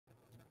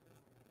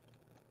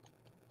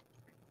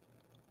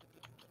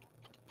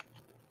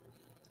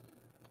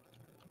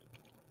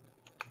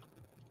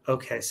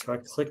Okay, so I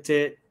clicked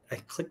it. I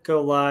clicked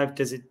go live.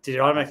 Did it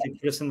automatically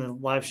put us in the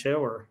live show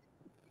or?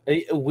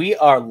 We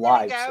are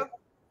live. There you go.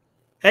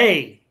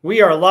 Hey,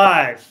 we are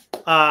live.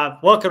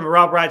 Welcome to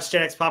Rob Wright's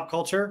Gen X Pop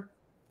Culture.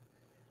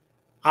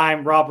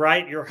 I'm Rob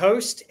Wright, your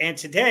host, and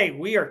today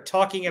we are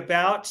talking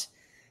about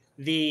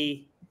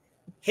the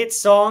hit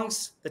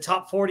songs, the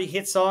top 40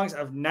 hit songs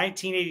of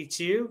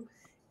 1982.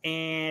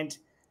 And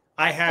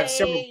I have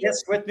several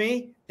guests with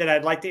me that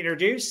I'd like to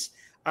introduce.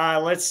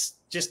 Let's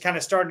just kind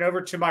of start over.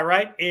 To my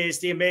right is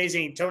the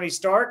amazing Tony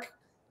Stark.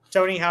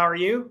 Tony, how are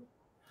you?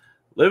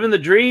 Living the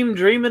dream,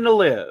 dreaming to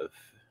live.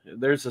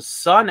 There's a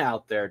sun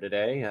out there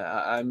today.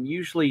 I'm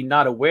usually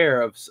not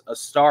aware of a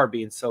star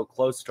being so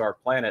close to our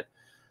planet,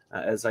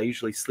 as I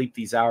usually sleep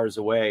these hours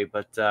away.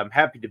 But I'm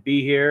happy to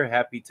be here,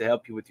 happy to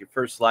help you with your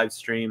first live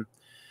stream.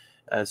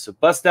 So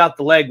bust out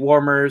the leg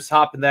warmers,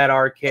 hop in that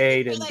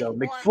arcade, and go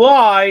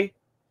McFly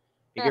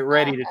and get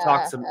ready to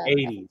talk some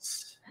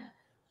 80s.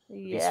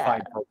 These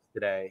fine folks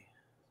today.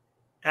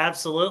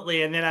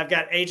 Absolutely. And then I've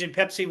got Agent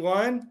Pepsi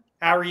One.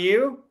 How are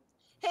you?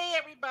 Hey,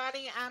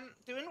 everybody. I'm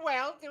doing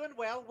well.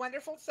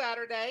 Wonderful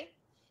Saturday.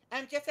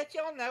 Just that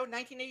y'all know,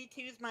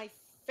 1982 is my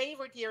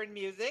favorite year in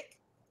music.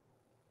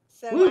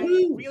 So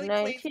I'm really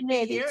pleased to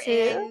be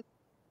here.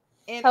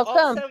 And How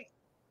also, come?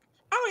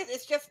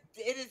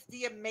 it is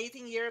the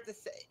amazing year of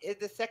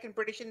the second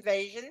British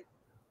invasion.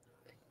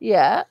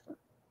 Yeah.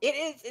 It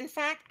is, in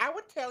fact, I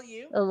would tell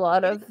you, a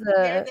lot of the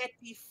year that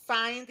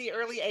defined the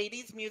early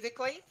 80s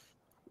musically.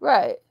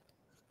 Right.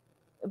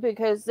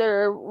 Because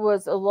there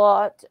was a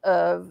lot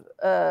of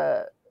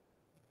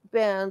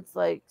bands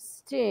like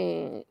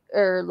Sting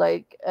or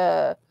like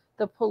the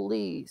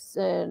Police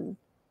and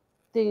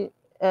the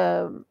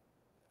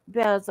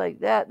bands like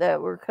that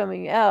were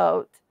coming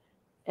out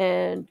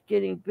and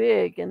getting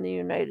big in the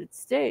United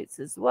States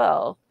as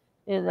well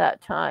in that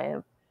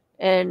time.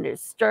 And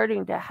it's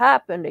starting to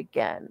happen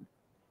again.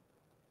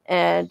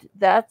 And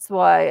that's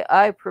why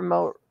I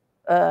promote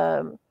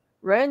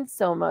Ren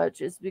so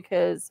much, is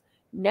because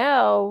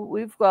now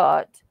we've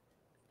got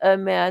a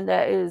man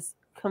that is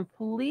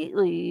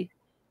completely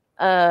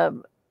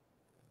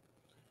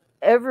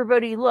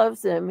everybody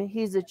loves him.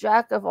 He's a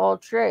jack of all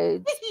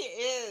trades. He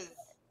is.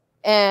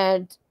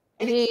 And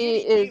he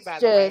is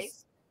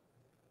just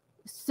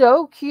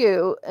so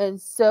cute and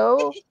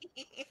so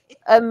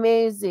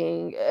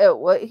amazing at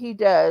what he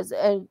does.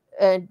 And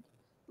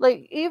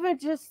like even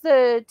just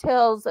the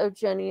Tales of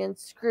Jenny and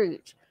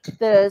Scrooge.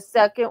 The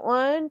second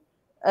one,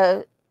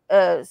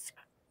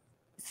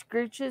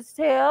 Scrooge's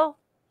Tale,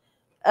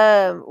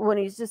 when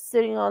he's just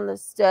sitting on the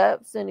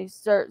steps and he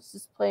starts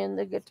just playing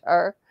the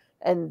guitar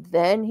and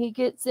then he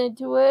gets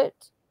into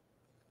it.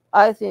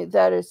 I think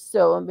that is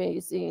so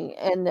amazing.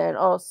 And then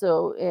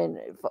also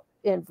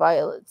in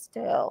Violet's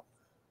Tale.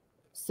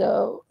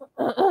 So,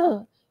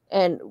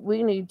 and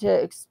we need to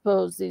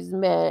expose these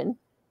men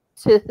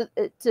to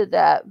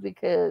that,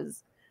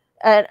 because,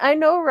 and I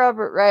know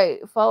Robert Wright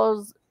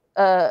follows,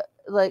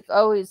 like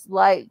always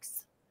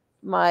likes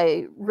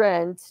my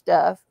Ren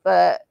stuff,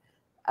 but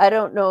I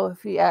don't know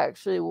if he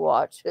actually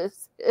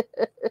watches it.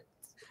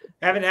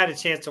 I haven't had a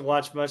chance to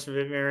watch much of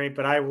it, Mary,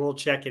 but I will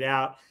check it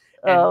out.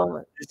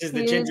 And this is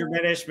the Ginger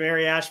Minish,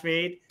 Mary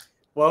Ashmead.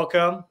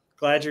 Welcome.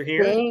 Glad you're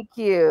here. Thank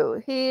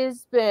you.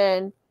 He's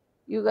been,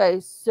 you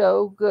guys,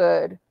 so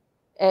good.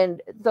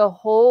 And the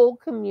whole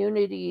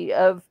community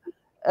of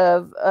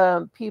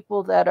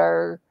people that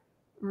are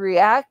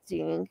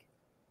reacting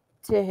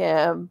to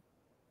him,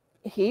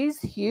 he's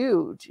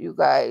huge, you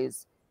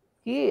guys.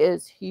 He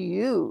is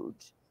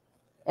huge.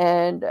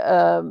 And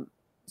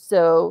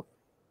so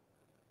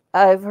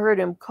I've heard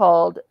him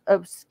called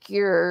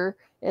obscure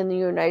in the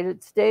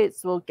United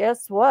States. Well,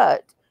 guess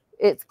what?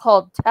 It's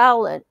called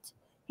talent.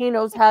 He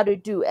knows how to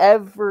do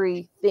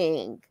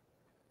everything.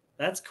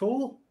 That's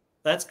cool.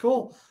 That's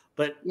cool.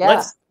 But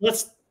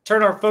let's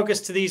turn our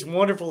focus to these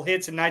wonderful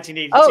hits in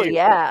 1982. Oh,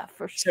 yeah,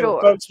 for sure.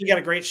 So, folks, we got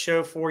a great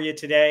show for you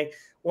today.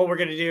 What we're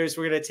going to do is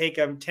we're going to take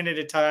them 10 at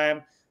a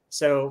time.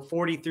 So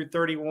 40 through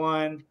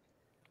 31,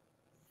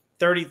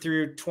 30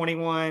 through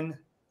 21,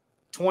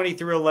 20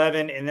 through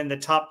 11, and then the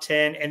top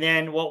 10. And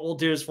then what we'll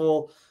do is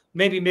we'll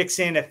maybe mix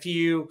in a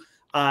few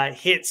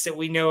hits that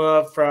we know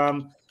of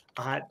from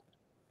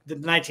the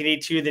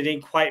 1982 that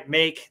didn't quite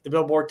make the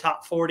Billboard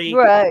Top 40.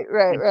 Right.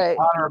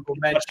 Honorable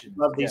mention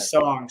of these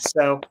songs.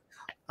 So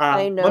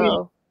I know. Let me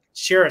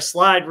share a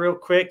slide real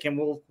quick, and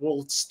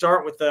we'll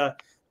start with the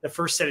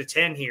first set of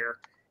 10 here.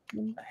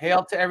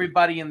 Hail to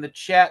everybody in the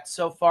chat.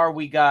 So far,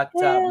 we got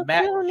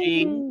Matt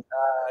G,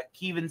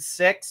 Kevin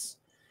 6,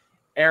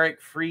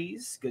 Eric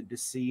Freeze. Good to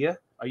see you.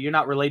 Are you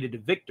not related to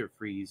Victor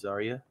Freeze,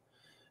 are you?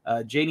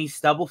 Janie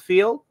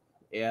Stubblefield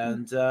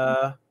and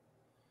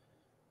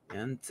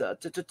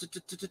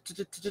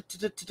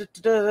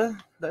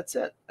that's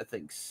it. I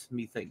think.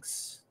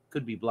 Methinks.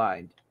 Could be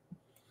blind.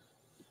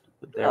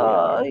 But there we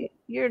are.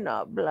 You're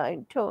not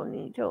blind,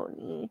 Tony.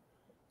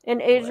 And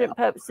Agent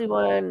Pepsi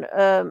One,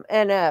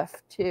 NF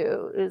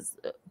too, is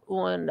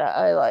one that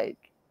I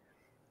like.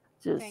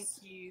 Just Thank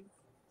you.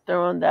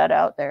 Throwing that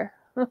out there.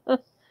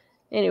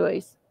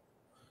 Anyways.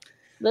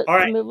 Let's All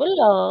right. move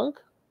along.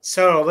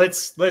 So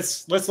let's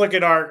look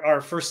at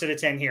our first out of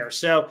 10 here.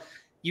 So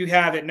you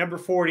have at number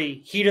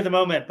 40, Heat of the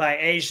Moment by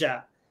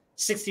Asia,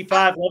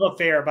 65, Love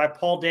Affair by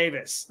Paul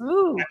Davis,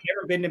 Ooh. Have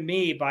Never Been to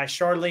Me by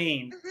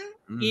Charlene,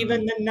 Mm-hmm.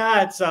 Even the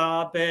Nights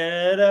Are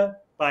Better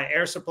by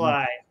Air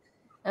Supply,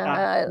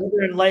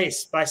 Leather and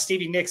Lace by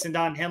Stevie Nicks and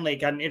Don Henley.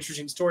 Got an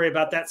interesting story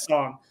about that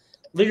song.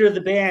 Leader of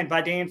the Band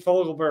by Dan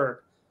Fogelberg,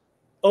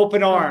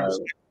 Open Arms,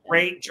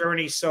 great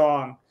Journey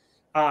song.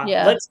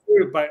 Let's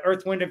Group by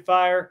Earth, Wind and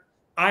Fire,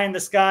 Eye in the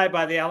Sky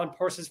by the Alan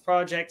Parsons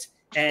Project,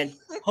 and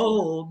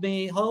Hold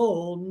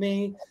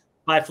Me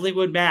by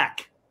Fleetwood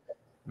Mac.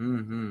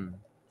 Mm-hmm.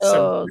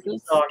 Oh, this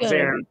is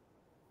gonna be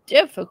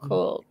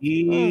difficult.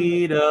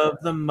 Heat of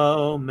the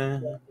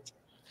moment.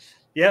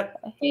 Yep.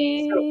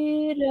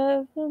 Heat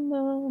of the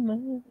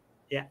moment.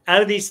 Yeah.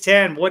 Out of these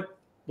 10, what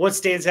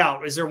stands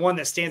out? Is there one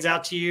that stands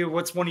out to you?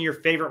 What's one of your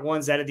favorite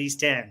ones out of these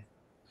 10?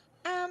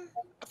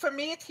 For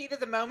me, it's Heat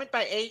of the Moment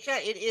by Asia.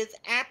 It is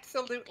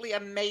absolutely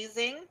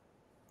amazing.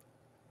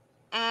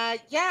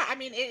 Yeah, I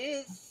mean, it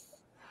is.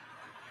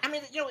 I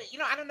mean, you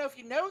know, I don't know if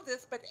you know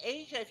this, but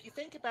Asia, if you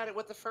think about it,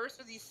 was the first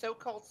of these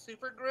so-called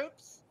super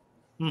groups.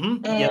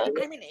 Mm-hmm. And, Yep.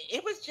 I mean,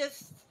 it was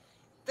just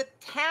the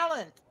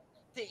talent,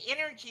 the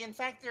energy. In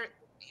fact,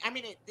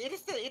 it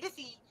is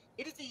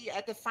the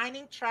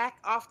defining track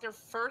off their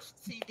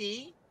first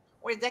CD,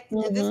 or in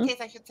this case,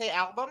 I should say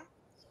album.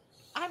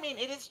 I mean,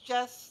 it is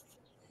just.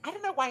 I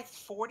don't know why it's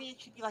 40.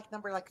 It should be like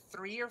number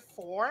 3 or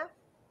 4.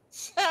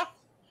 So,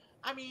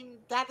 I mean,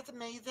 that is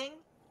amazing.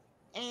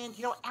 And,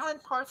 you know, Alan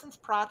Parsons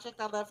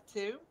Project I love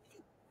too.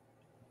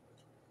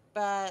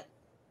 But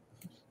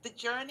the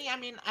Journey, I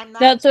mean, I'm not...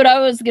 That's what I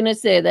was going to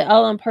say, the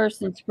Alan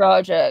Parsons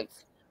Project.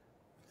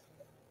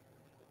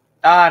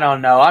 I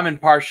don't know. I'm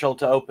impartial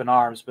to Open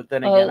Arms, but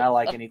then again, I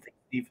like anything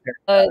Steve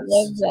Perry does. I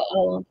love the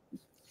Alan.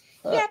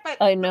 Yeah, but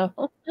I know.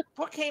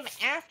 What came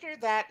after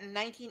that in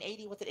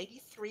 1980, was it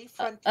 83?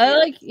 Frontier? I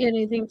like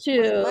anything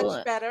too. Was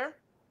much better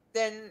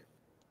than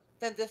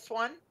this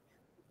one.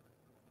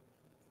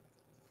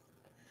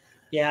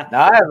 Yeah.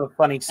 Now, I have a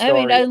funny story. I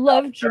mean, I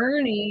love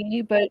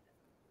Journey, but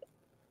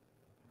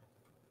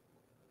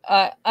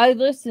I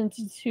listened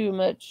to too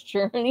much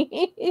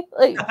Journey,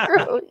 like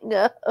growing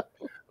up.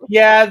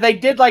 Yeah, they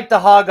did like to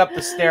hog up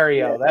the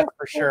stereo, that's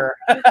for sure.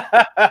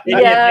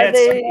 Yeah,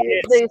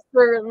 they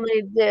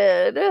certainly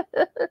did.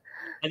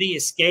 I think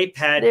Escape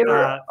had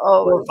 4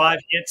 or 5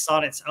 hits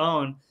on its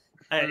own.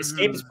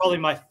 Escape is probably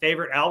my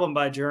favorite album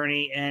by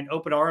Journey, and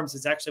Open Arms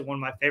is actually one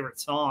of my favorite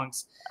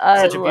songs.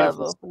 I love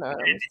Open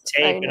Arms.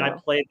 Tape, and I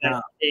played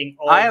that thing.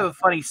 I have a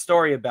funny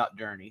story about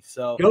Journey.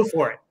 So go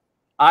for it.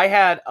 I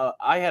had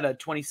a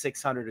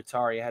 2600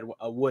 Atari. I had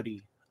a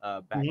Woody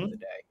back in the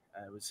day.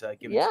 It was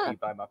given to me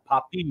by my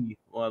papi.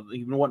 Well,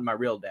 he wasn't my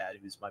real dad.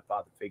 He was my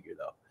father figure,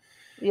 though.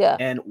 Yeah.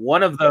 And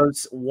one of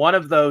those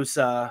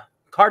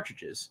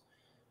cartridges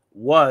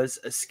was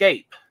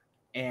Escape,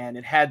 and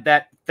it had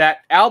that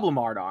album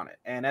art on it.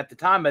 And at the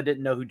time, I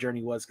didn't know who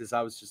Journey was because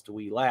I was just a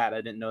wee lad. I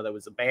didn't know that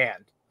was a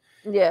band.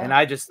 Yeah. And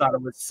I just thought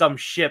it was some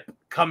ship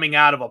coming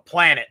out of a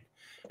planet.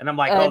 And I'm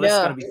like, this is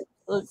going to be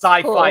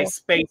sci-fi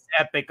space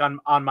epic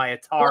on my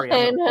Atari.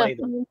 I'm going to play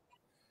them.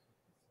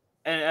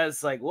 And I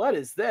was like, what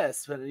is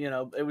this? But, you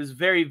know, it was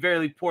very,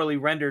 very poorly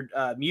rendered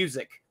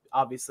music,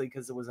 obviously,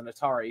 because it was an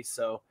Atari.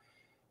 So,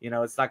 you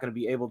know, it's not going to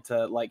be able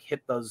to, like,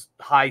 hit those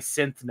high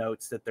synth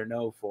notes that they're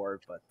known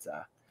for. But,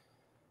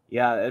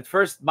 yeah, at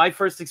first, my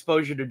first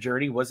exposure to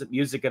Journey wasn't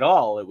music at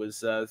all. It was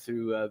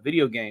through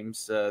video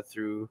games,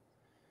 through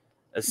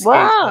Escape,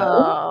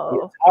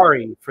 wow.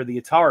 for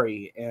the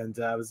Atari. And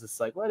I was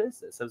just like, what is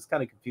this? It was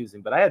kind of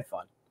confusing, but I had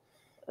fun.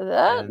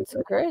 That's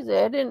crazy.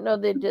 I didn't know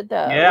they did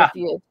that with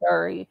the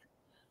Atari.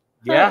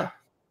 Yeah.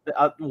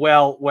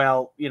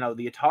 Well, you know,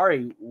 the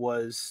Atari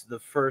was the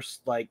first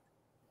like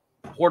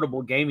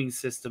portable gaming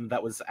system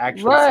that was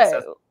actually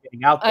successful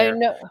getting out there. I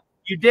know.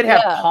 You did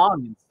have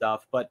Pong and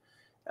stuff, but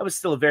that was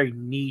still a very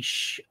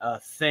niche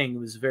thing. It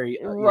was very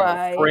you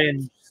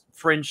know,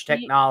 fringe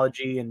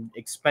technology and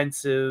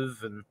expensive,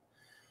 and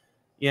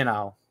you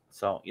know,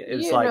 so it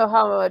was you know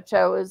how much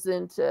I was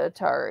into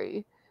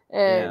Atari,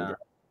 and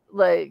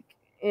like.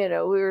 You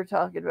know, we were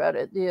talking about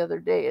it the other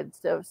day and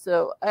stuff.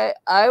 So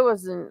I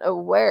wasn't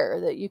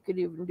aware that you could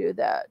even do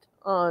that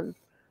on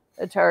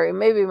Atari.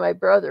 Maybe my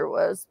brother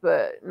was,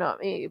 but not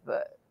me.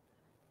 But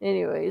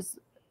anyways,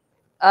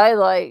 I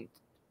liked,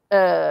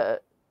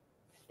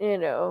 you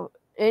know,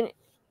 and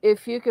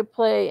if you could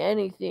play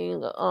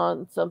anything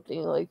on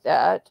something like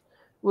that,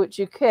 which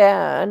you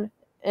can,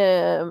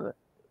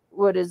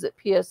 what is it,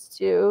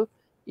 PS2,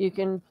 you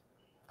can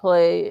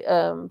play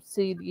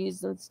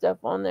CDs and stuff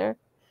on there.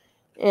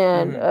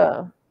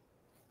 And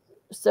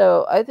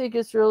so I think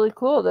it's really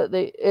cool that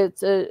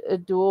it's a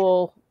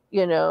dual,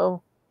 you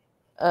know,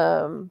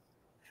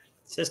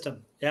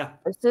 system. Yeah.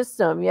 A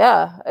system.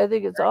 Yeah. I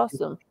think it's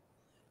awesome.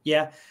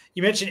 Yeah.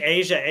 You mentioned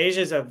Asia.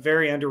 Asia is a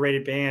very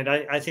underrated band.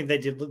 I think they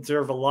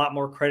deserve a lot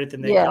more credit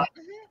than they got.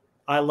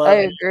 I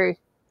agree.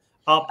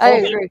 Paul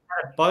had a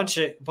bunch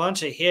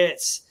of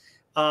hits.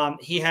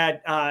 He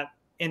had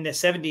in the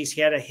 70s,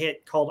 he had a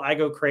hit called I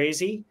Go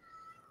Crazy.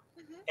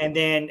 And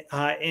then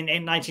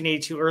in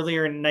 1982,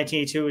 earlier in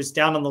 1982, it was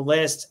down on the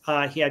list.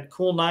 He had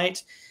Cool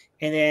Night.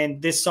 And then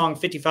this song,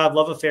 55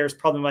 Love Affair, is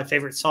probably my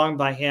favorite song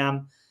by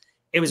him.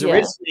 It was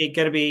originally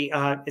going to be,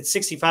 it's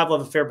 65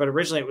 Love Affair, but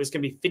originally it was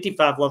going to be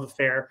 55 Love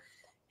Affair.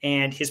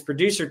 And his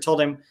producer told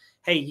him,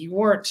 hey, you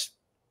weren't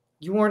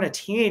a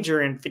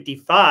teenager in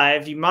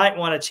 55. You might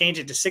want to change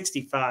it to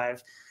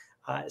 65.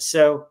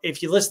 So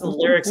if you listen to the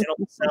lyrics, it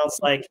almost sounds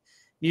like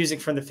music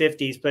from the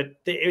 50s, but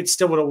it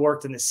still would have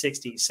worked in the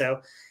 60s.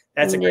 So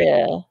that's a great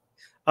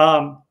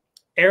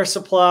Air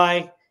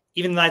Supply,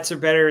 Even the Nights Are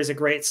Better is a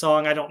great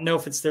song. I don't know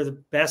if it's their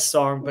best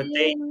song, but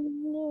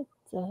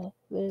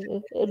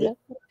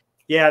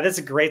that's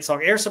a great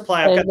song. Air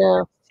Supply, I've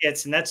got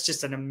hits, and that's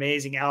just an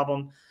amazing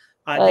album.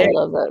 I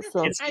love that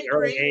song. It's the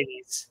early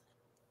 80s.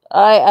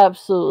 I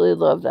absolutely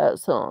love that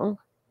song.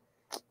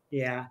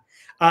 Yeah.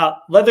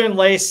 Leather and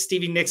Lace,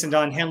 Stevie Nicks and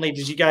Don Henley.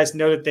 Did you guys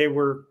know that they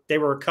were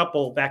a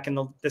couple back in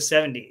the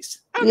 70s?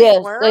 Oh,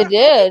 yes, they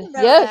did.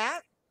 Yes.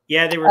 That.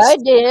 Yeah, they were. I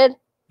did.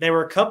 They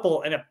were a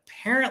couple, and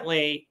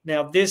apparently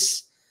now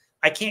this,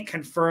 I can't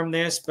confirm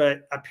this,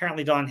 but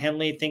apparently Don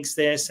Henley thinks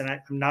this, and I'm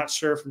not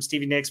sure from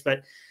Stevie Nicks,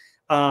 but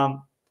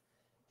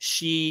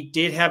she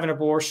did have an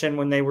abortion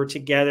when they were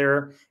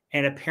together,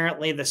 and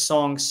apparently the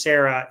song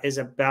Sarah is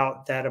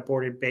about that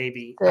aborted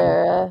baby. I'm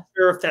not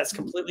sure if that's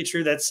completely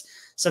true. That's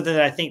something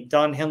that I think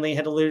Don Henley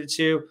had alluded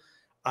to,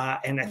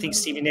 and I think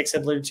Stevie Nicks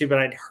had alluded to, but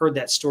I'd heard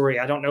that story.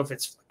 I don't know if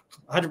it's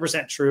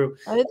 100% true.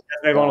 I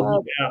want to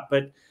look it up,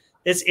 but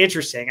it's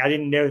interesting. I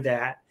didn't know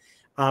that.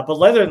 But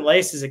Leather and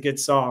Lace is a good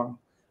song.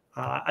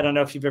 I don't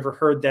know if you've ever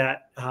heard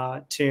that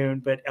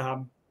tune, but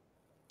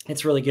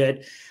it's really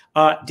good.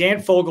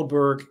 Dan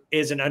Fogelberg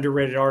is an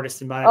underrated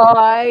artist in my opinion. Oh,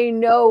 I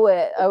know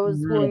it. I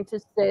was going to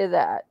say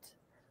that.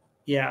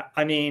 Yeah,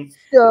 I mean,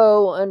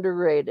 so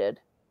underrated.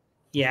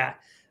 Yeah.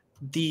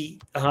 The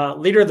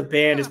leader of the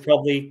band is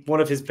probably one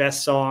of his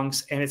best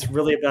songs, and it's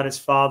really about his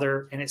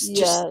father, and it's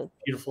just a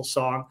beautiful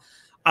song.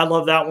 I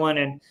love that one.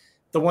 And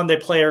the one they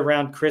play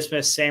around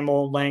Christmas, Same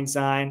Old Lang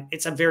Syne,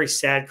 it's a very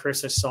sad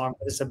Christmas song,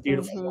 but it's a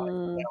beautiful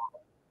one.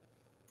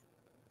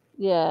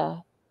 Yeah,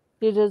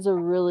 he does a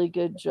really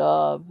good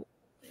job.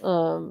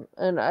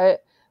 And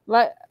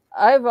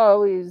I've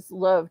always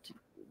loved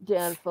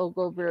Dan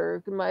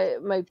Fogelberg.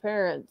 My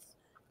parents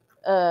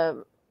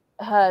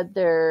had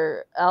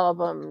their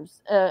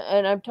albums,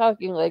 and I'm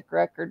talking like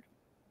records,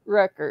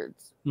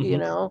 you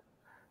know,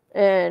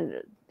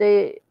 and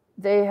they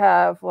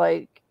have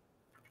like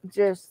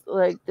just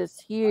like this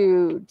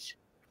huge,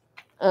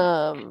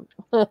 you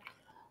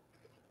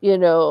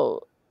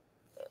know,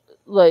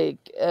 like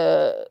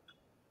a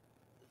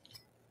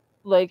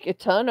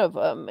ton of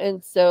them,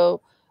 and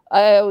so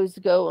I always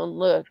go and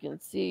look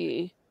and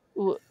see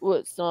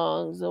what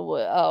songs and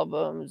what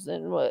albums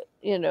and what,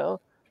 you know,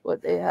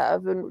 what they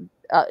have, and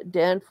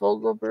Dan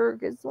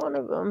Fogelberg is one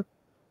of them.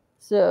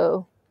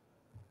 So,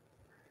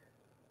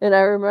 and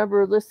I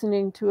remember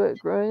listening to it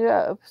growing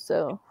up.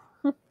 So,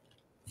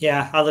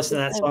 yeah, I listened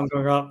to that song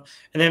growing up,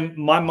 and then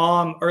my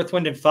mom, Earth,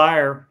 Wind and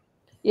Fire,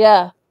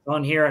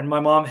 on here, and my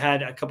mom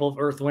had a couple of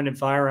Earth, Wind and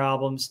Fire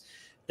albums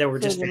that were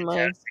just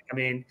fantastic. I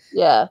mean,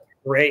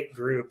 great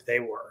group they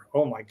were.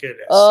 Oh my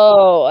goodness.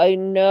 Oh, I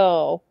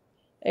know.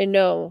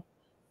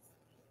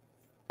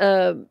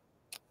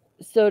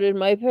 So did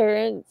my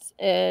parents,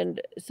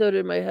 and so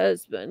did my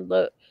husband.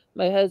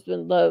 My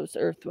husband loves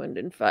Earth, Wind,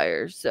 and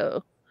Fire.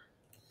 So,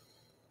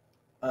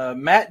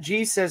 Matt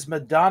G says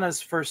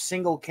Madonna's first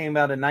single came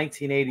out in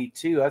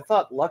 1982. I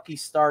thought Lucky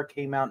Star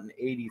came out in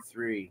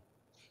 83.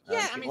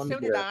 Yeah, I mean, so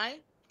did I.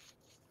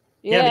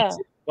 Yeah.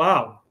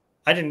 Wow,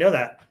 I didn't know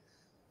that.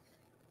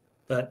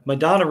 But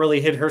Madonna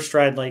really hit her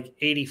stride like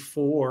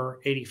 84,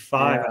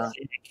 85, I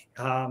think.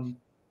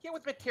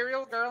 With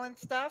Material Girl and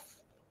stuff.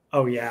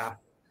 Oh, yeah.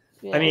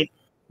 I mean,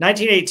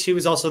 1982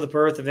 was also the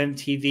birth of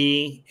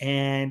MTV,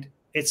 and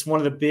it's one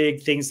of the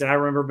big things that I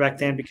remember back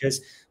then, because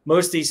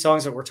most of these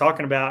songs that we're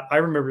talking about, I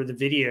remember the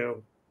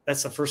video.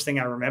 That's the first thing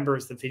I remember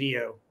is the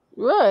video.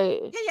 Right.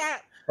 Yeah.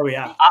 Oh,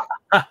 yeah.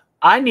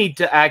 I need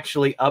to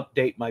actually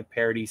update my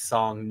parody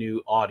song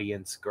 "New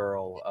Audience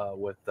Girl"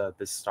 with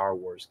this Star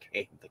Wars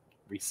game that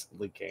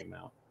recently came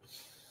out.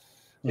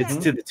 It's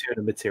to the tune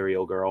of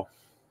Material Girl.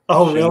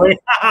 Oh, really?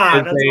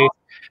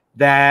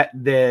 That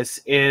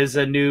this is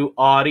a new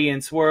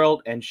audience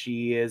world, and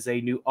she is a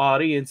new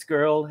audience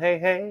girl. Hey,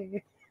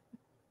 hey.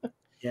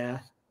 Yeah.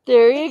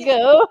 There you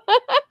go.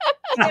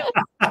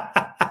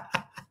 Oh,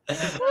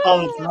 that's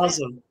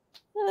awesome.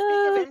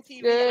 Speaking of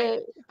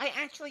MTV, I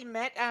actually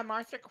met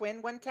Martha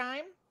Quinn one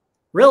time.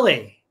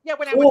 Really? Yeah,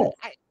 when while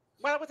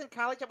I was in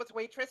college, I was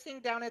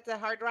waitressing down at the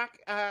Hard Rock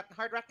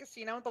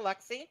Casino in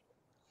Biloxi,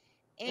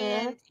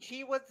 and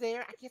she was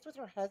there. I guess with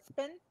her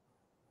husband.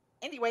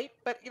 Anyway,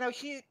 but you know,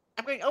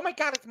 I'm going, oh my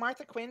God, it's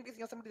Martha Quinn, because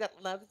you know, somebody that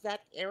loves that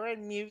era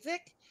in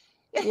music.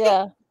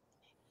 Yeah.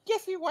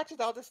 Yes, he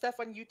watches all this stuff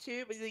on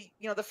YouTube.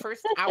 You know, the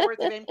first hours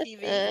of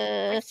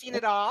MTV. I've seen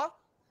it all.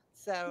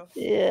 So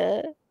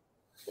yeah.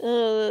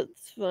 Oh,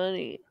 that's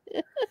funny.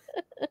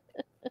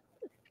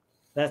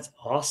 That's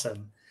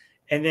awesome.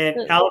 And then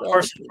That's Alan awesome.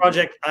 Parsons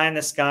Project, Eye in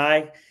the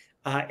Sky.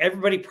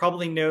 Everybody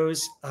probably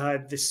knows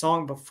the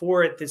song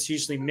before it that's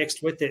usually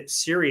mixed with it,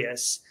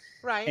 Sirius.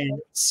 Right. And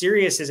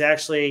Sirius is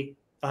actually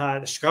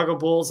the Chicago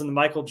Bulls in the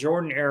Michael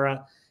Jordan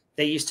era.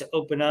 They used to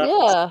open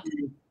up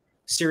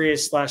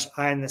Sirius /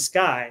 Eye in the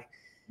Sky.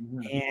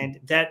 And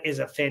that is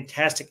a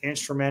fantastic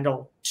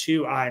instrumental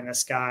to Eye in the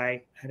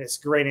Sky. And it's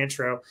a great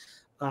intro.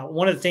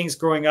 One of the things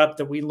growing up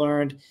that we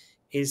learned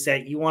is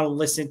that you want to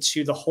listen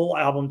to the whole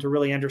album to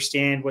really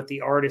understand what the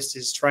artist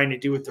is trying to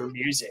do with their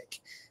music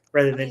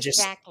rather than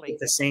just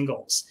the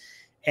singles.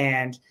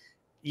 And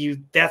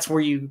that's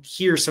where you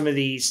hear some of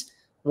these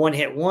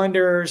one-hit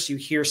wonders. You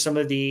hear some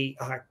of the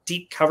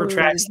deep cover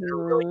tracks that are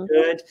really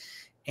good.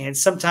 And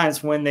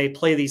sometimes when they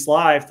play these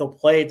live, they'll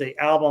play the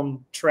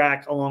album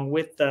track along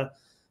with the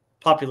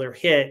popular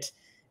hit,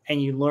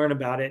 and you learn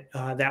about it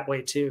that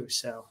way too.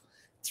 So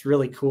it's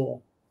really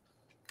cool.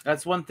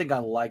 That's one thing I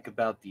like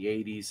about the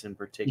 80s in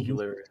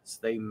particular is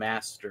they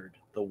mastered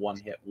the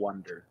one-hit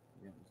wonder.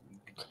 You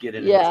could get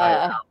an entire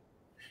album.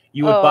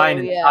 You would buy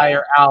an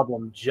entire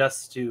album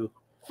just to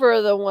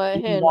for the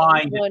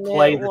rewind and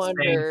play the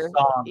same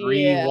song,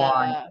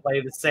 rewind,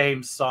 play the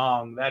same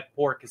song. That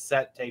poor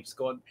cassette tape's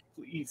going,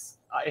 please,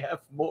 I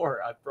have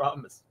more, I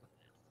promise.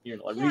 You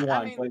know,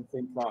 rewind, play the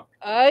same song.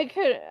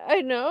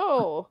 I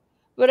know,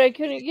 but I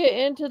couldn't get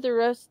into the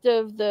rest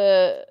of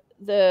the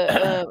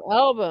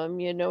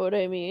album, you know what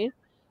I mean?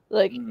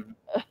 Like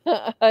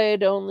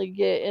I'd only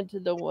get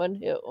into the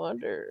one-hit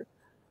wonder.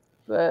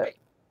 But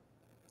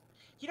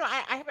you know,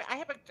 I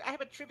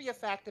have a trivia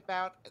fact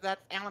about that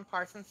Alan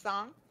Parsons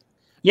song.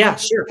 Yeah,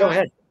 sure, go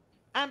ahead.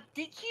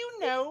 Did you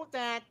know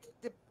that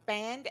the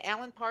band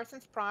Alan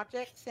Parsons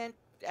Project sent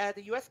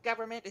the U.S.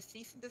 government a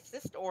cease and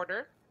desist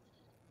order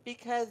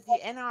because the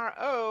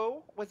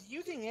NRO was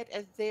using it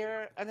as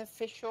their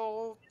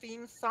unofficial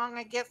theme song,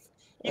 I guess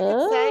you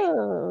could say.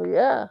 Oh,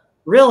 yeah.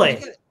 Really?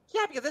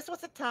 Because this was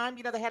the time,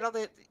 you know, they had all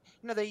the,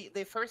 you know,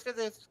 the first of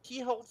the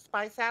keyhole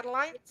spy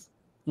satellites,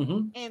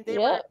 and they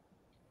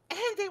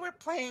were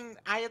playing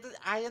Eye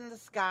in the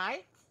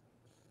Sky.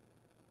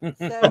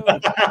 So,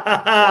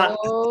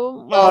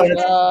 oh my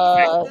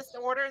God! This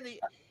order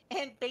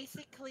and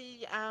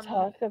basically,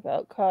 talk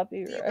about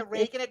copyright. The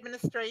Reagan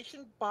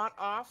administration bought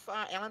off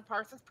Alan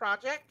Parsons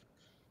Project.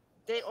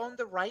 They owned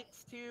the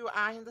rights to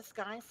Eye in the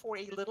Sky for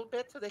a little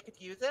bit, so they could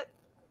use it.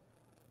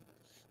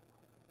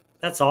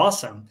 That's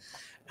awesome.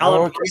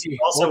 Alan Nancy,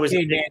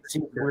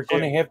 we're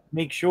going to have to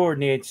make sure,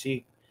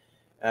 Nancy.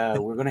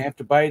 We're going to have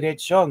to buy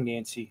that song,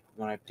 Nancy.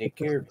 We're going to have to take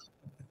care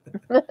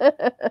of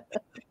it.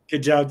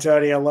 Good job,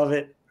 Tony. I love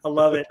it. I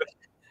love it.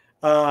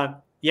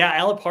 Yeah,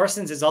 Alan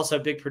Parsons is also a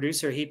big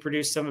producer. He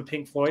produced some of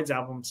Pink Floyd's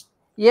albums.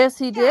 Yes,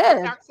 he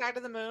did. Dark Side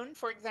of the Moon,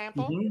 for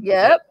example.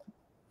 Yep.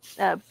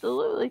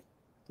 Absolutely.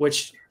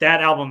 Which that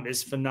album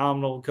is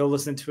phenomenal. Go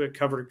listen to it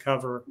cover to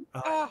cover.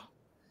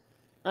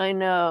 I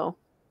know.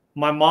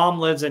 My mom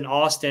lives in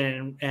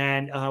Austin,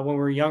 and when we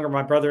were younger,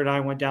 my brother and I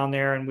went down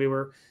there, and we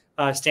were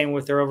staying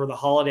with her over the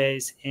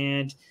holidays,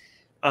 and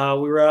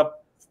we were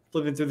up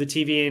flipping through the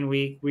TV, and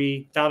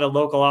we found a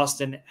local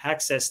Austin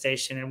access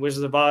station, and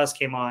Wizard of Oz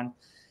came on,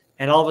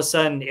 and all of a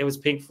sudden it was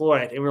Pink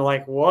Floyd, and we're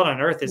like, "What on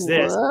earth is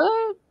this?"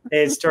 What?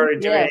 They started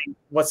doing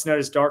what's known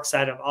as Dark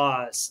Side of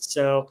Oz.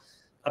 So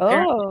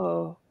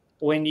apparently,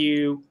 when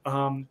you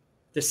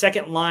the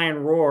second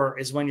Lion Roar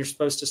is when you're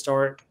supposed to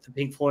start the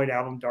Pink Floyd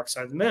album Dark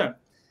Side of the Moon.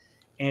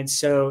 And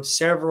so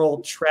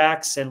several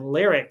tracks and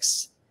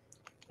lyrics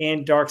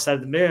in Dark Side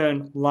of the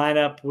Moon line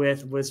up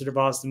with Wizard of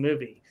Oz, the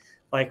movie.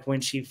 Like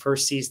when she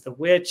first sees the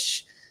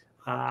witch,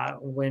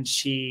 when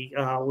she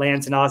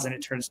lands in Oz and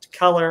it turns to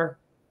color,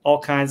 all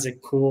kinds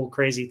of cool,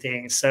 crazy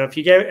things. So if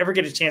you ever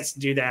get a chance to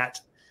do that,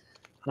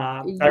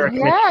 I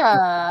recommend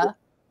it.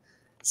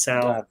 So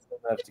I'll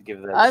have to give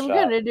that a I'm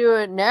going to do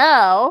it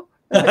now.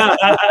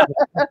 I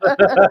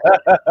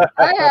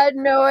had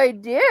no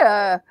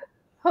idea.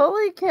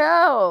 Holy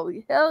cow.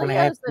 Hell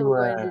yes, I'm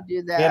going to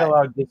do that.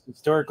 Catalog this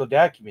historical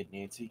document,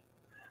 Nancy.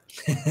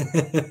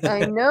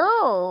 I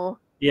know.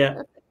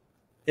 Yeah.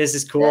 This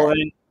is cool.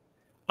 And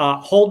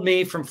Hold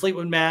Me from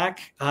Fleetwood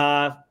Mac.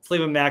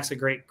 Fleetwood Mac's a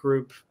great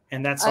group.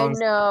 And that song. I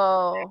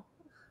know.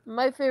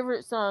 My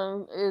favorite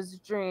song is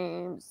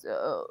Dreams.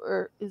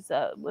 Or is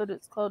that what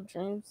it's called?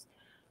 Dreams?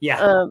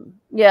 Yeah.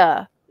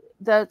 Yeah.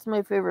 That's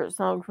my favorite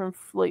song from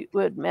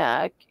Fleetwood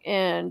Mac.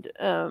 And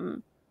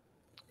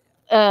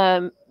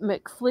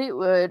Mick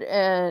Fleetwood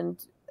and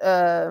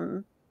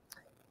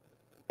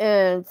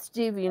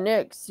Stevie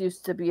Nicks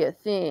used to be a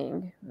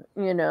thing,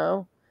 you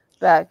know,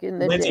 back in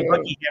the Lindsey day.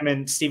 Buckingham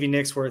and Stevie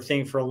Nicks were a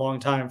thing for a long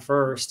time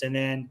first, and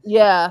then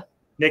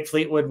Mick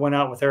Fleetwood went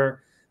out with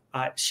her.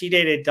 She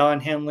dated Don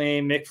Henley,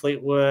 Mick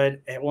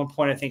Fleetwood. At one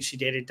point, I think she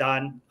dated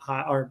Tom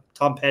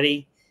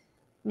Petty.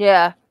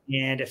 Yeah,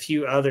 and a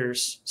few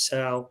others.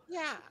 So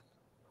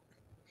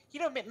you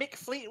know, Mick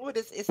Fleetwood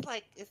is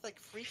like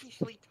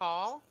freakishly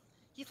tall.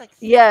 He's like 6'8".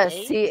 Yes,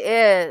 he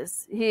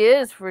is. He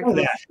is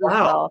freakishly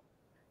tall.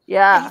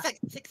 Yeah, he's like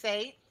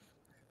 6'8".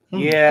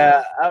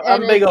 Yeah,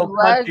 I'm a big old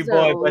country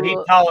boy, but he's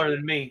taller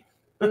than me.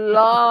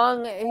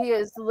 long.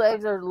 His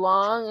legs are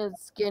long and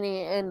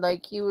skinny, and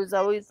like he was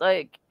always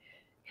like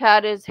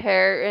had his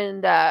hair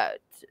in that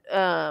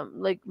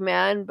like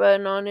man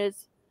bun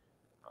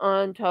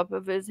on top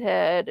of his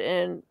head,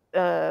 and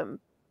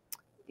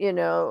you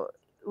know,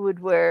 would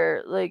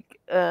wear like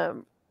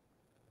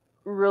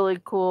really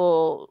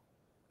cool,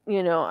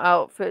 you know,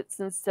 outfits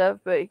and stuff.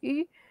 But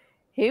he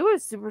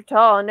was super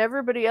tall, and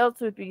everybody else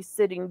would be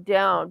sitting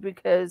down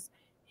because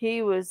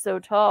he was so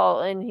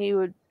tall, and he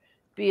would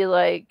be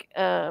like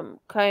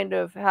kind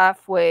of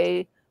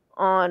halfway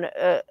on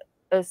a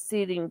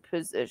seating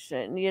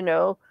position, you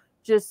know,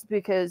 just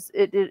because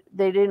they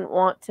didn't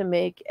want to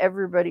make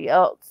everybody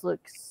else look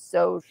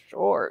so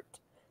short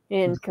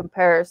in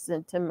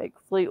comparison to Mick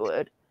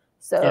Fleetwood.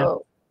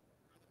 So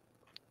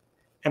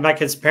and by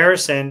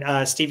comparison,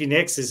 Stevie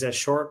Nicks is a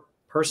short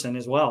person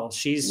as well.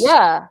 She's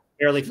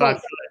barely 5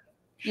 foot.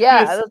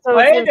 Yeah, that's what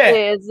I was gonna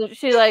say. Isn't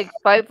she like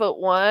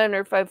 5'1"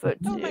 or 5'2"?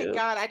 Oh my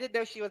God, I didn't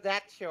know she was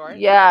that short.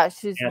 Yeah,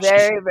 she's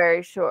very,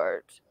 very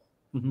short.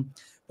 Mm-hmm.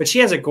 But she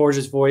has a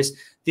gorgeous voice.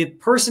 The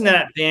person in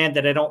that band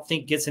that I don't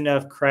think gets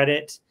enough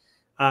credit,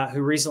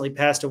 who recently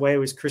passed away,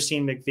 was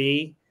Christine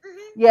McVie.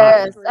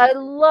 Yes, I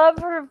love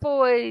her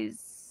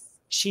voice.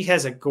 She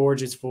has a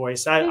gorgeous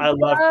voice. I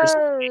love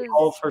Christine.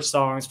 All of her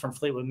songs from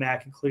Fleetwood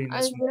Mac, including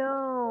this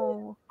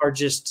one, are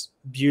just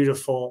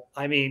beautiful.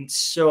 I mean,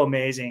 so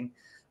amazing.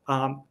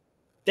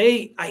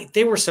 They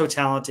were so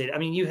talented. I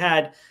mean, you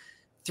had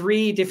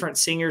 3 different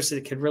singers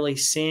that could really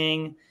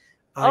sing.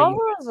 All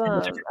of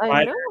them.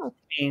 I know. I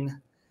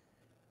mean,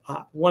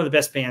 one of the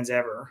best bands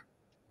ever.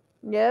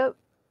 Yep,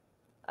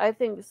 I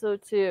think so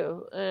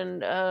too.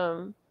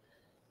 And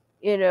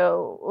you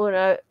know, when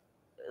I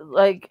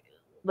like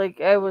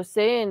I was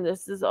saying,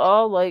 this is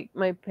all like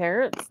my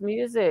parents'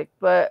 music,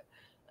 but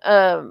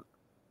I'm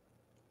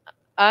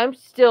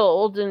still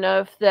old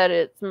enough that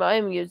it's my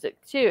music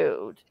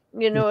too.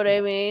 You know what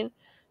I mean?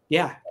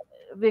 Yeah.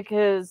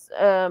 Because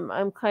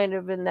I'm kind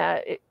of in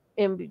that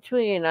in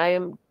between.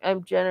 I'm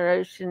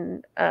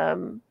Generation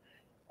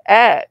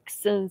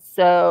X, and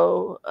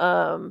so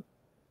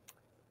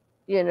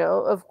you know,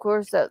 of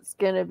course that's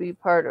gonna be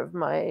part of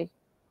my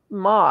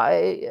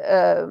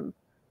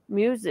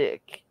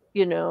music,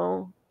 you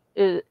know,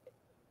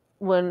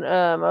 when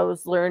I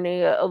was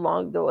learning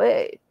along the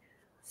way.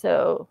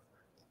 So,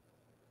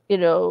 you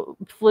know,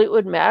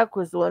 Fleetwood Mac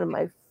was one of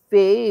my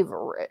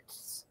favorite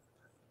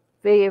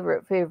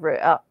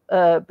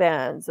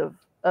bands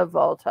of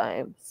all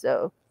time.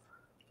 So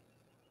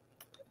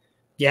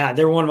yeah,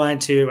 they're one of mine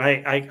too.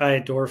 I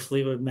adore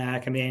Fleetwood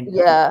Mac. I mean,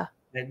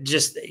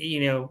 just,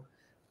 you know,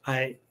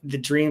 the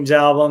Dreams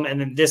album, and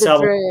then this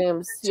album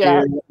Dreams, too.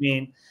 I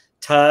mean,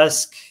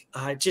 Tusk,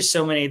 just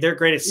so many. They're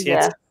great at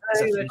hits.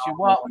 You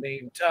want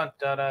me. Dun,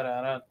 dun,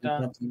 dun,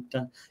 dun, dun,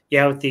 dun.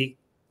 Yeah, with the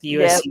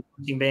USC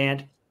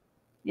band.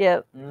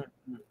 Yep.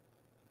 Mm-hmm.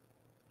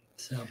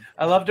 So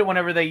I loved it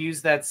whenever they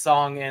used that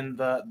song in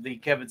the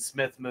Kevin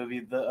Smith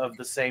movie of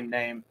the same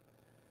name.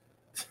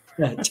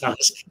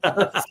 Tusk.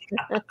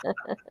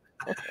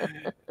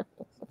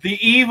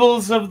 The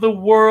evils of the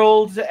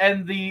world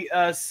and the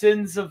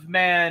sins of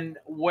man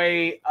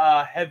weigh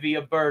heavy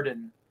a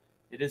burden.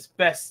 It is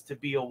best to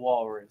be a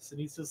walrus. And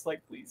he's just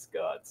like, please,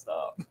 God,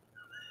 stop.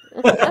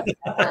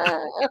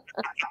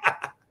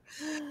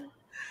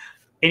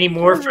 Any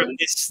more from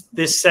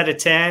this set of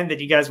 10 that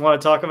you guys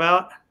want to talk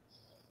about?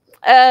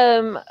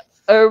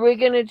 Are we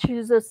going to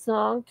choose a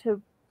song to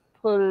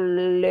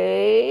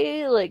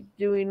play? Like,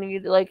 do we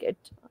need like a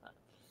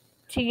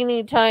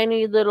teeny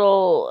tiny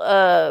little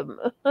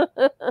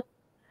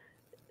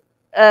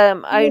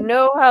I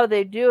know how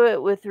they do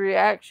it with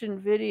reaction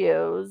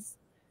videos.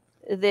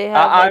 They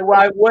have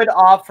I would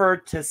offer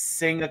to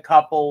sing a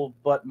couple,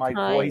 but my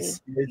voice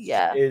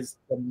is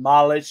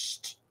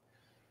demolished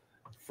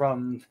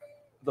from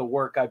the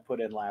work I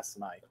put in last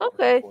night.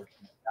 Okay.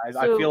 I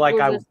feel like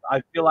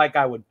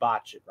I would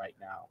botch it right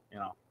now, you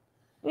know.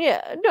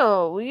 Yeah,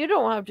 no, you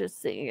don't have to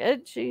sing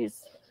it.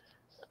 Jeez.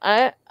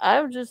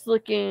 I'm just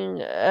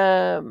looking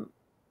at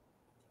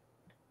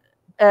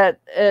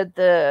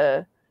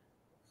the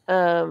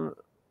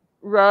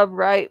Rob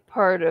Wright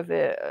part of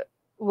it,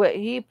 what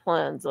he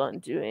plans on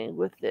doing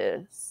with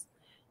this.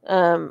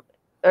 Are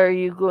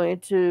you going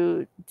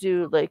to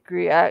do like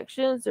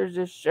reactions, or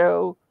just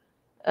show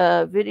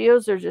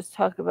videos, or just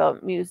talk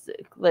about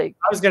music? Like,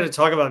 I was going to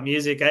talk about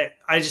music.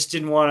 I just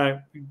didn't want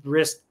to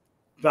risk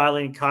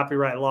violating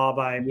copyright law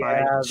by showing.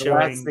 The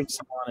last thing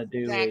you want to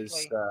do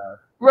is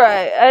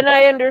right, and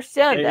I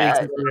understand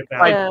that.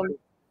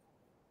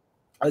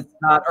 It's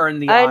not earn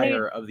the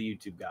ire of the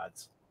YouTube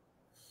gods.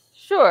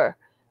 Sure.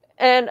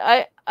 And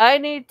I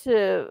need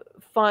to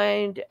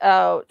find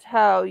out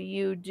how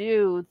you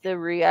do the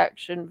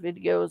reaction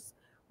videos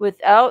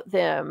without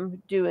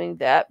them doing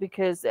that,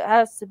 because it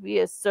has to be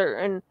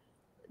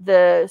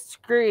the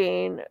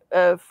screen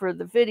for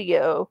the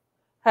video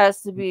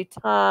has to be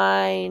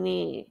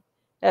tiny.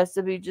 It has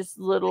to be just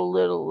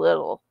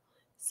little.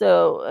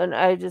 So, and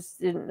I just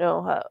didn't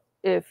know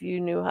if you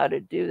knew how to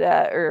do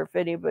that, or if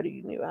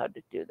anybody knew how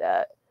to do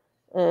that.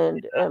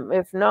 And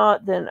if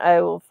not, then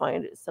I will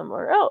find it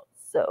somewhere else.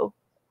 So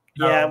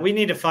yeah, we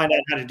need to find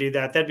out how to do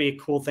that. That'd be a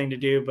cool thing to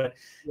do. But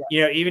Yeah.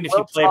 you know, even if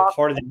We'll you play talk-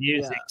 part of the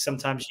music, yeah.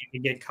 sometimes you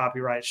can get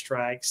copyright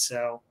strikes.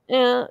 So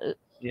yeah,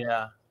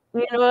 Yeah.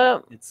 you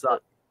know what? It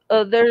sucks.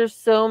 There's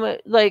so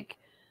much. Like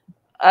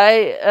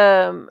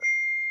I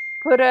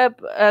put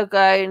up a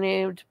guy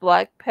named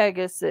Black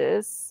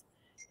Pegasus,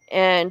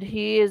 and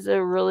he is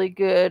a really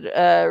good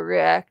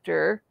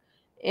reactor,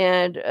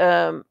 and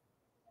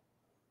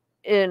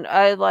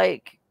I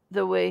like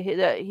the way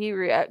that he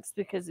reacts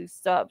because he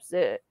stops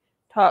it,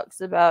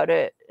 talks about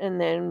it, and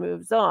then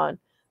moves on.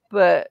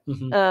 But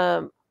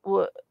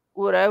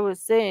what I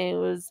was saying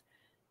was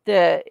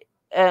that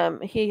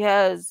he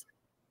has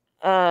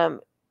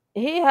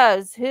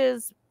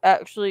his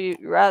actually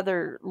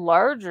rather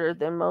larger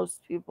than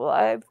most people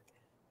I've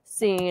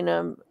seen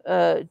him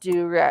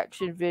do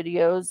reaction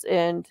videos.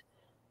 And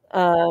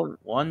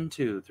 1,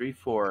 2, 3,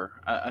 4.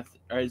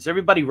 Is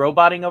everybody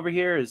roboting over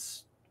here?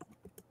 Is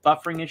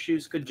buffering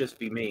issues? Could just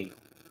be me.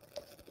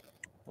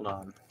 Hold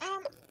on.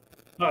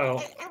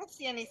 Uh-oh. I don't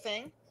see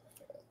anything.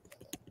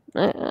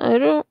 I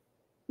don't.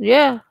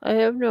 Yeah, I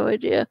have no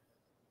idea.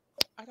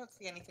 I don't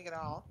see anything at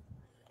all.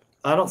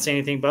 I don't see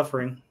anything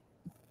buffering.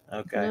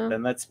 Okay, No.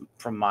 then that's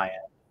from my end.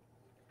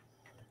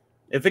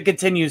 If it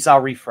continues, I'll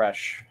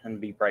refresh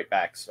and be right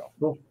back. So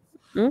Cool.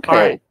 Okay. All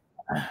right.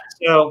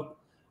 So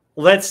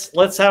let's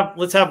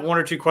have one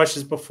or two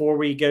questions before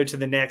we go to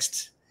the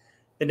next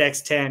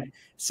 10.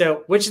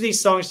 So which of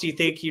these songs do you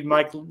think you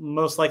might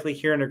most likely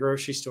hear in a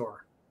grocery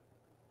store?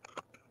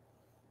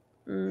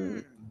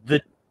 Mm.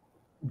 The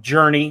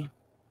Journey.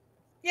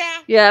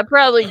 Yeah. Yeah,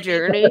 probably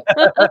Journey.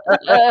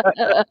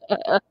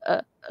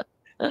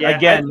 Yeah,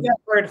 Again. I think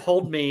I've heard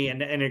 "Hold Me"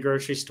 in a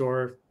grocery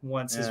store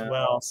once as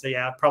well. So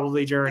yeah,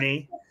 probably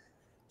Journey.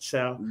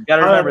 So You got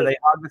to remember they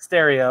hog the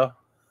stereo.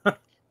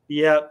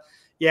 Yep.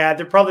 Yeah,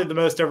 they're probably the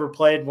most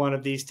overplayed one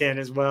of these 10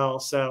 as well.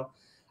 So,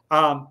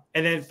 and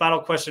then final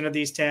question of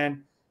these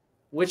 10,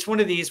 which one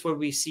of these would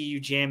we see you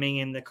jamming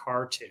in the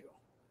car to?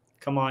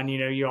 Come on,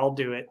 you all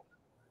do it.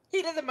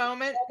 Heat of the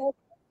moment.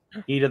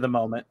 Heat of the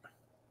moment.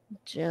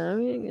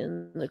 Jamming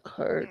in the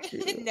car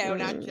too. No,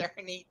 not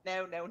Journey.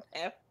 No.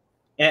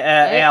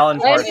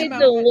 Alan. I need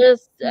the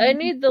list. I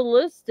need the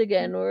list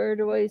again. Where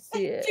do I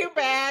see it? Too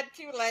bad.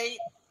 Too late.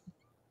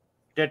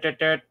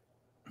 The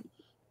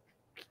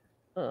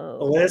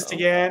list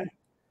again.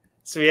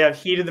 So we have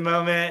Heat of the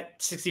Moment,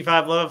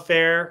 65 Love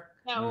Affair.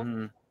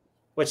 No.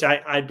 Which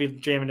I'd be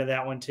jamming to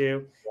that one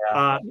too.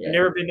 Yeah.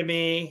 Never Been to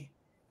Me,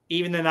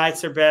 Even the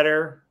Nights Are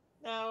Better.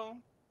 No.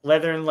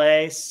 Leather and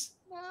Lace.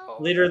 No.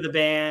 Leader of the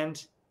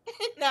Band.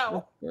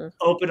 No.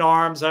 Open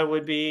Arms, I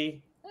would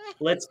be.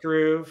 Let's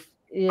Groove.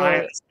 Yeah. Eye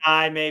in the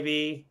Sky,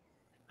 maybe.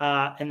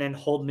 And then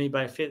Hold Me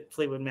by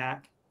Fleetwood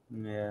Mac.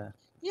 Yeah.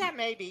 Yeah,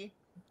 maybe.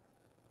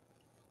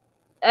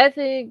 I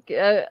think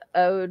I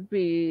would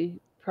be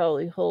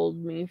probably Hold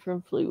Me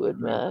from Fleetwood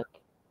Mac.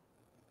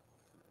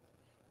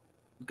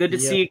 Good to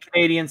see a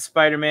Canadian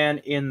Spider-Man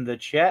in the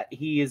chat.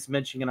 He is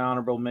mentioning an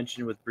honorable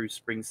mention with Bruce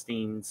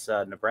Springsteen's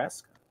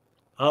Nebraska.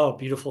 Oh,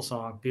 beautiful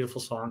song. Beautiful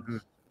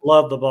song.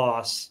 Love the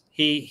Boss.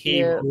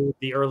 He ruled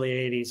the early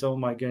 80s. Oh,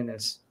 my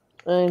goodness.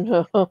 I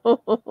know.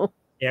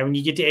 Yeah, when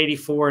you get to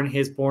 84 and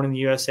his Born in the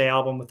USA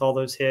album with all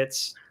those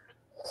hits.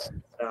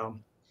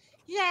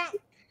 Yeah.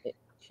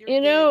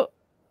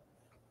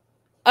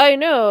 I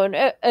know,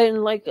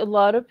 and like a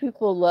lot of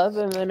people love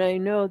him, and I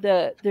know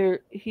that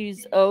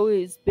he's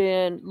always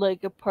been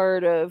like a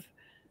part of,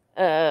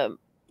 of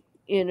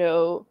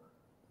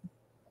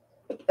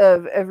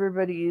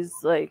everybody's,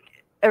 like,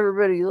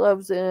 everybody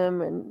loves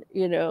him, and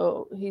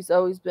he's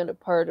always been a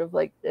part of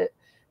like the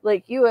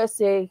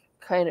USA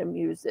kind of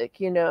music.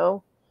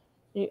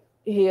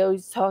 He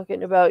always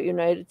talking about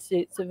United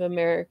States of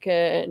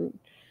America,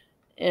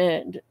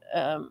 and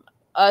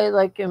I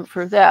like him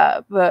for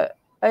that, but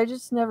I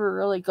just never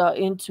really got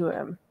into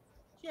him.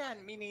 Yeah,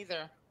 me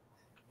neither.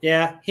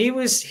 Yeah, he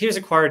was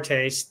acquired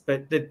taste,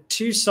 but the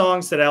two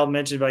songs that I'll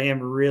mention by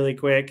him really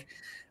quick,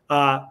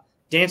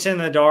 Dancing in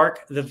the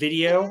Dark, the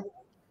video,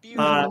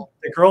 the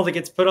girl that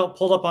gets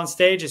pulled up on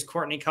stage is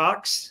Courtney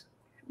Cox.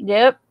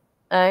 Yep,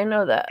 I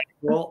know that.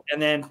 Well,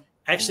 and then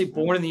actually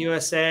Born in the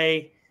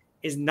USA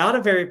is not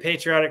a very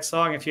patriotic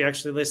song if you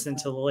actually listen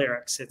to the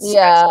lyrics. It's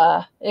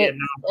anti.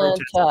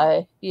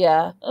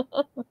 Yeah.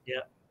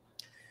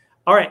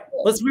 All right,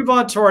 let's move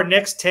on to our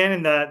next 10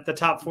 in the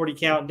top 40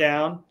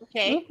 countdown.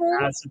 Okay.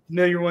 Some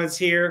familiar ones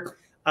here.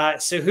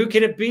 So Who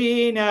Could It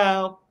Be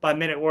Now by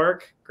Men at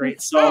Work.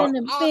 Great song.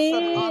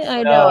 Awesome.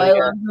 I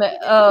know.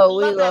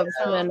 We love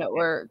Men at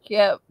Work.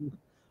 Yep.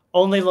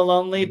 Only the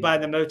Lonely by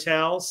the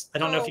Motels. I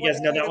don't know if you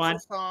guys know that one.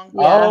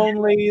 Yeah.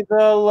 Only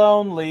the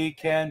lonely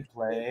can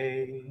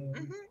play.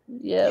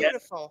 Yeah.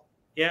 Beautiful.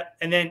 Yep.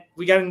 And then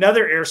we got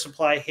another Air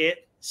Supply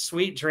hit,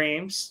 Sweet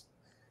Dreams.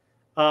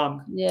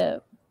 Yeah.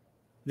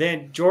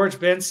 Then George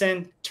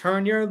Benson,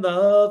 Turn Your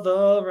Love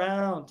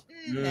Around.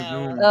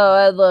 No. Oh,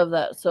 I love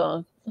that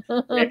song.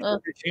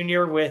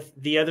 Jr. with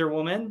The Other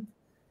Woman.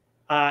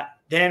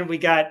 Then we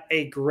got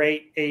a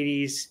great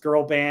 80s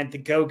girl band, the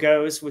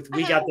Go-Go's, with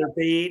We Got Their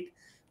Beat,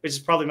 which is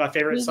probably my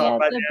favorite song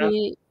by them.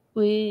 Beat.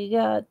 We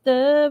got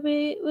the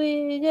beat.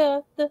 We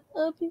got the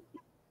beat.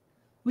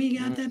 We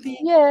got the beat.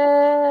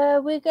 Yeah,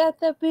 we got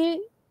the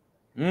beat.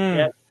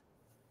 Yeah.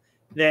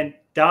 Then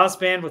Dawes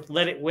Band with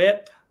Let It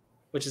Whip,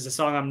 which is a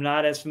song I'm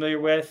not as familiar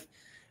with.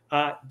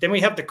 Then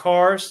we have the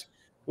Cars,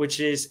 which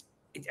is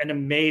an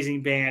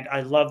amazing band.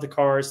 I love the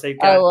Cars. They've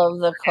got I love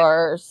the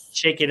Cars.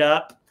 Shake It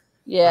Up.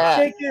 Yeah.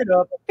 Shake it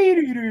up.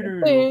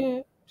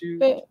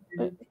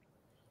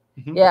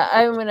 Yeah,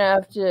 I'm gonna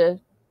have to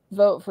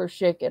vote for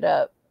Shake It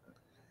Up.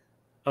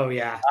 Oh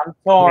yeah, I'm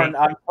torn.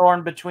 I'm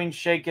torn between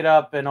Shake It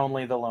Up and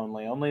Only the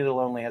Lonely. Only the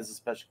Lonely has a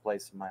special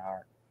place in my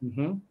heart.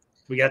 Mm-hmm.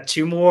 We got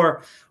two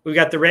more. We've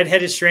got the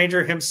redheaded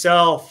stranger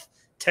himself,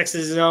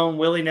 Texas' own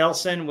Willie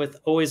Nelson with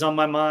Always on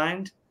My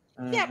Mind.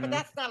 Yeah, but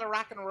that's not a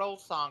rock and roll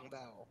song,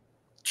 though.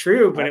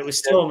 True, but it was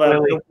still in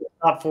the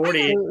top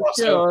 40.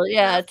 Still,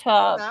 yeah,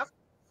 top.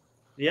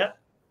 Yeah.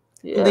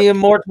 Yep. The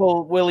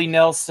immortal Willie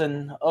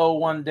Nelson. Oh,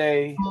 one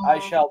day I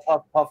shall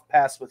puff puff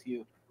pass with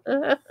you.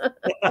 You're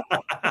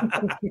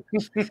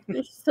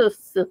so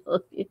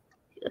silly.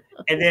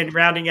 And then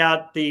rounding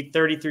out the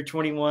 30 through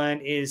 21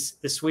 is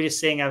The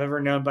Sweetest Thing I've Ever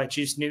Known by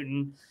Juice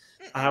Newton,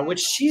 which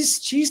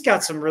she's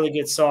got some really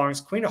good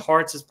songs. Queen of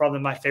Hearts is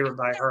probably my favorite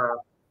by her.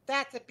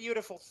 That's a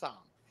beautiful song.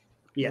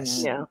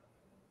 Yes. Yeah.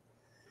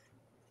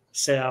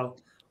 So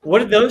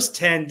what of those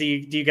 10 do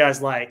you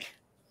guys like?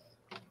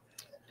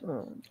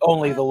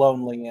 Only the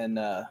Lonely and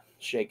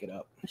Shake It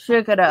Up.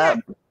 Shake It Up.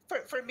 Yeah,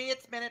 for me,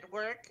 it's Men at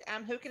Work.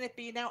 Who Can It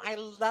Be Now? I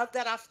love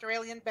that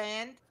Australian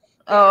band.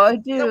 Oh, I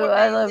do. So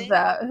I love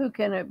that. Who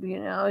Can It Be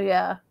Now?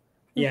 Yeah.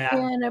 Yeah.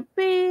 Who Can It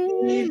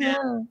Be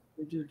Now?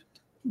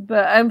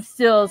 But I'm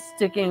still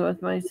sticking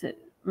with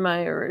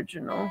my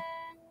original.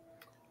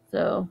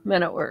 So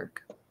Men at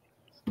Work.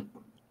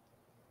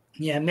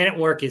 Yeah, Men at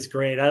Work is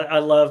great. I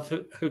love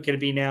Who Can It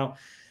Be Now.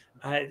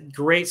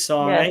 Great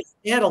song. Yes.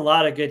 They had a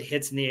lot of good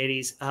hits in the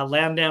 80s.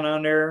 Land Down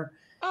Under.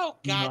 Oh,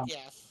 God,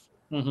 yes.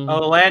 Mm-hmm.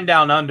 Oh, Land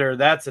Down Under.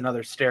 That's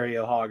another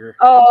stereo hogger.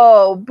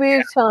 Oh,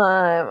 big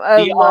time.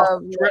 I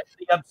love the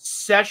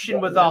obsession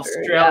with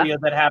Australia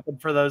that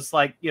happened for those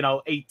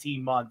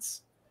 18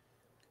 months.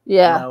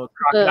 Yeah.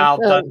 Crocodile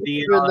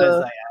Dundee and all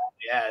that. Like,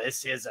 yeah,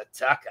 this is a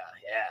tucker.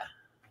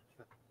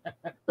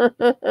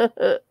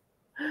 Yeah.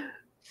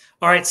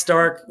 All right,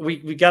 Stark, we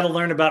got to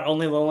learn about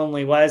Only the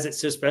Lonely. Why is it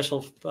so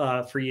special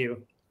for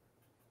you?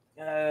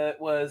 It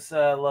was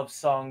a love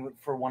song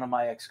for one of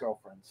my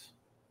ex-girlfriends.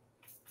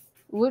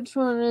 Which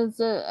one is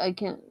it? I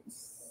can't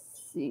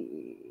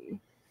see.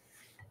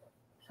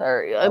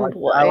 Sorry, I'm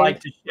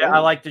blind. I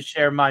like to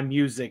share my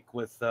music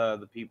with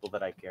the people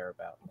that I care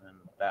about in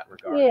that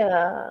regard.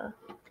 Yeah.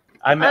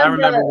 I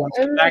remember once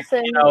back,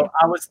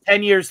 I was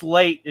 10 years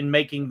late in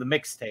making the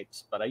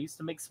mixtapes, but I used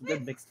to make some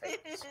good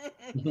mixtapes.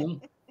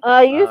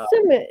 I used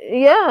to,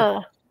 yeah.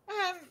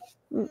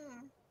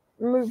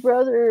 My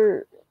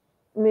brother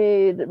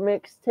made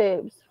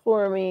mixtapes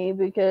for me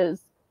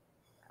because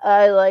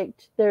I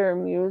liked their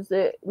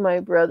music, my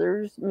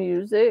brother's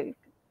music.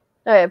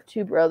 I have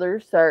two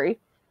brothers, sorry.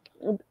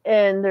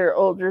 And they're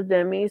older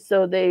than me,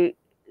 so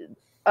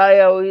I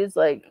always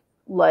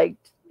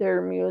liked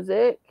their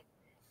music,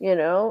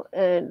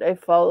 and I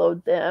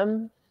followed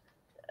them.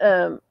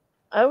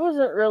 I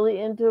wasn't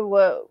really into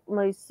what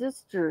my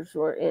sisters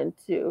were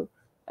into.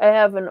 I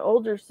have an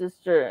older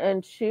sister,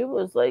 and she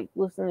was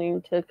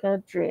listening to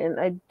country, and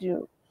I'm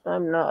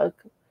not a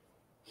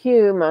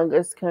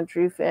humongous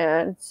country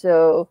fan,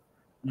 so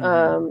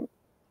I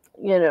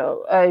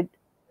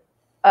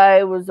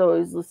was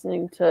always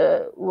listening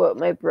to what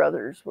my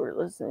brothers were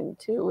listening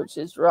to, which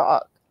is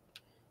rock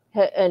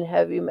and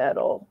heavy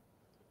metal.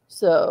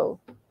 So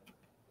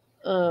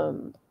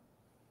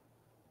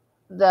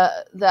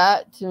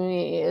that to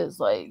me is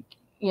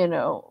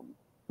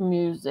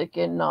music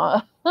and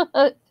not.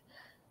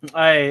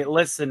 Hey,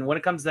 listen, when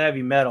it comes to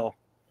heavy metal,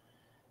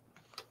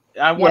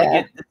 I want to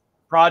get this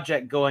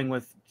project going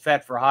with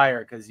Fat for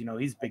Hire because he's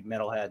a big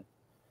metalhead.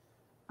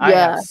 I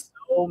have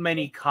so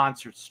many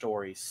concert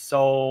stories,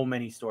 so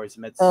many stories.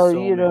 I met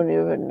you don't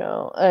even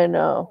know. I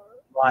know.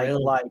 I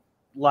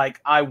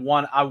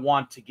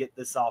want to get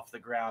this off the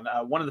ground.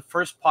 One of the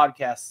first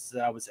podcasts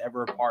that I was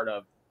ever a part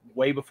of,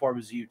 way before I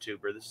was a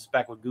YouTuber, this is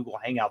back when Google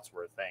Hangouts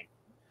were a thing,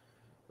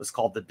 was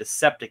called the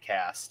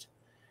Decepticast.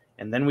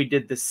 And then we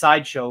did this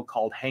sideshow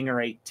called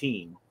Hangar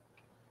 18.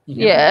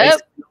 Yeah.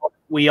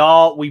 We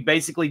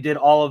basically did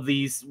all of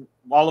these.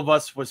 All of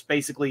us was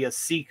basically a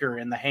seeker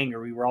in the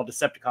hangar. We were all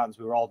Decepticons.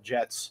 We were all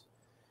Jets.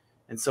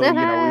 And so,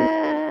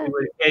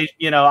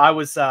 I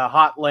was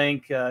Hot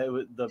Link.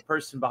 The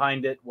person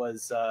behind it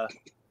was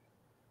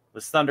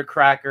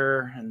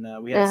Thundercracker,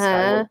 and we had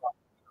Skyward a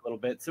little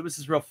bit. So it was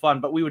just real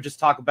fun. But we would just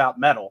talk about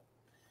metal,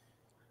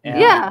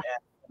 and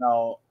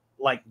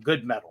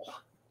good metal.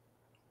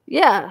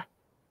 Yeah,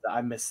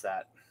 I miss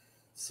that.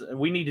 So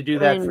we need to do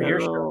that for your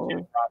show too,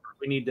 Robert.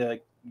 We need to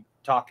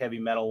talk heavy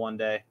metal one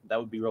day. That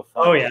would be real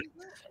fun. Oh yeah,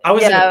 I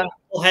was in a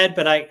metalhead,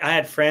 but I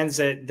had friends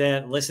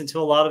that listened to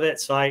a lot of it,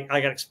 so I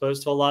got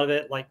exposed to a lot of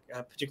it, like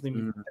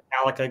particularly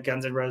Metallica,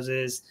 Guns N'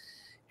 Roses,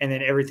 and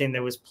then everything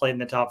that was played in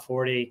the top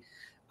 40.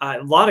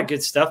 A lot of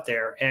good stuff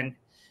there, and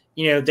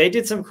they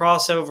did some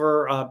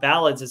crossover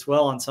ballads as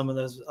well on some of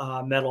those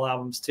metal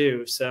albums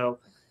too. So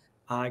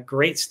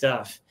great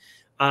stuff.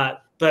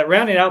 But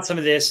rounding out some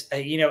of this,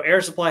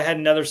 Air Supply had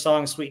another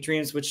song, "Sweet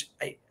Dreams," which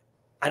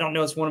I don't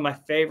know, it's one of my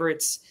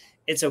favorites.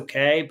 It's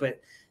okay, but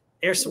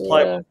Air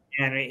Supply,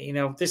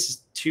 and this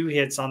is 2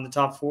 hits on the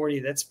top 40.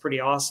 That's pretty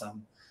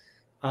awesome.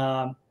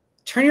 "Turn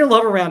Your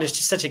Love Around" is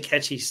just such a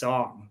catchy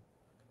song.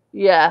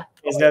 Yeah,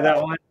 is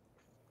that one?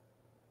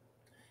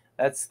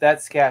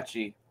 That's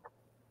catchy.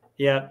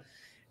 Yeah,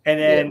 and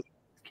then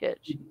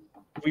catchy.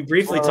 We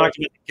briefly talked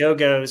about the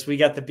Go-Go's. We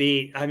got the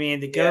beat. I mean,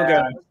 the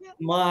Go-Go's.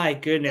 My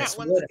goodness,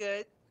 that one's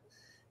good.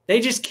 They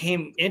just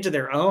came into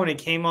their own and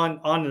came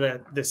onto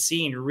the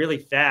scene really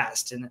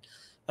fast. And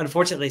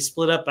unfortunately, they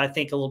split up, I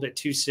think, a little bit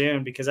too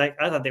soon because I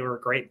thought they were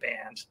a great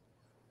band.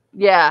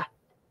 Yeah.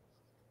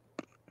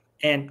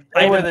 And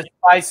they were the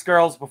Spice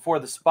Girls before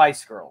the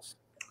Spice Girls.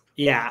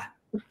 Yeah.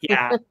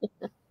 Yeah.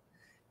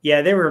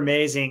 Yeah, they were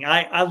amazing.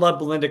 I love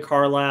Belinda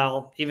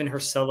Carlisle. Even her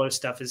solo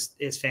stuff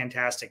is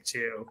fantastic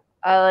too.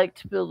 I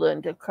liked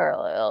Belinda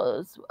Carlisle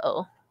as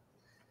well.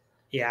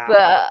 Yeah.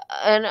 But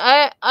and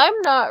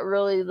I'm not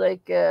really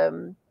like I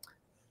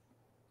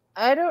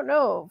don't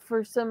know.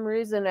 For some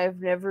reason I've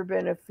never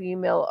been a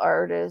female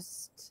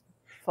artist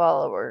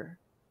follower.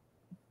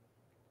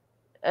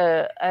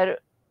 I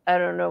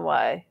don't know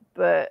why,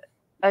 but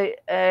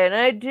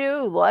I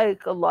do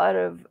like a lot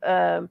of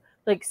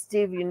like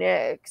Stevie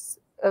Nicks,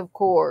 of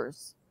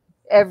course.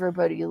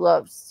 Everybody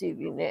loves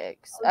Stevie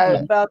Nicks. I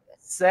was about to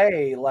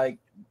say, like,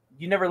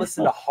 you never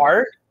listened to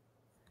Heart?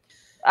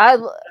 I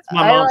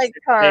like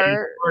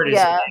Heart.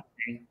 Yeah.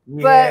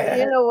 But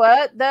you know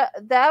what?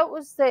 That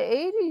was the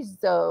 80s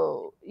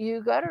though.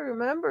 You got to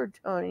remember,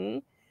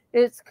 Tony,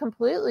 it's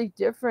completely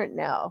different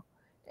now.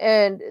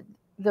 And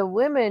the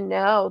women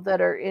now that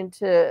are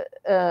into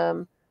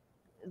the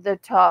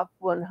top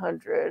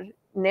 100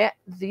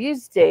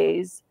 these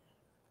days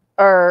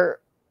are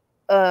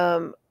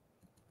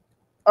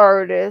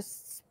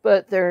artists,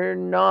 but they're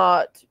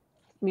not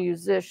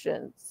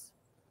musicians.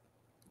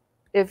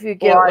 If you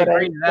get what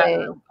I'm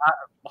saying.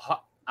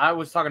 I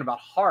was talking about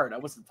Heart. I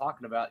wasn't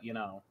talking about,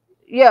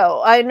 Yeah,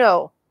 I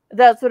know.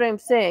 That's what I'm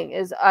saying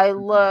is I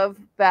love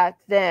back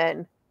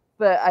then,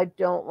 but I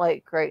don't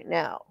like right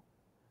now.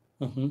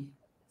 Mm-hmm.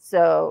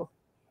 So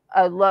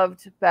I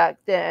loved back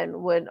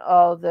then when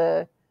all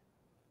the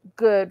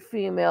good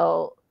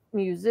female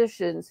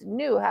musicians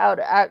knew how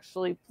to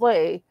actually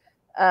play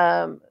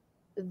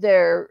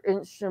their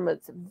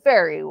instruments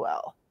very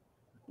well.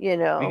 We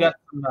got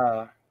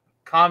some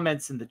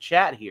comments in the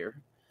chat here.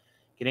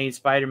 Canadian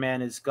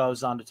Spider-Man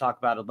goes on to talk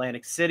about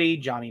Atlantic City,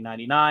 Johnny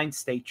 99,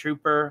 State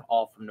Trooper,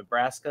 all from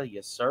Nebraska.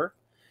 Yes, sir.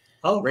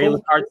 Oh, Ray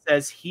cool. Lacarte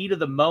says Heat of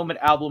the Moment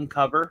album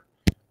cover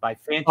by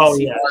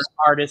fantasy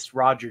artist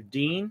Roger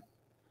Dean.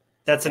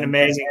 That's an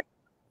amazing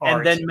art.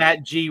 And then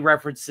Matt G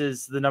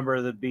references The Number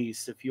of the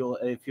Beast. If you'll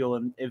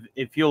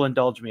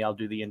indulge me, I'll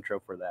do the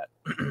intro for that.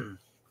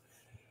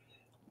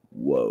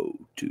 Woe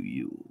to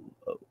you,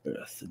 O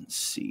earth and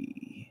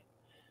sea,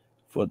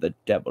 for the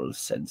devil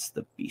sends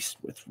the beast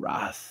with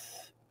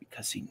wrath,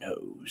 because he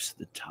knows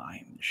the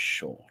time is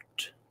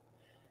short.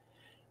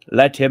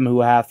 Let him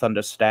who hath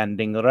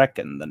understanding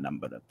reckon the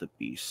number of the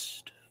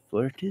beast,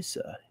 for it is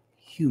a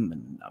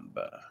human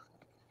number.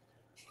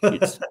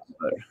 Its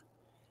number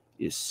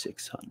is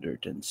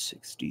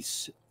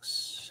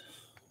 666.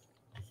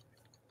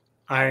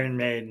 Iron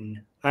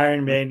Maiden.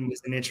 Iron Maiden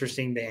was an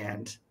interesting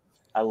band.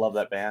 I love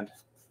that band.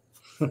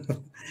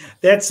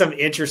 They had some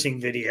interesting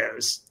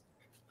videos.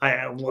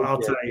 I'll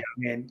tell you,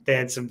 man, they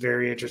had some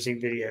very interesting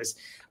videos.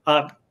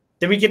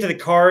 Then we get to the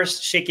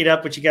Cars, Shake It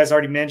Up, which you guys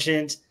already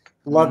mentioned.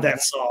 Love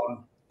that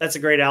song. That's a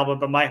great album,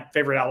 but my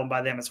favorite album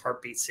by them is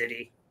Heartbeat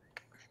City.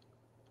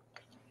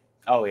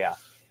 Oh, yeah.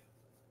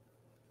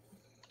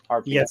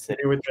 Heartbeat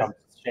City with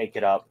Shake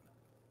It Up.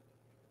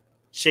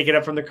 Shake It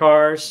Up from the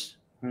Cars.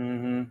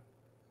 Mm-hmm.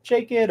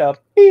 Shake It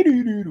Up.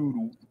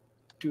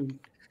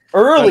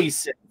 Early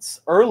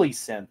synthesizers.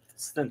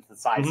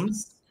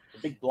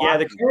 Mm-hmm. Yeah,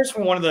 the Cars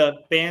were one of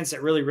the bands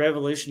that really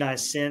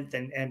revolutionized synth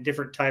and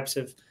different types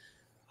of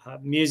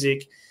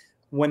music.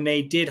 When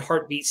they did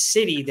Heartbeat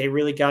City, they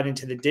really got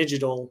into the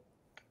digital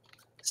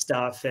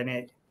stuff,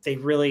 and they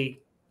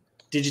really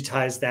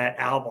digitized that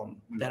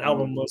album. Mm-hmm. That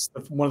album was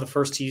one of the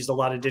first to use a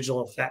lot of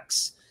digital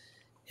effects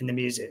in the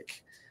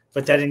music,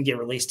 but that didn't get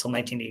released till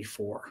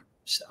 1984.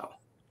 So,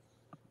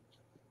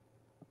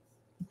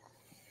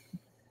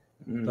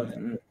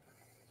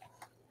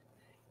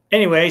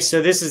 anyway,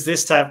 so this is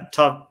this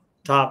top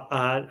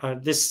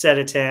this set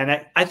of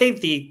 10. I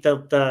think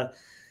the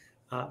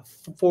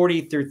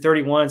 40 through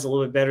 31 is a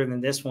little bit better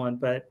than this one,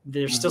 but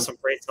there's still some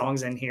great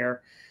songs in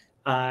here.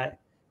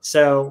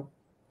 So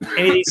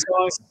any of these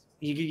songs,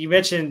 you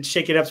mentioned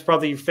Shake It Up's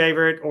probably your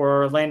favorite,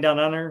 or Land Down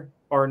Under,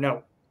 or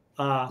no?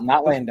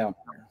 Not laying down.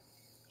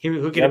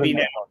 Who could it be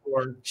now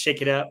or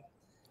Shake It Up?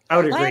 I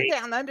would agree. Land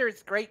Down Under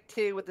is great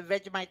too with the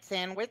Vegemite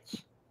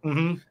sandwich.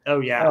 Mm-hmm. Oh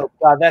yeah. Oh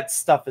god, that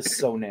stuff is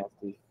so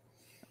nasty.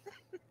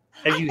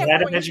 Have you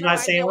had a Vegemite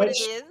sandwich?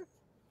 I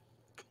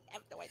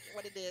have no idea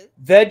what it is.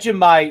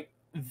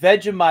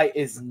 Vegemite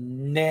is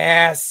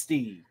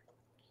nasty.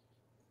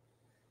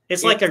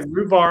 It's like a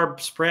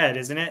rhubarb spread,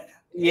 isn't it?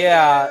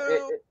 Yeah,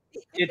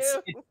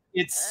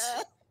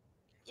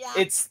 Yeah.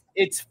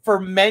 it's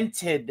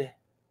fermented.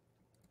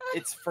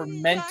 It's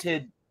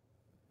fermented,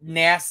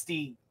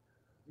 nasty.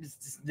 It's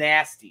just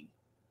nasty.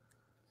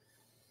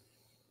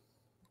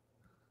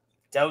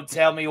 Don't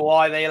tell me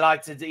why they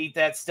like to eat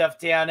that stuff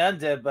down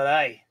under, but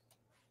hey,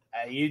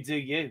 you do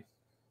you.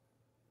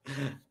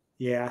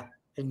 Yeah, I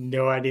have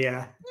no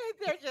idea.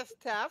 They're just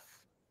tough.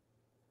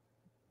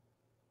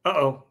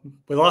 Uh-oh,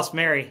 we lost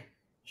Mary.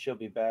 She'll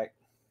be back.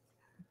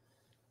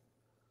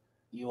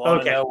 You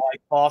want to know why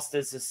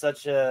Foster's is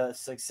such a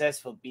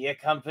successful beer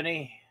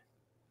company?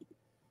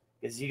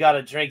 Because you got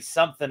to drink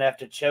something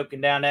after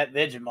choking down that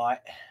Vegemite.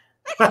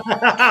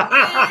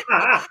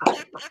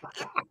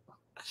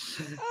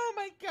 Oh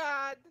my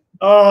god.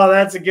 Oh,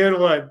 that's a good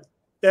one.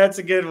 That's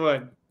a good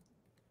one.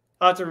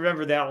 I'll have to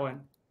remember that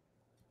one.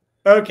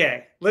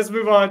 Okay, let's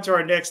move on to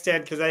our next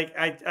 10 because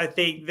I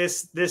think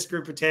this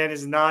group of 10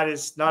 is not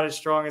as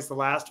strong as the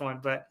last one,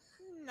 but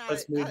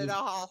let's move. Not at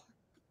all.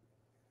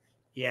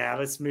 Yeah,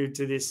 let's move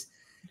to this.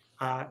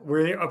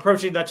 We're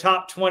approaching the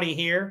top 20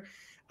 here.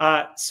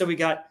 So we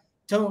got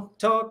Don't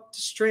Talk to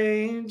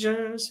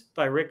Strangers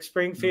by Rick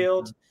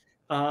Springfield.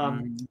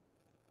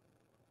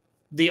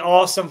 The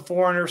awesome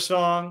Foreigner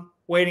song,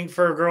 Waiting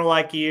for a Girl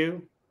Like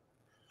You,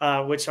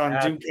 which on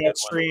Doomcat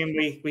Stream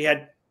we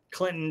had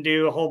Clinton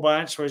do a whole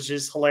bunch, which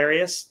is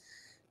hilarious.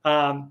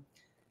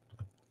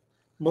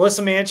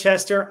 Melissa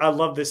Manchester, I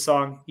love this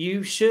song.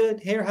 You should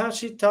hear how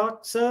she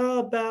talks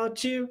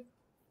about you.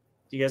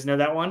 Do you guys know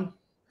that one?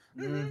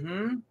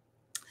 Mm-hmm.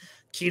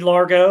 Key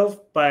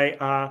Largo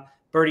by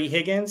Bertie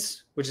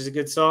Higgins, which is a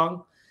good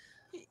song.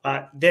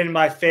 Then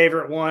my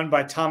favorite one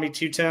by Tommy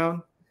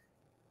Two-Tone.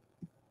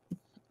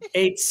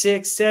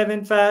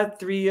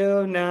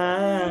 8675309.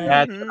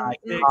 That's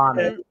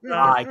iconic.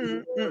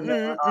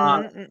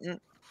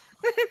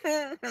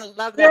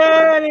 Love that.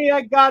 Daddy,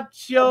 I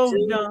got your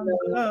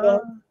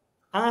number.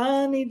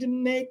 I need to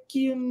make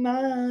you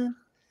mine.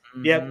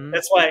 Yep,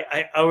 that's why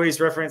I always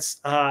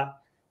reference.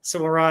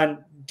 So we're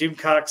on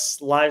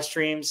Doomcock's live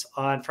streams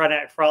on Friday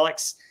Night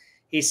Frolics.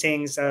 He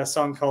sings a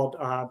song called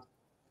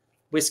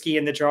 "Whiskey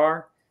in the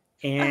Jar,"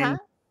 and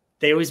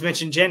they always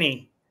mention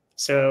Jenny.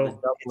 So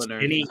it's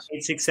Jenny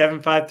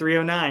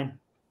 8675309.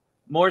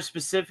 More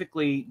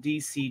specifically,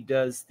 DC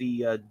does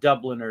the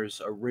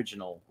Dubliners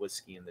original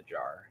 "Whiskey in the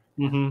Jar,"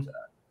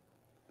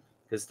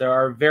 because there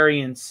are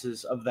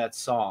variances of that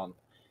song.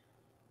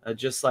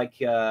 Just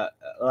like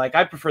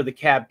I prefer the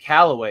Cab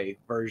Calloway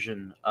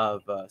version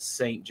of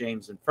St.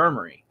 James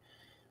Infirmary,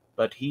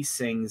 but he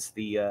sings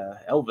the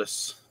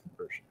Elvis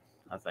version,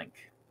 I think.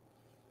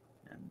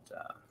 And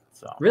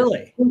so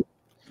really,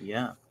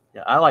 yeah,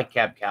 I like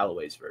Cab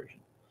Calloway's version.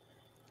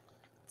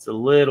 It's a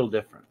little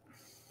different.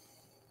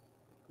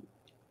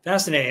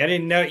 Fascinating. I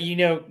didn't know.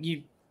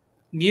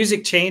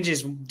 Music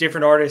changes.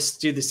 Different artists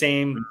do the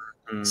same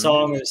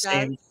song or the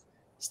same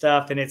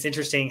stuff, and it's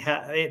interesting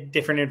how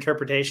different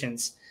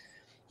interpretations.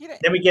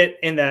 Then we get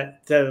in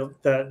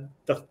the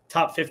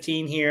top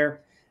 15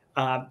 here.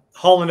 Hall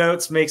 &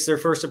 Oates makes their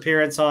first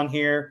appearance on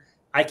here.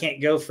 I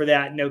Can't Go For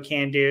That, No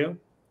Can Do.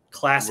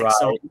 Classic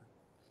song.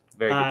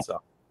 Very good song.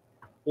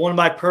 One of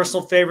my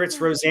personal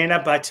favorites,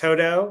 Rosanna by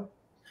Toto.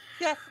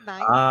 Yes,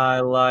 nice.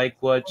 I like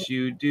what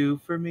you do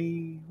for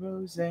me,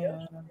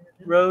 Rosanna.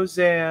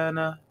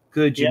 Rosanna.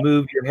 Could you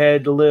move your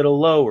head a little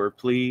lower,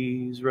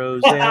 please,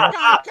 Rosanna?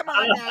 Oh, come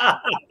on now.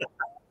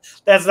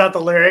 That's not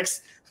the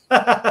lyrics.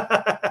 Then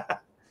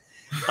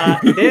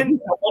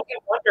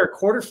Wonder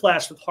Quarter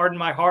Flash with Harden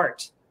My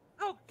Heart.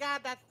 Oh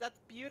God, that's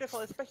beautiful,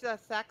 especially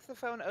that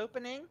saxophone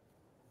opening.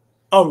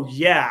 Oh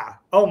yeah.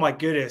 Oh my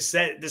goodness.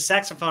 The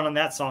saxophone on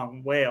that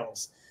song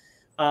wails.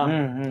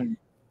 Then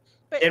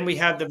we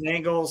have the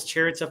Bangles,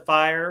 Chariots of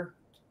Fire,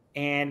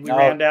 and we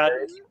round out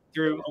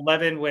through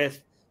 11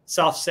 with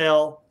Soft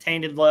Cell,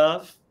 Tainted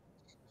Love.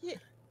 Yeah.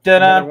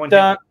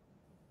 Dun-dun-dun.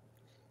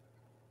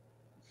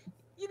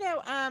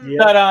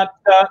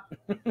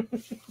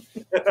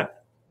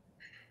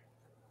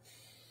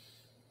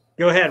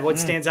 Go ahead. What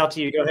stands out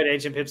to you? Go ahead,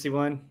 Agent Pipsy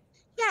One.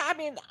 Yeah, I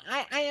mean,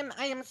 I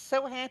am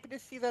so happy to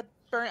see that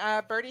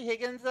Bertie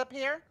Higgins up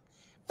here,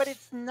 but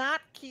it's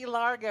not Key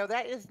Largo.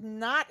 That is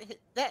not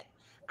that.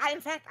 In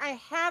fact, I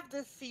have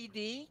this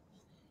CD.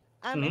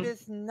 It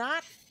is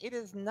not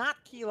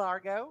Key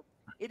Largo.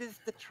 It is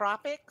The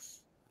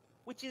Tropics,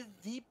 which is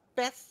the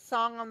best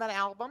song on that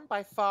album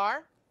by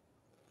far.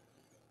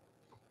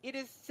 It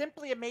is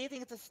simply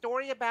amazing. It's a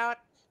story about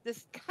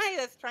this guy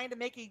that's trying to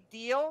make a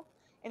deal,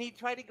 and he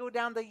tried to go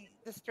down the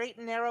straight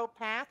and narrow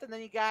path, and then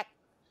he got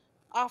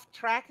off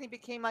track, and he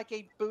became like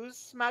a booze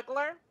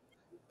smuggler.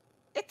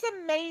 It's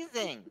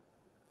amazing.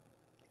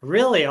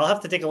 Really? I'll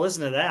have to take a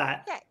listen to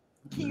that. Yeah,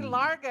 Key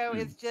Largo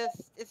is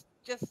just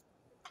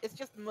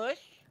mush.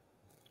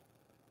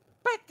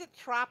 But the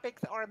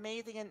tropics are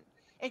amazing, and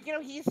you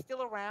know he's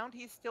still around.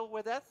 He's still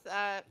with us.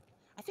 I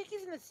think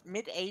he's in his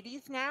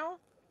mid-80s now.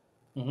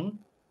 Mm-hmm.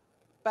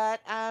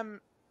 But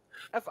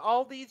of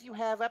all these you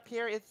have up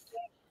here, is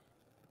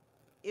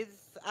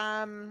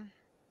yeah.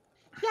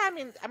 I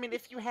mean,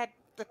 if you had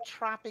the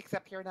tropics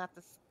up here, not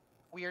this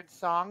weird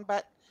song,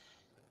 but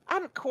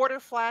Quarter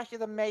Flash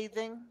is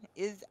amazing.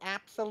 Is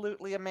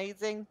absolutely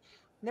amazing.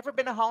 Never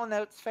been a Hall and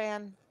Oates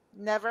fan.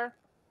 Never.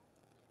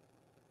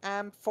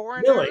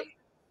 Foreigner. Really?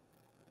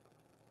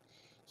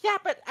 Yeah,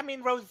 but I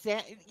mean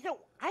Rosanna. You know,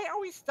 I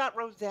always thought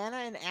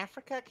Rosanna in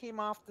Africa came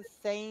off the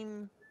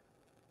same.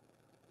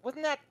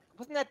 Wasn't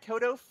that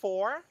Toto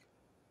 4?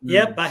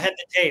 Yep, I had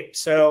the tape.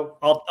 So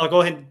I'll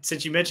go ahead,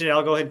 since you mentioned it,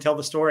 I'll go ahead and tell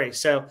the story.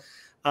 So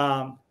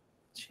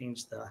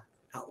change the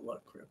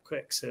outlook real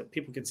quick so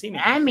people can see me.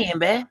 I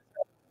remember.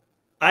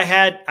 I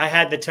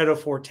had the Toto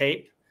 4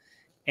 tape,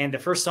 and the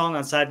first song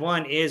on side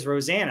 1 is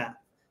Rosanna,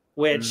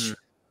 which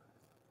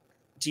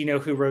do you know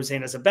who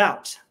Rosanna's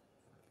about?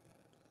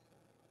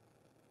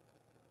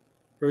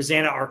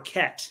 Rosanna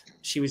Arquette.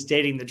 She was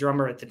dating the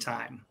drummer at the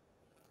time.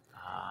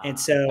 And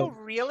so, oh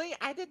really?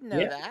 I didn't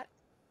know that.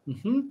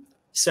 Mm-hmm.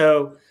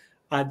 So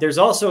there's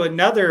also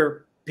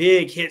another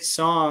big hit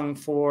song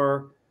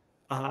for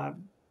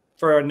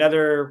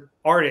another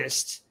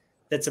artist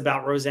that's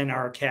about Rosanna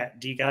Arquette.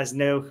 Do you guys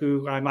know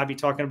who I might be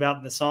talking about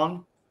in the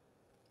song?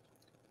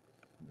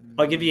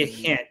 I'll give you a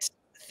hint.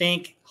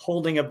 Think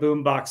Holding a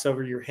Boombox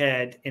Over Your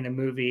Head in a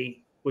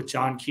movie with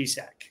John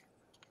Cusack.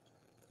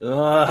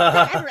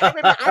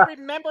 I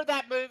remember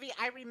that movie.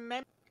 I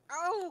remember.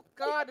 Oh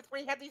God, it's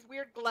where he had these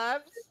weird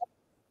gloves.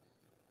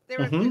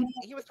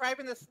 He was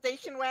driving the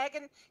station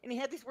wagon, and he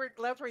had these weird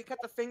gloves where he cut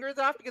the fingers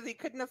off because he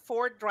couldn't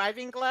afford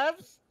driving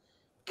gloves.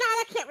 God,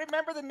 I can't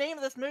remember the name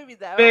of this movie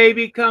though.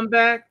 Baby, come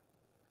back.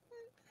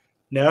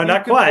 No,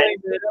 not quite.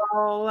 It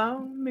all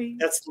on me.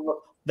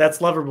 That's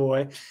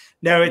Loverboy.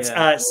 No, it's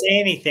Say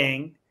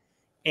Anything,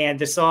 and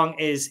the song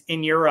is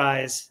In Your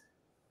Eyes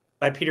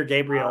by Peter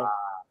Gabriel,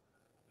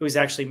 who was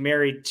actually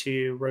married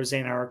to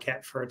Rosanna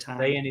Arquette for a time.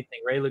 Say Anything.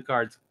 Ray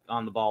Lucard's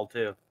on the ball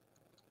too.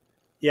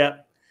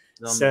 Yep.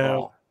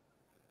 So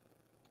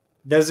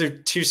those are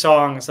two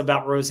songs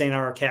about Rosanna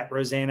Arquette,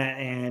 Rosanna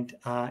and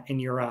In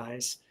Your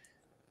Eyes.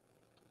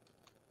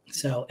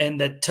 So, and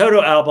the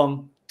Toto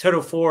album,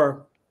 Toto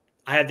 4,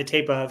 I had the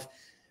tape of.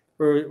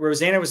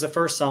 Rosanna was the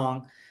first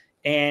song.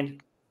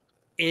 And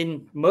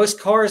in most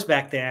cars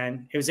back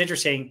then, it was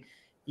interesting.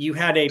 You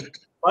had a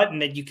button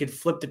that you could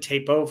flip the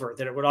tape over,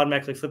 that it would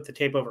automatically flip the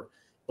tape over.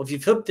 Well, if you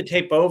flip the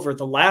tape over,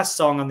 the last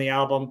song on the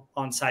album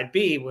on side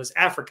B was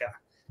Africa.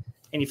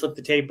 And you flip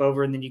the tape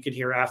over, and then you could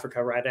hear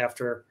Africa right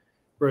after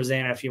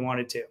Rosanna if you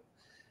wanted to.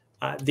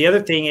 The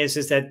other thing is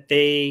that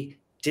they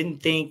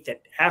didn't think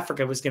that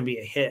Africa was going to be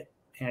a hit,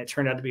 and it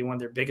turned out to be one of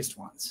their biggest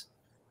ones.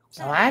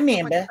 Oh, I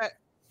remember.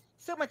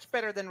 So much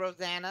better than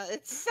Rosanna.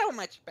 It's so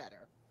much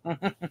better.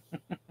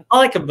 I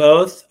like them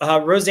both.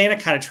 Rosanna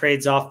kind of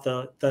trades off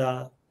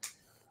the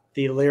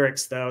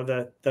lyrics, though,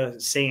 the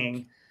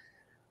singing,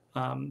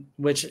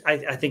 which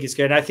I think is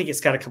good. I think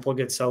it's got a couple of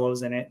good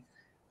solos in it.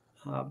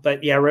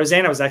 But yeah,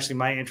 Rosanna was actually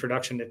my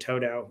introduction to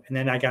Toto. And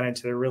then I got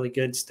into the really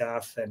good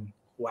stuff, and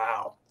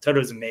wow,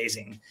 Toto's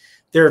amazing.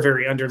 They're a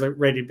very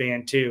underrated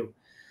band too.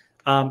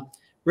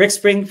 Rick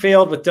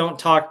Springfield with Don't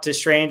Talk to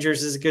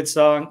Strangers is a good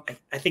song.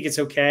 I think it's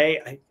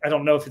okay. I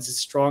don't know if it's as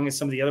strong as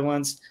some of the other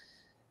ones.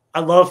 I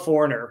love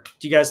Foreigner.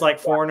 Do you guys like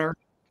Foreigner?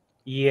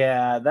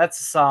 Yeah, that's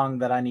a song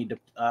that I need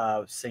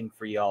to sing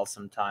for y'all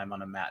sometime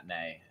on a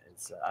matinee.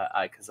 It's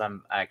because I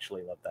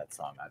actually love that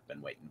song. I've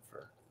been waiting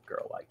for a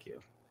Girl Like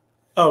You.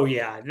 Oh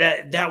yeah,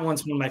 that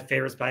one's one of my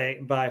favorites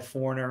by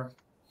Foreigner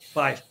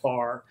by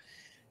far.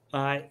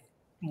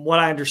 What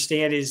I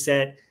understand is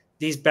that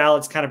these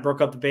ballads kind of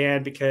broke up the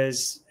band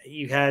because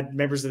you had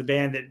members of the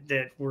band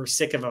that were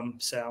sick of them.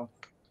 So,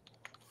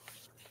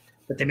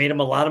 but they made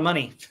them a lot of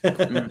money.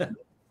 And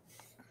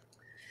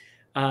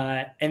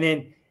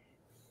then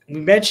we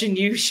mentioned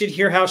You Should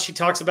Hear How She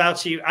Talks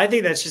About You. I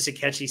think that's just a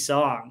catchy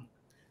song.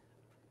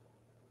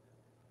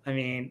 I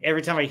mean,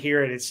 every time I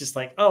hear it, it's just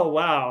like, oh,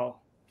 wow.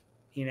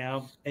 You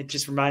know, it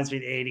just reminds me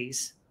of the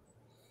 80s.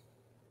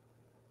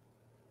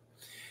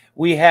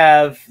 We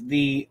have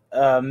the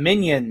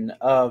minion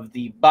of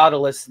the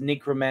bodiless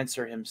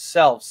necromancer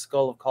himself,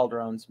 Skull of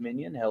Calderon's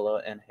minion.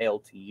 Hello and hail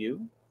to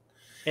you.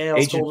 Hail,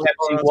 Agent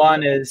Pepsi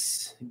One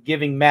is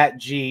giving Matt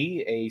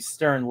G a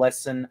stern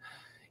lesson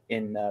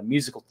in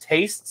musical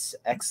tastes.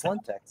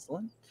 Excellent,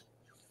 excellent.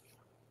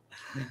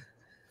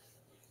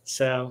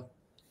 So,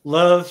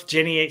 love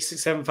Jenny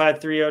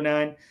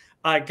 8675309.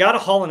 I got a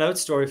Hall & Oates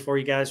story for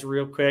you guys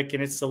real quick,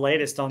 and it's the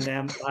latest on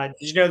them. Did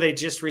you know they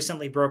just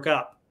recently broke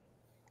up?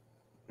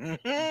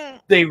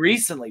 They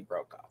recently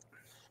broke up.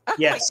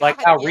 Yes.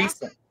 Like how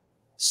recent?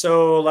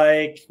 So,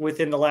 like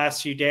within the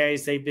last few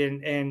days, they've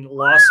been in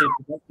lawsuits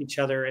against each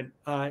other. And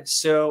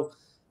so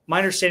my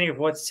understanding of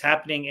what's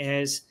happening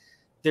is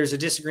there's a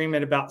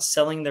disagreement about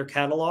selling their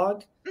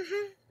catalog.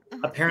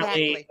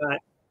 Apparently, Exactly.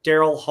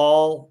 Daryl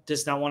Hall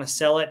does not want to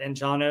sell it, and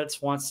John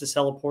Oates wants to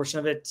sell a portion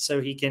of it so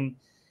he can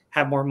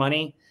have more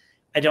money.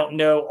 I don't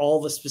know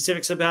all the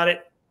specifics about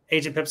it.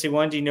 Agent Pepsi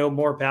One, do you know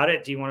more about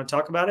it? Do you want to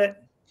talk about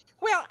it?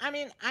 Well, I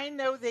mean, I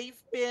know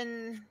they've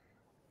been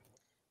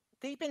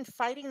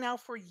fighting now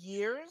for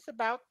years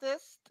about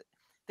this.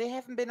 They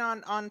haven't been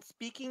on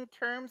speaking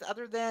terms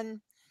other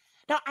than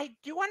now. I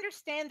do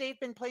understand they've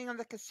been playing on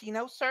the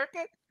casino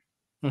circuit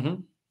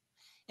Mm-hmm.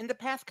 in the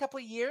past couple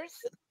of years,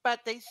 but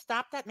they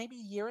stopped that maybe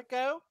a year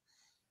ago,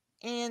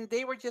 and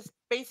they were just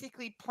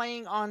basically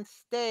playing on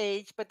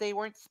stage, but they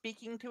weren't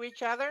speaking to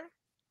each other,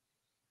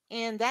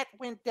 and that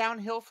went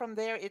downhill from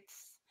there.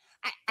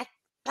 I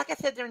like I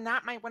said, they're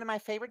not one of my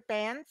favorite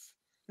bands,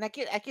 and I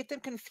get them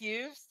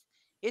confused.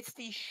 It's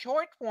the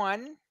short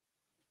one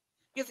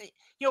because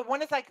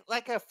one is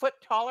like a foot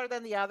taller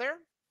than the other.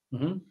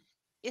 Mm-hmm.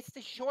 It's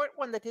the short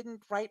one that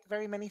didn't write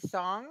very many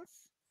songs,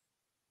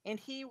 and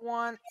he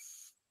wants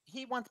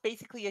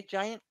basically a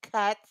giant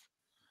cut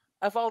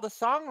of all the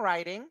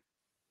songwriting.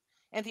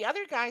 And the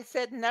other guy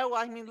said, "No,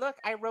 I mean, look,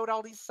 I wrote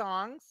all these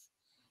songs.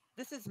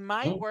 This is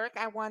my work.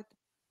 I want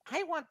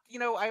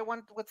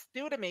what's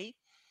due to me."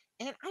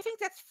 And I think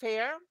that's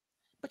fair.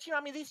 But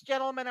I mean, these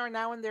gentlemen are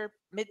now in their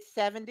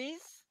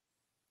mid-70s.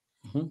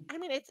 Mm-hmm. I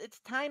mean, it's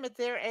time at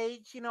their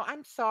age.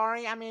 I'm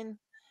sorry. I mean,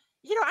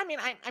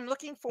 I'm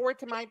looking forward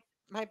to my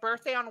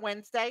birthday on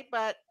Wednesday,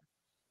 but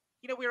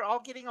we're all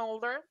getting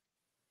older,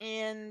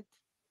 and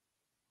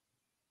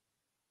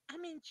I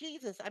mean,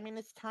 Jesus, I mean,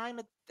 it's time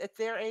at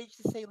their age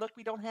to say, look,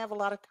 we don't have a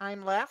lot of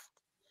time left,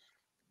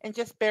 and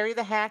just bury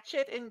the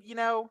hatchet. And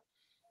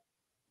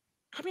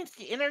I mean, it's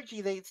the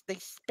energy they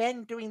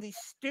spend doing these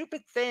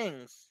stupid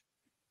things.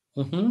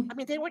 Mm-hmm. I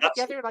mean, they were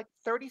Absolutely. together like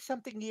 30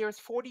 something years,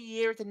 40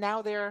 years, and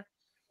now they're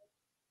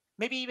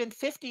maybe even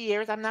 50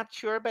 years. I'm not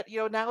sure, but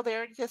now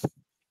they're just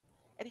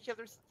at each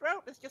other's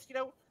throat. It's just,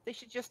 they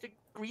should just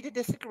agree to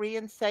disagree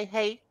and say,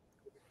 hey,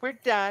 we're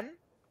done.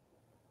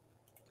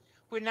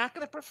 We're not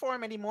going to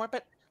perform anymore.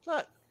 But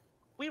look,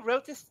 we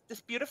wrote this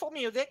beautiful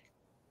music,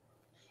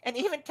 and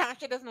even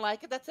Tasha doesn't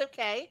like it. That's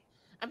okay.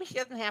 I mean, she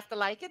doesn't have to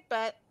like it,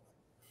 but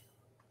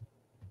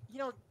you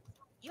know,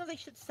 they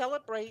should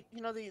celebrate.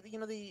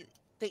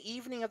 The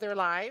evening of their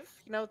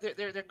life.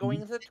 They're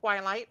going into the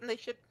twilight, and they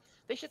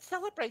should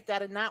celebrate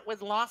that, and not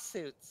with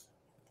lawsuits.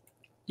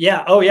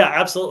 Yeah. Oh, yeah.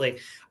 Absolutely.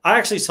 I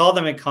actually saw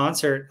them in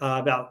concert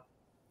about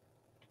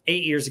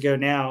 8 years ago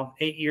now,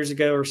 8 years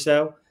ago or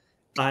so.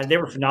 They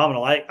were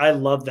phenomenal. I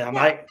love them.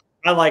 Yeah.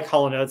 I like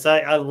Hall & Oates.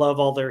 I love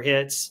all their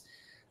hits.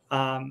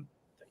 They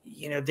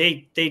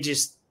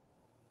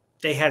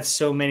had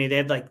so many. They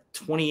had like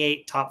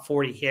 28 top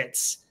 40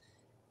 hits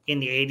in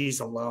the 80s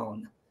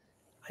alone.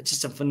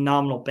 Just a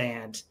phenomenal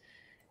band.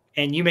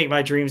 And You Make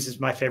My Dreams is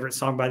my favorite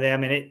song by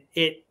them. And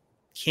it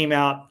came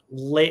out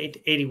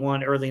late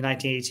 81, early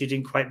 1982.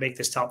 Didn't quite make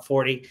this top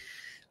 40.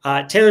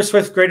 Taylor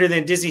Swift, greater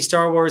than Disney,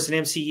 Star Wars,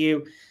 and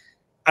MCU.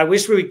 I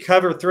wish we would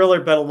cover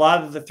Thriller, but a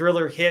lot of the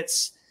Thriller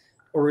hits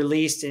were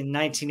released in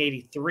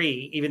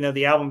 1983, even though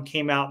the album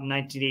came out in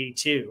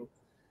 1982.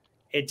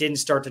 It didn't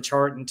start to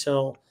chart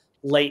until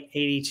late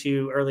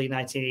 82, early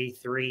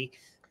 1983.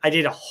 I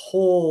did a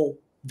whole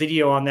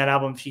video on that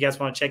album. If you guys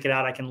want to check it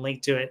out, I can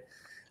link to it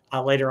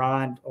later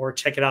on, or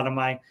check it out on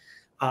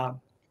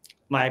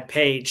my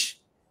page.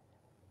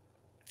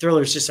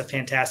 Thriller is just a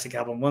fantastic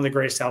album, one of the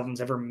greatest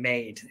albums ever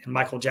made. And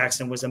Michael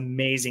Jackson was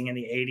amazing in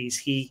the 80s.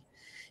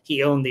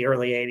 He owned the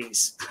early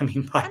 80s. I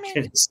mean,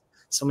 goodness,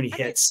 so many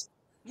hits.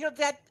 Be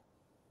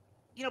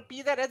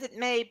that as it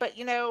may, but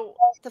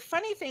the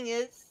funny thing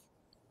is,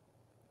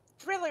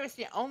 Thriller is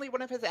the only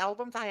one of his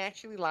albums I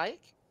actually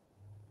like.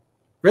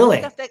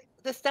 Really?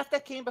 The stuff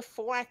that came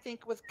before, I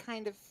think, was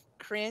kind of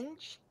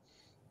cringe,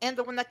 and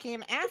the one that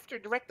came after,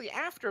 directly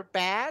after,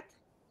 bad.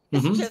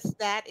 It's just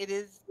that it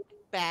is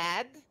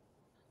bad,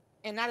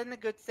 and not in a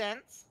good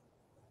sense.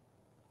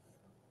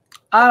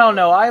 I don't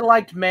know. I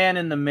liked Man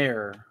in the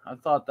Mirror. I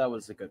thought that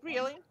was a good one.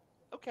 Really?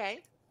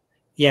 Okay.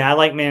 Yeah, I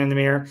like Man in the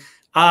Mirror.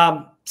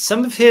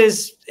 Some of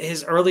his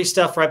early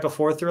stuff right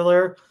before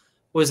Thriller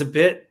was a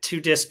bit too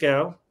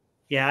disco.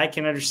 Yeah, I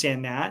can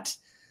understand that.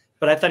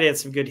 But I thought he had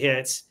some good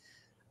hits.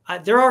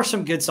 There are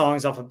some good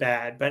songs off of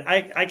Bad, but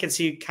I can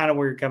see kind of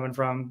where you're coming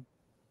from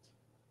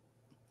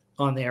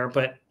on there.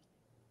 But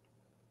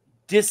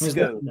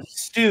Disco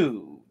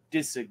Stu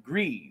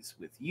disagrees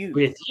with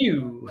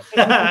you.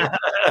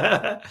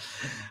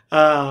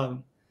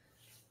 All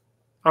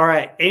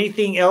right.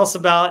 Anything else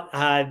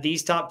about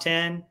these top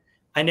 10?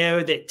 I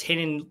know that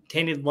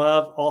Tainted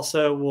Love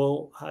also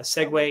will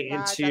segue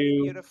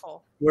into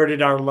Where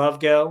Did Our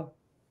Love Go?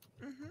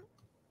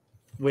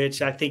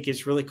 Which I think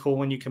is really cool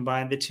when you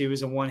combine the two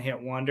as a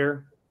one-hit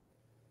wonder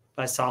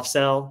by Soft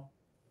Cell.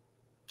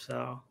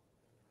 So,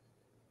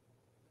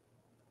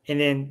 and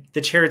then the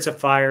Chariots of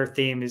Fire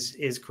theme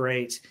is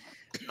great.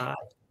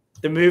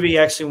 The movie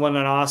actually won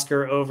an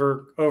Oscar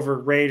over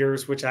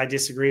Raiders, which I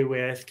disagree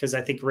with because I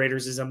think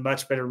Raiders is a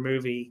much better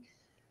movie.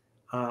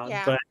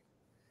 But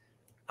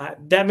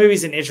That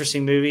movie's an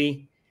interesting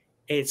movie.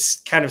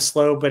 It's kind of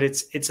slow, but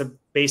it's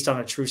based on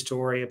a true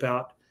story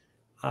about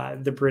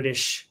the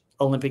British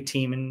Olympic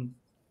team in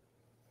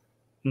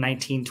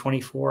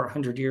 1924,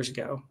 100 years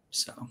ago.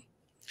 So,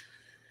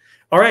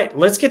 all right,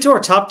 let's get to our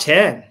top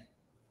 10.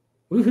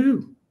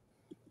 Woohoo!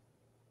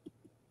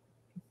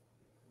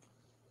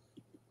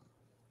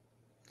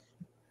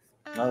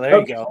 Oh, there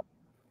you go.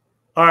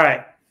 All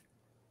right.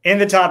 In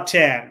the top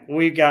 10,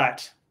 we've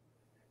got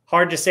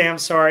Hard to Say I'm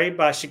Sorry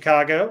by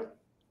Chicago.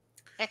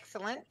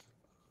 Excellent.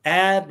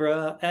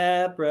 Abra,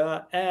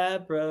 abra,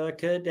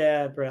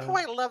 abracadabra. Oh,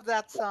 I love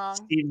that song.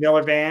 Steve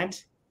Miller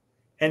Band.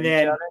 And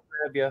then,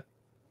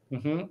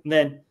 Mm-hmm.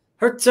 then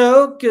Hurt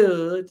So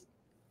Good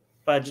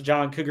by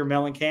John Cougar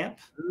Mellencamp.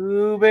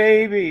 Ooh,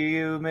 baby,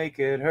 you make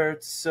it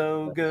hurt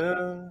so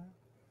good.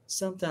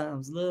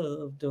 Sometimes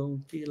love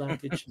don't feel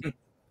like it should.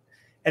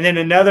 And then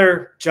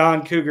another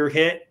John Cougar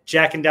hit,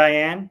 Jack and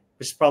Diane,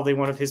 which is probably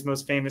one of his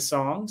most famous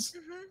songs.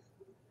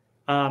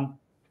 Mm-hmm.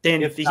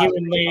 Then the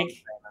Human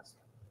League.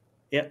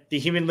 Yep, the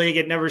Human League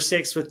at number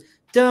 6 with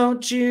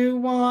 "Don't You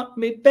Want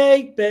Me,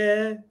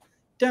 Baby?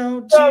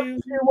 Don't you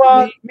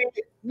want me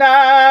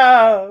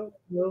now?"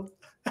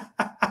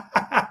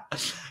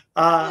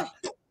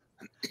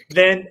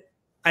 Then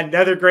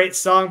another great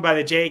song by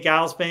the J.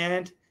 Giles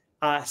Band,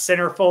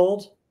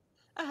 "Centerfold."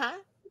 Uh-huh.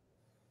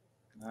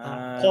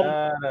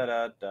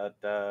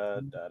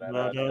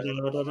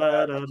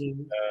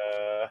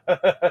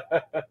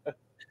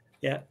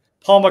 Yeah.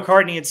 Paul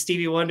McCartney and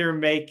Stevie Wonder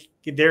make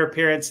their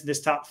appearance in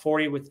this top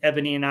 40 with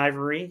Ebony and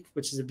Ivory,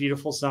 which is a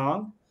beautiful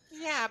song.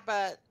 Yeah,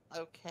 but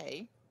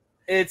okay.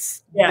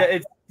 It's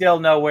still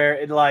nowhere.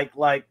 It like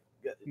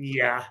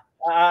yeah.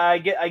 I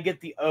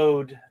get the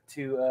ode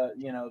to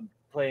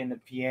playing the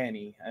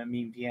piano. I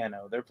mean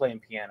piano. They're playing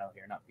piano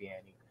here, not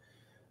piano.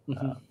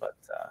 But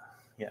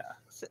yeah.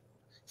 So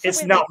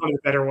it's not one of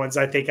the better ones,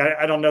 I think.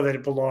 I don't know that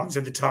it belongs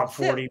in the top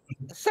 40.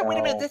 So wait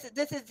a minute.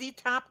 This is the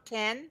top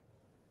 10?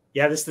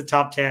 Yeah, this is the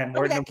top 10.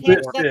 Oh, We're that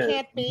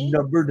can't be.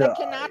 Number 9. That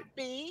cannot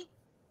be.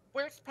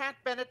 Where's Pat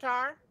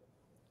Benatar?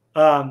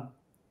 Love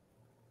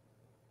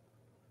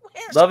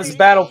is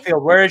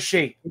Battlefield. Where is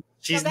she?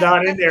 She's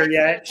not in there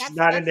yet. She's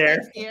not in there.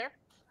 Next year.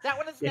 That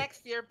one is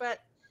next year,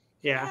 but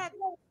yeah.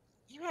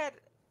 You had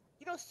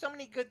so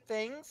many good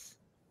things.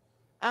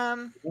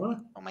 Oh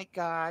my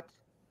God.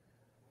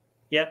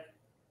 Yep.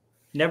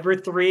 Number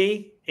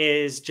 3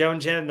 is Joan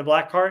Jett and the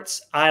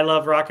Blackhearts, "I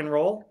Love Rock and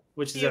Roll,"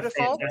 which is a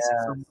fantastic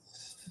song.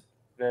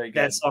 Very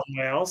good. That song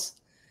Wales.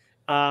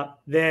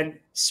 Then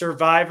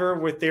Survivor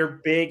with their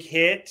big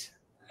hit,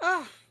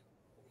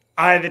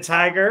 "Eye of the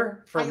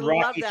Tiger" from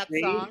Rocky love that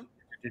III. song.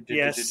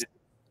 Yes.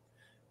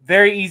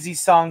 Very easy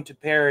song to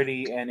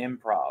parody and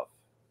improv.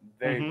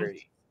 Very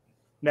easy.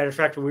 Matter of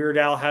fact, Weird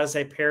Al has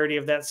a parody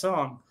of that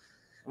song.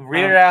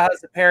 Weird Al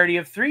has a parody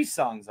of 3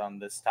 songs on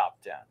this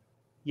top 10.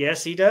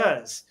 Yes, he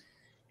does.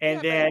 And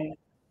then,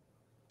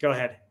 go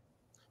ahead.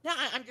 No,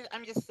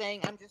 I'm just saying.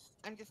 I'm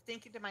just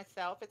thinking to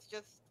myself. It's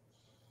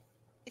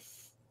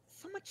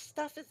so much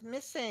stuff is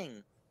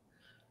missing.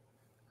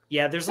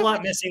 Yeah, there's a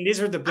lot missing.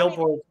 These are the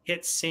Billboard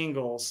hit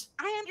singles.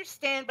 I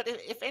understand, but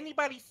if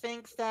anybody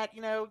thinks that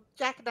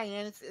Jack and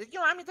Diane is,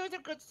 those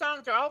are good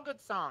songs. They're all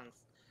good songs.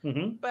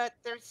 But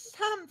there's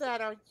some that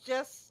are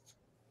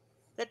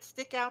that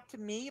stick out to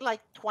me,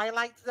 like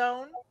Twilight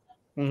Zone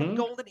from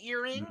Golden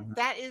Earring.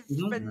 That is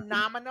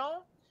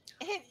phenomenal.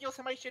 And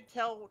somebody should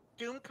tell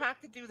Doomcock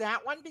to do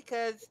that one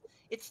because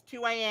it's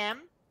 2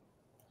 a.m.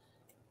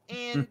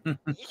 And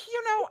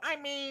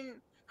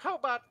how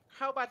about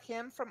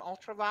him from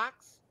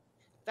Ultravox?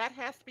 That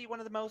has to be one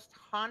of the most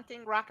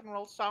haunting rock and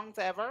roll songs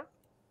ever.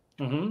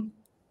 We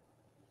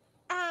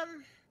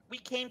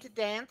Came to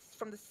Dance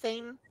from the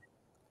same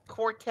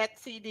quartet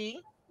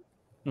CD.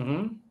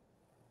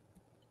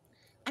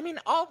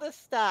 All this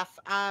stuff.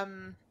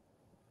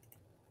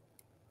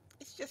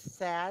 It's just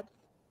sad.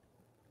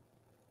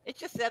 It's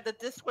just sad that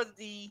this was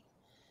the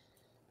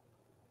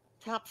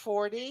top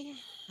 40.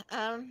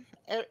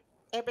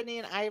 Ebony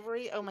and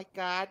Ivory. Oh my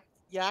God,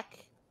 yuck.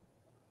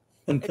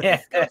 A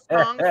disco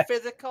song,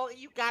 Physical.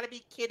 You got to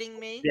be kidding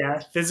me.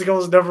 Yeah, Physical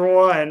is number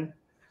 1.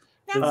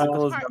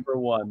 Physical is number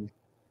 1.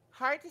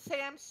 Hard to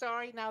Say I'm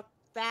Sorry. Now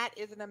that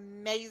is an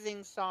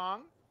amazing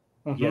song.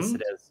 Yes,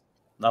 it is.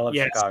 I love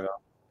Chicago.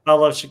 I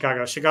love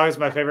Chicago. Chicago's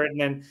my favorite, and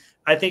then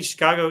I think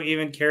Chicago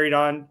even carried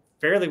on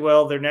fairly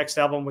well their next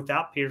album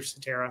without Peter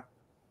Cetera.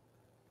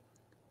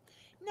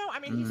 No,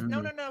 he's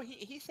no.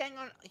 He sang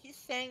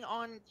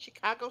on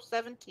Chicago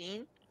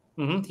 17.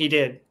 He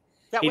did.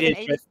 That was in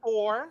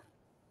 84.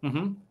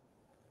 And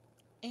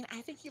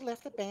I think he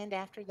left the band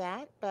after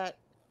that, but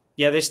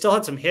yeah, they still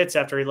had some hits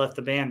after he left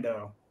the band,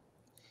 though.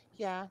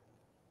 Yeah,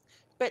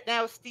 but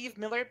now Steve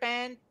Miller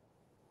Band.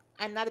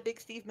 I'm not a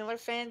big Steve Miller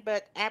fan,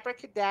 but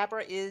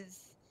Abracadabra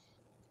is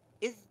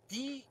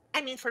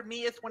for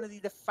me, it's one of the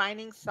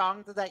defining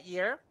songs of that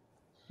year.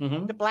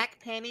 The Black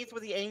Panties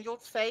with the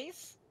Angel's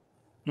Face.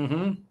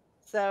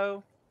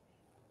 So,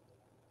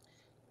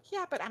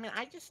 yeah, but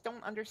I just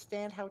don't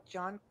understand how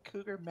John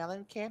Cougar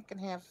Mellencamp can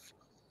have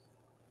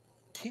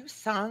 2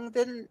 songs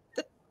in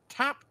the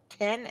top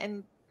 10,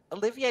 and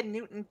Olivia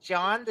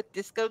Newton-John, the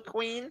disco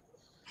queen,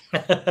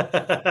 and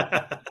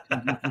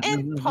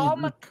Paul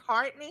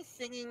McCartney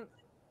singing.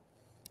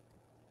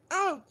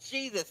 Oh,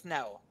 Jesus,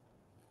 no.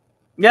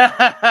 Yeah.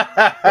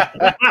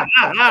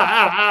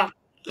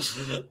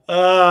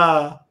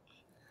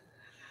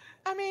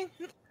 I mean,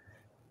 you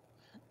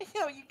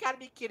got to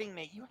be kidding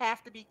me. You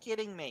have to be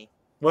kidding me.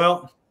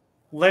 Well,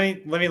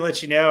 let me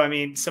let you know. I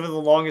mean, some of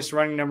the longest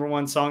running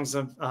 #1 songs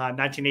of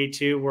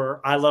 1982 were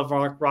 "I Love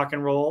Rock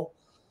and Roll"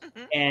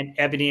 and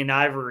 "Ebony and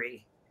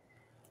Ivory,"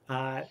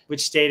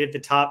 which stayed at the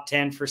top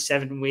 10 for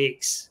 7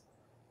 weeks.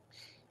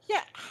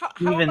 Yeah, how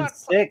Even about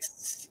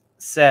 6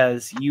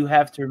 says you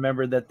have to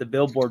remember that the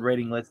Billboard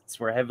rating lists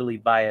were heavily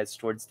biased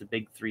towards the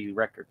big 3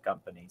 record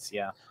companies.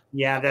 Yeah.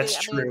 Yeah, that's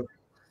true.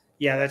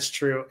 Yeah, that's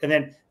true. And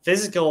then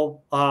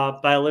 "Physical"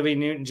 by Olivia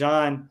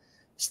Newton-John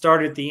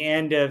started at the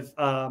end of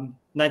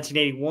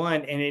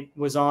 1981, and it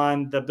was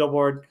on the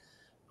Billboard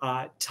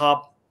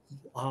top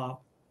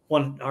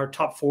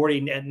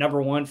 40 at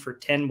 #1 for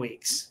 10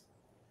 weeks.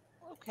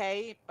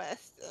 Okay, but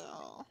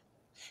still.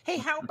 Hey,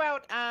 how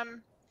about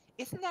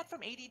isn't that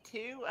from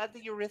 82? The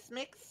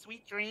Eurythmics,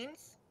 "Sweet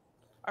Dreams"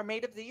 are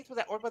made of these. Was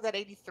that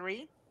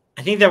 83?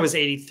 I think that was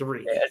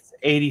 83. Yeah, it's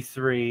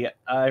 83.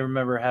 I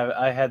remember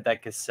I had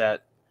that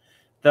cassette.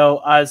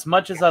 Though, as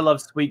much as I love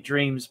 "Sweet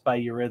Dreams" by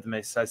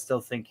Eurythmics, I still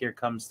think "Here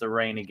Comes the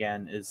Rain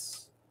Again"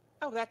 is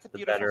that's a the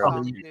beautiful better song,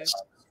 of dude.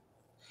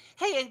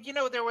 Hey, and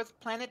there was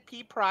Planet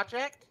P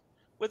Project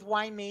with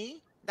 "Why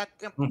Me." But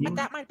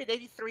that might be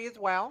 83 as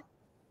well.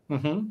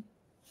 Mm-hmm.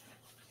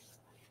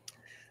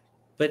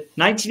 But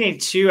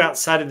 1982,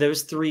 outside of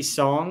those 3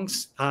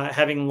 songs,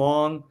 having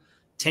long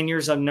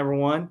tenures on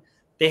 #1,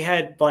 they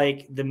had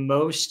like the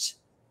most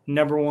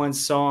 #1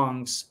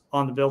 songs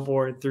on the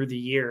Billboard through the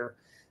year.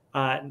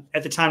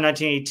 At the time,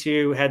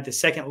 1982 had the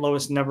second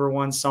lowest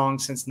 #1 song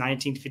since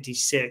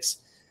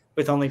 1956,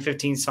 with only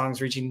 15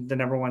 songs reaching the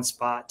 #1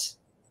 spot.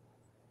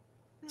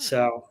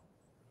 So,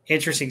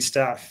 interesting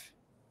stuff.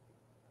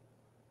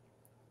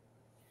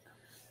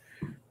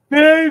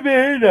 Very,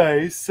 very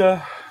nice.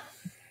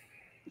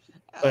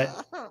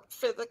 But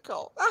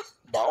Physical.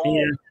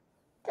 yeah,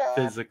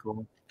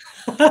 Physical.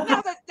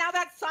 Now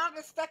that song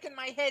is stuck in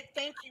my head.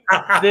 Thank you.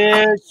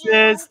 This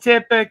is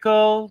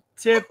typical.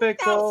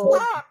 Typical.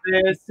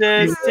 This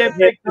is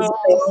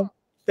typical.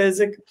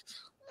 Physical.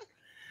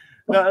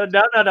 No.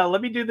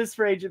 Let me do this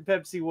for Agent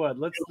Pepsi 1.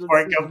 Let's go for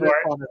it.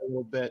 on it a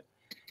little bit.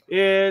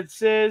 It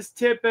is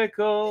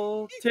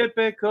typical.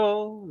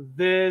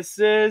 This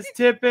is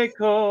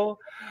typical.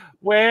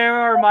 Where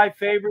are my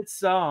favorite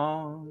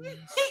songs?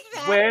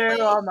 Exactly.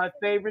 Where are my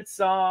favorite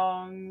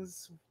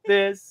songs?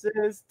 This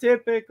is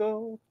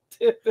typical.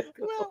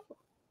 Well,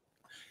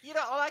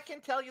 all I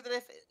can tell you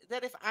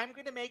that if I'm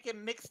going to make a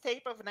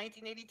mixtape of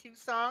 1982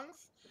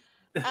 songs,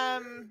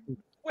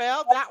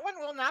 well, that one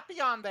will not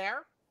be on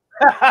there.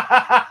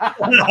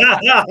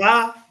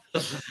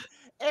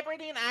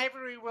 Ebony and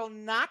Ivory will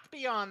not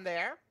be on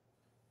there.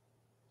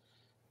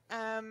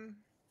 Yeah,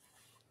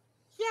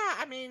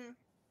 I mean,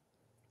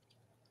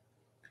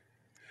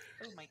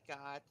 oh my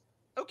God.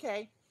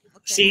 Okay.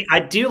 See, I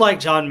do like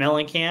John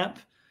Mellencamp,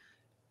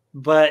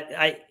 but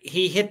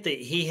he hit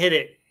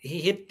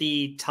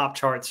the top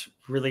charts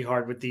really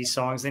hard with these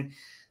songs, and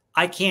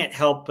I can't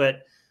help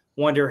but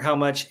wonder how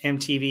much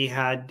MTV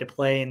had to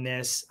play in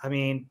this. I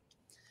mean,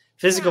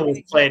 Physical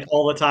was played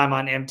all the time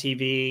on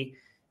MTV.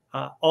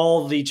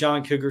 All the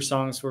John Cougar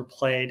songs were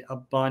played a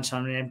bunch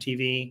on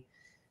MTV.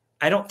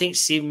 I don't think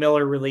Steve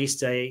Miller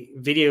released a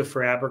video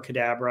for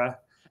Abracadabra.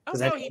 Oh,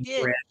 no, he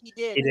did. He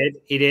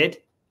did. He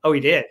did? Oh, he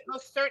did.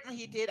 Most certainly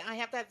he did. I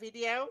have that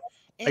video.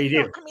 And, oh, you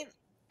do?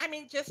 I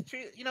mean, just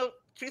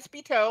truth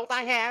be told,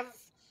 I have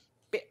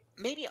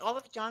maybe all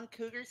of John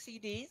Cougar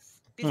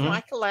CDs. These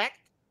I collect.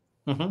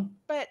 Mm-hmm.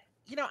 But,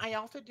 I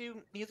also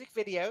do music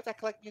videos. I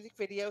collect music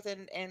videos,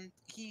 and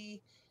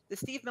the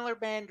Steve Miller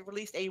Band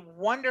released a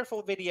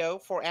wonderful video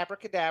for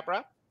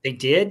Abracadabra. They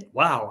did?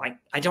 Wow,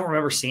 I don't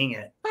remember seeing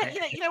it. But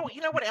you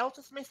know what else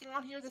is missing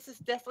on here? This is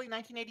definitely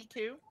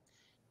 1982.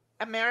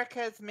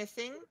 America is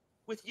Missing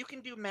with "You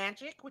Can Do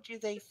Magic," which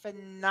is a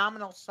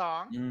phenomenal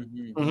song.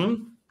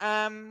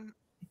 Mm-hmm.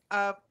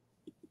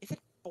 Is it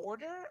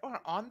Border or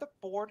On the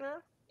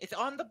Border? It's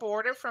On the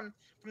Border from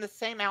the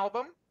same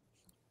album.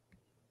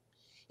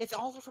 It's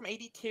also from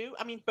 82.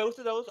 I mean, both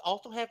of those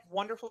also have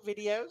wonderful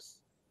videos.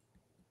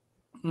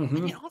 Mm-hmm. I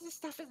mean, all this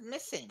stuff is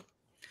missing.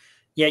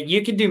 Yeah,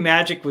 "You Can Do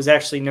Magic" was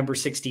actually number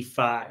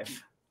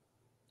 65.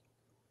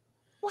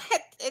 What?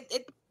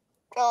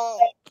 Oh,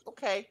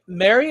 okay.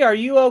 Mary, are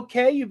you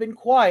okay? You've been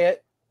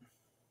quiet.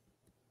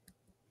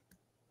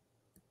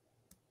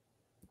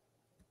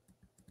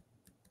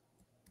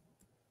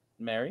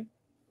 Mary?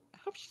 I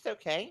hope she's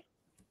okay.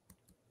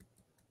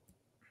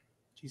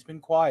 She's been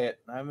quiet.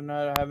 I haven't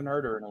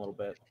heard her in a little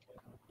bit.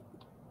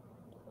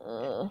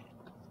 Hang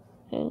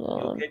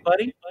on. You okay,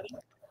 buddy?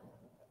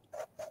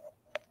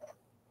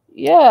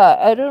 Yeah,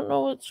 I don't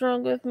know what's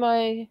wrong with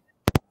my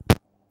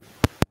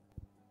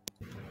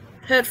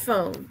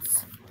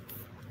headphones.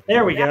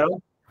 There we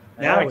go.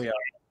 Now There we are.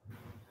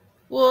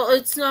 Well,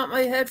 it's not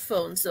my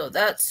headphones, though.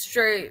 That's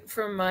straight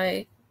from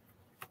my...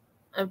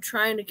 I'm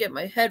trying to get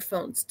my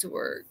headphones to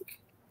work.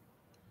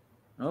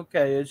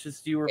 Okay, it's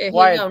just you were Here,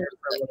 quiet hang on there real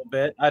for a quick. little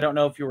bit. I don't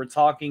know if you were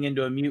talking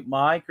into a mute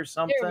mic or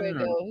something. There we or-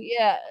 go.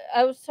 Yeah,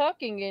 I was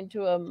talking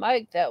into a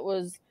mic that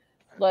was,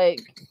 like,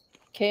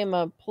 came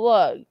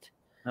unplugged.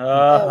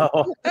 Oh,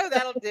 Oh,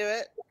 that'll do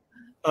it.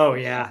 Oh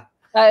yeah.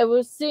 I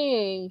was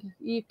singing,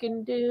 you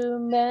can do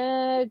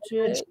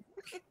magic.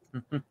 Yeah,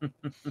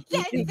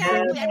 You exactly.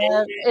 can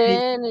have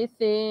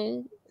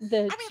anything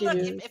that I mean,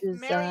 look, you if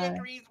Mary desire.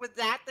 agrees with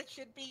that, that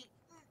should be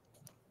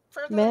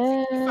further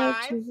than 65.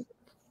 Magic.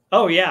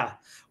 Oh yeah.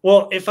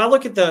 Well, if I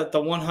look at the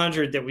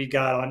 100 that we've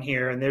got on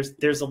here, and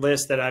there's a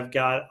list that I've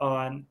got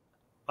on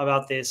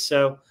about this.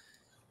 So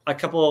a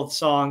couple of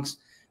songs.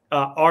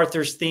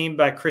 Arthur's Theme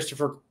by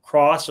Christopher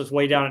Cross was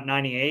way down at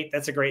 98.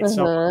 That's a great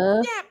song.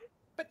 Uh-huh. Yeah,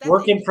 but that's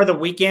Working for the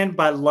Weekend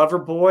by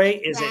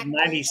Loverboy is at Exactly.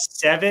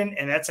 97,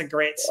 and that's a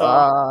great Oh,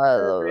 song. I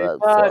love that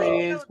song.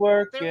 everybody's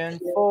working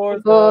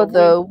for For the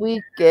the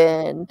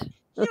weekend.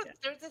 You know,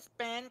 there's this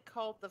band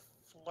called the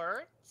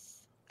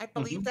Flirts. I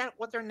believe that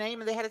was their name,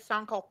 and they had a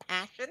song called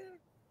Passion.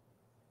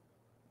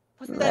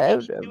 Wasn't that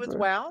I've 82 as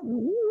well?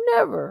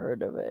 never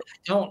heard of it.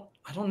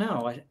 I don't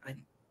know.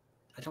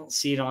 I don't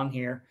see it on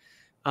here.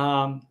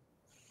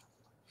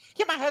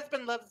 Yeah, my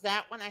husband loves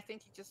that one. I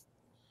think he just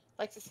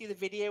likes to see the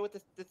video with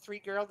the three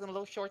girls in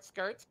little short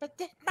skirts, but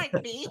that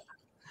might be.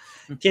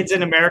 Kids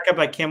in America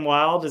by Kim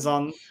Wilde is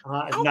on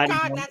Oh 91.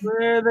 God, that's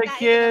We're the that is an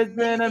kids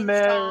in amazing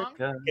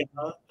America.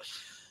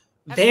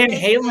 Van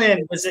Amazing.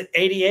 Halen was at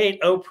 88.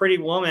 Oh, Pretty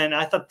Woman.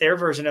 I thought their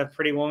version of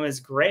Pretty Woman is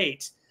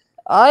great.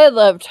 I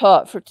loved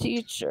Hot for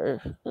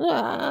Teacher.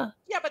 Ah.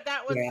 Yeah, but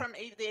that was Yeah. from the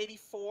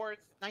 84,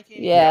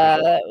 1984. Yeah,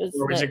 that was It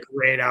was a nice.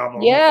 great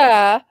album.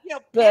 Yeah, You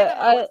know,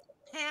 but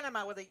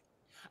Panama was a.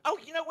 Oh,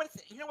 you know what's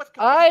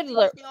I'd completely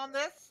missing on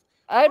this?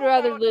 I'd How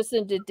rather about-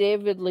 listen to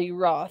David Lee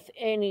Roth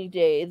any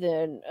day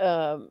than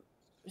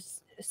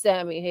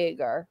Sammy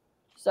Hagar.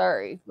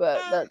 Sorry,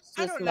 but that's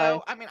I just don't my.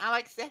 know. I mean, I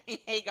like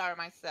Sammy Hagar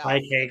myself. I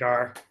like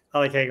Hagar.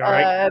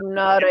 I'm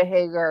not a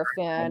Hagar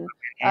fan.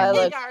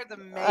 Hagar's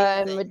amazing.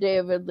 I'm a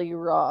David Lee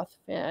Roth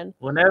fan.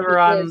 Whenever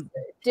Because I'm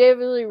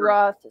David Lee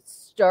Roth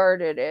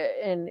started it,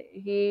 and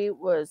he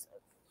was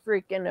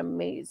freaking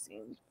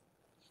amazing.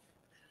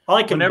 I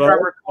like them Whenever both.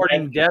 I'm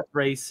recording death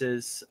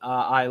races,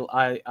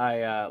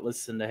 I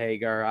listen to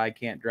Hagar. I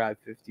can't drive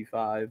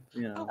 55.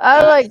 You know,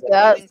 I Oh, like that's an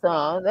that amazing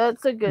song. song.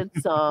 That's a good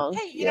song.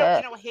 Hey, yeah.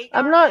 you know, Hagar.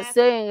 I'm not has-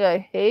 saying I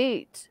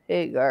hate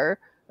Hagar.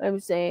 I'm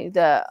saying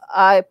that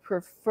I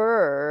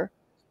prefer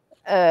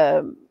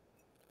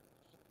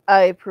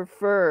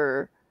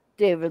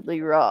David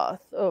Lee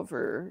Roth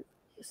over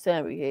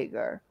Sammy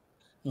Hagar.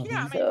 Yeah, I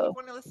mean, if So- you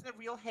want to listen to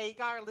real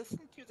Hagar, listen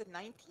to the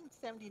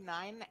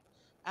 1979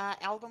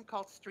 album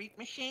called Street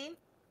Machine.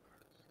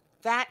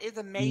 That is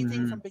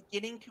amazing from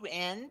beginning to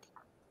end.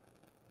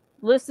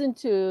 Listen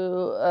to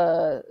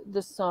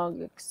the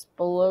song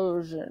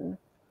Explosion.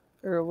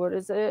 Or what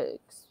is it?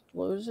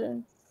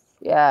 Explosion?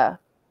 Yeah.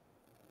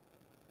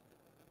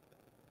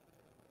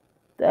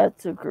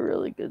 That's a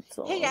really good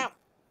song. Hey,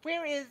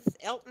 where is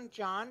Elton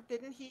John?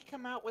 Didn't he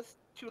come out with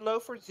Too Low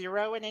for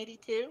Zero in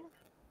 82?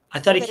 I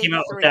thought he Was it came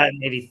out with 83? that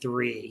in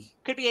 83.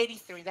 Could be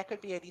 83. That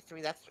could be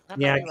 83. That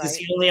Yeah, might be because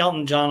right. the only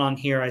Elton John on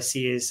here I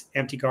see is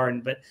Empty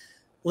Garden. But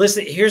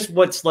listen, here's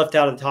what's left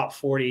out of the top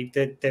 40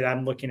 that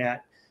I'm looking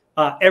at.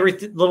 Every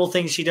little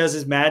thing she does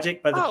is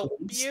magic by the Oh,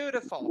 Police.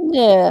 beautiful.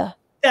 Yeah.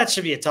 That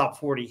should be a top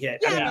 40 hit.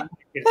 Yeah, I I mean,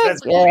 mean,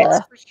 that's Yeah.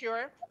 great. for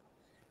sure.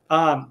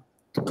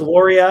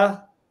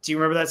 Gloria. Do you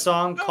remember that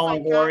song? Oh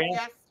Calling my Gloria. God,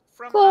 yes,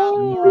 from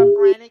Gloria. Laura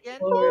Branigan.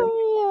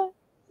 Oh,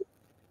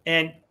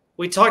 And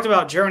we talked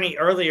about Journey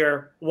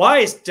earlier. Why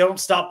is Don't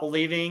Stop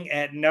Believing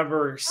at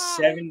number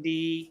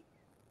 73?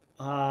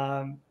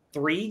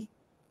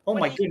 Oh What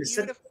my a goodness.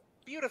 Beautiful,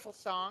 beautiful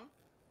song.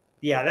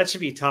 Yeah, that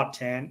should be top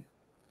 10.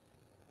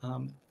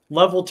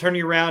 Love Will Turn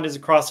You Around is a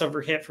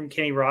crossover hit from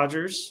Kenny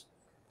Rogers.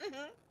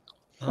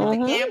 Mm-hmm. Um,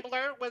 And Mhm. The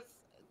Gambler was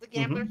the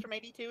Gamblers from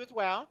 82 as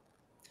well.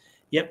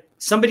 Yep.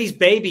 Somebody's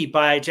Baby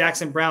by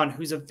Jackson Brown,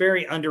 who's a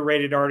very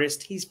underrated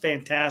artist. He's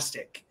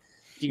fantastic.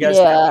 You guys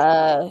know?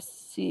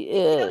 yes, he You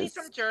know, he's is.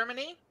 from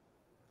Germany.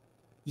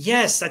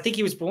 Yes, I think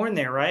he was born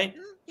there, right?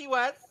 He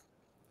was.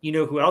 You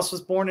know who else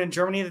was born in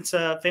Germany that's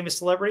a famous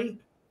celebrity?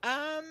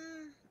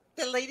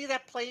 The lady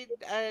that played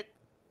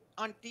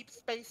on Deep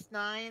Space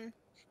Nine.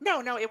 No,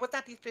 it was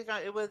not Deep Space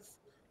Nine. It was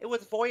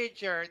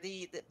Voyager.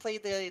 That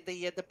played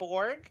the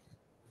Borg.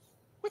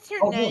 What's her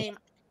Oh, name?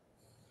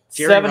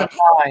 Jerry 7 of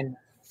Rudd. 9.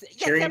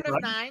 Yeah, Jerry 7 of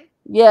Rudd? 9.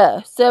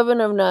 Yeah,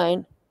 7 of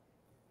 9.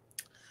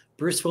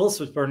 Bruce Willis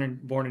was born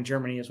in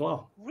Germany as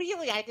well.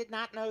 Really, I did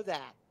not know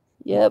that.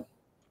 Yep.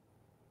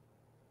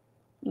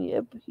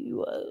 Yep, he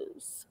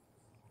was.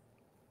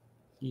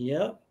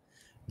 Yep.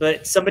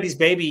 But Somebody's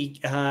Baby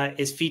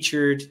is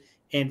featured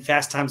in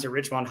Fast Times at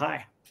Ridgemont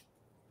High.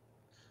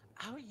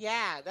 Oh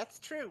yeah, that's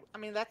true. I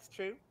mean, that's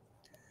true.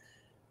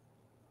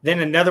 Then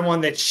another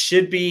one that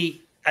should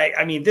be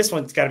I mean, this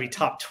one's got to be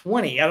top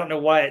 20. I don't know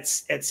why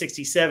it's at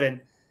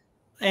 67.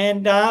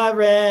 And I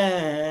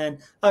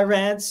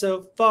ran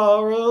so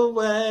far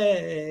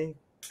away.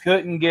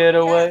 Couldn't get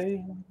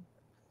away.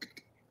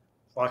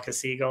 Flock of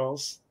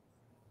Seagulls.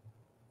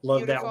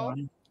 Love Beautiful. that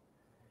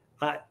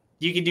one.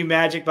 You can do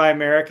Magic by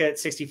America at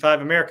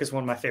 65. America's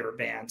one of my favorite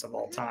bands of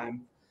all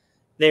time.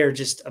 They are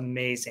just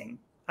amazing.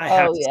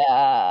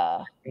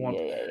 Yeah.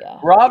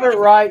 Robert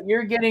Wright,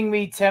 you're getting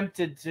me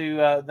tempted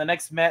to the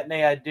next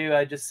matinee I do.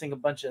 I just sing a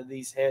bunch of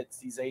these hits,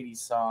 these 80s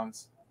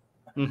songs.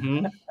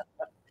 Mm-hmm.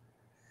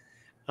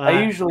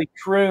 I usually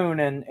croon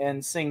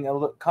and sing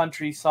a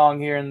country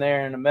song here and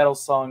there and a metal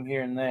song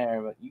here and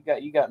there, but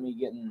you got me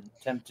getting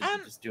tempted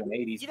to just do an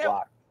 80s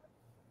block.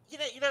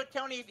 You know,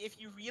 Tony, if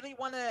you really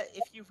want to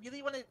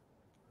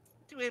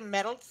do a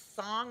metal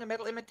song, a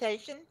metal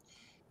imitation,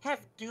 have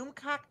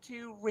Doomcock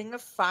do "Ring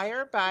of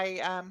Fire"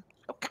 by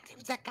oh God, what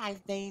was that guy's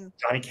name?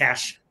 Johnny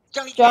Cash.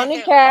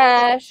 Johnny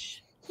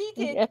Cash. He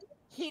did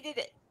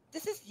it.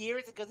 This is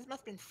years ago. This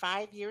must have been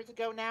 5 years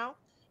ago now.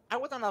 I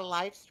was on a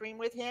live stream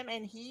with him,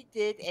 and he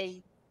did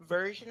a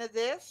version of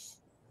this,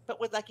 but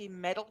with like a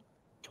metal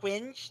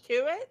twinge to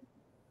it.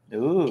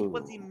 Ooh. It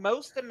was the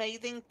most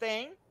amazing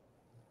thing.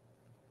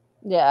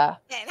 Yeah.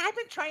 And I've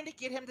been trying to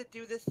get him to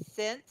do this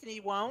since, and he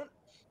won't.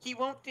 He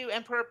won't do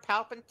Emperor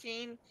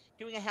Palpatine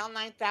doing a Hell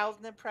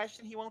 9000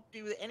 impression. He won't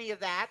do any of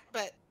that,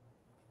 but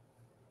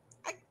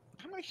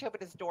I'm going to show up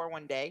at his door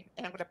one day,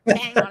 and I'm going to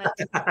bang on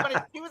it. I'm going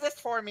to do this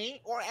for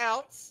me, or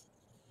else.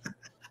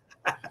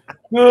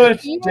 Good.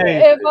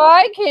 If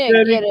I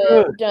can't get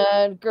it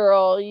done,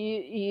 girl,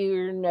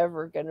 you're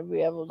never going to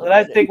be able to. But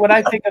when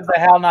I think of the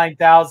HAL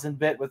 9000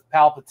 bit with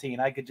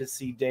Palpatine, I could just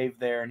see Dave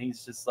there, and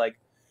he's just like,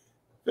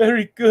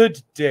 "Very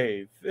good,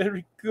 Dave.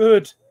 Very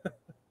good."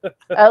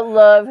 I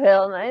love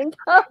HAL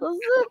 9000.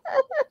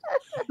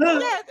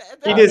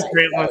 He does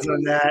great ones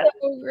on that.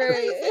 So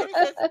great.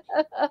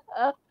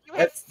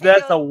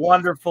 That's a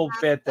wonderful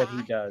bit that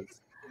he does.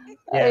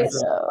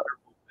 Yes.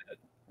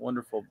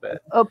 Wonderful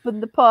bit. Open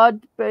the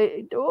pod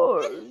bay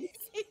doors.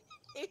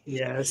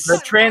 Yes. The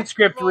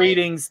transcript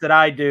readings that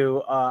I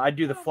do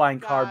the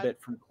flying car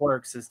bit from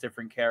Clerks as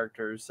different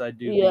characters. I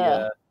do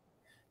the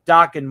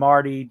Doc and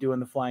Marty doing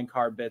the flying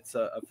car bits.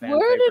 A fan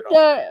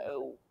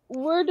favorite.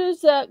 Where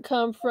does that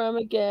come from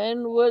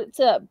again? What's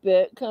that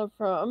bit come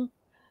from?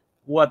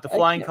 What, the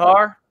flying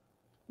car?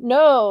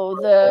 No,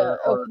 the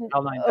open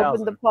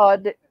the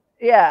pod.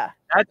 Yeah.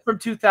 That's from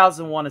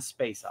 2001: A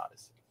Space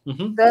Odyssey.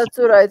 Mm-hmm. That's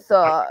what I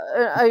thought.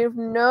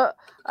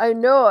 I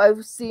know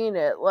I've seen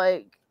it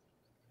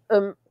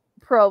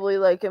probably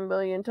like a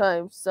million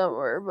times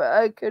somewhere, but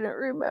I couldn't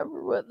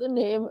remember what the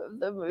name of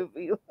the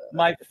movie was.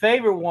 My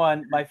favorite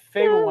one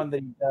that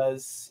he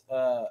does.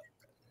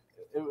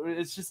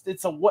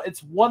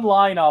 It's one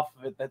line off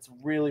of it that's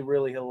really,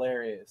 really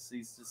hilarious.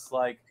 He's just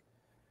like,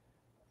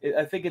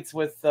 I think it's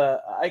with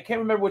I can't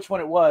remember which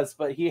one it was,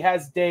 but he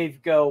has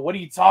Dave go, "What are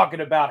you talking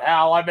about,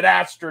 Hal? I'm an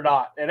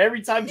astronaut." And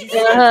every time he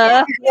says,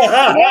 which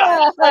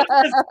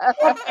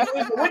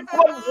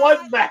one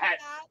was that?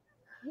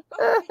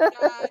 Oh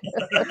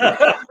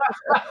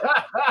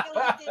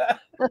my God.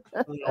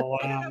 Oh, wow.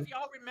 I don't know if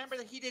y'all remember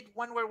that he did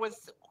one where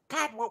was,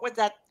 God, what was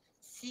that?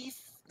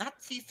 Not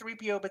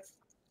C3PO, but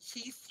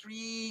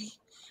C3.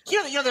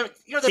 You know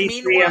the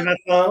mean one.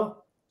 C3MFO.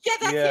 Yeah,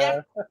 that's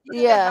it.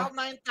 Yeah.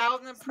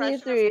 9,000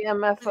 impressions.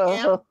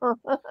 C3MFO.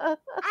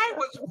 I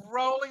was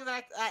rolling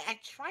that. I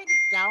tried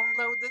to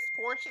download this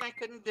portion. I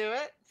couldn't do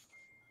it.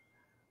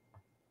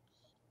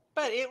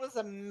 But it was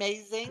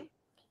amazing.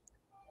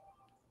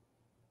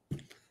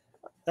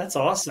 That's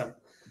awesome.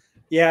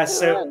 Yeah,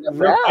 so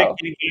real quick,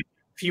 a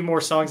few more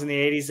songs in the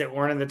 80s that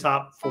weren't in the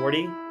top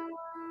 40.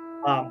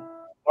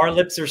 Our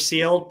Lips Are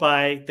Sealed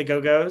by the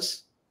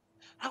Go-Go's,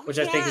 which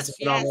I think is a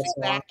phenomenal song.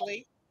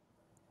 Exactly.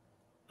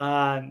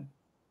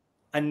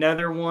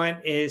 Another one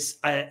is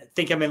I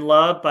Think I'm in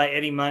Love by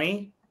Eddie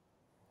Money.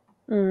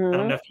 Mm-hmm. I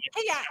don't know if you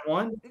know that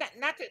one.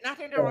 Not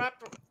to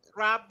interrupt,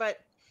 Rob, but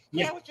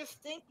I was just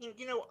thinking,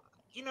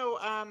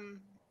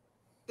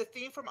 the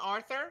theme from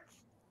Arthur.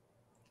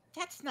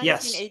 That's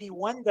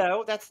 1981,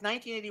 though. That's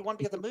 1981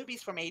 because the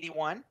movie's from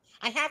 81.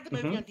 I have the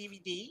movie on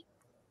DVD.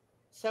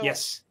 So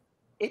yes,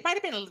 it might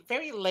have been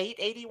very late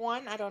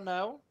 81. I don't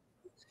know.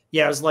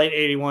 Yeah, it was late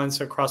 81,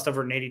 so it crossed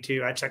over in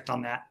 82. I checked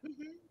on that.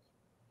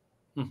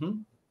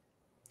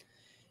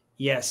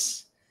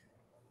 Yes.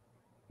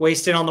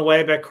 Wasted on the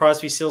Way by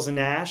Crosby, Stills, and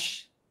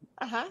Nash.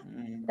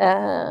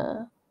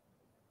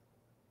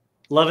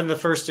 Love in the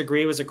First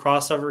Degree was a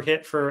crossover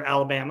hit for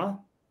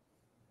Alabama.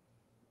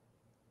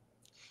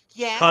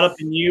 Yes. Caught Up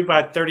in You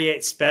by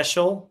 38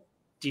 Special.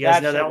 Do you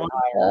guys know that one?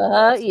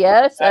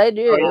 Yes, I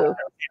do.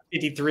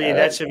 53.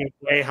 That should be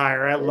way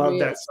higher. I love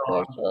that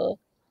song. Special.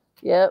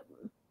 Yep.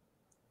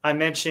 I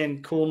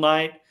mentioned Cool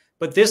Night,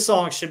 but this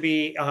song should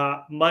be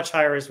much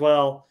higher as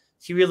well.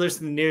 Huey Lewis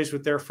and the News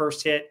with their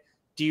first hit,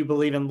 Do You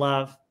Believe in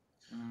Love?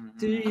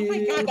 Do you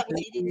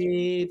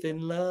believe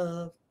in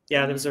love?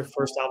 Yeah, that was their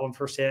first album,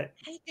 first hit.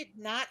 I did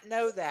not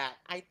know that.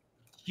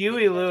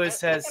 Huey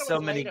Lewis I has thought it so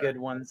was many later. good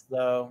ones,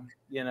 though.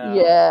 You know.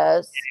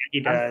 Yes. He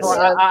I'm does. torn.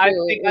 I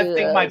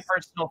think my Yes.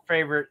 personal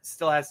favorite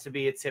still has to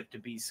be "It's Hip to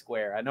Be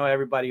Square." I know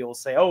everybody will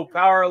say, "Oh,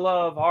 Power of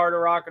Love, Heart of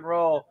Rock and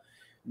Roll."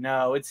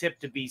 No, "It's Hip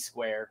to Be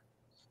Square."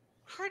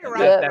 Heart of That-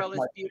 Rock and that's Roll is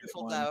my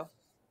beautiful, favorite one.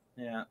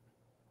 though. Yeah.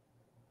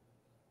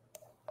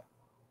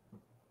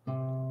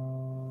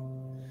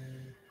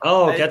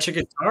 Oh, get your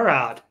guitar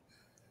out.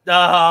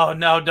 Oh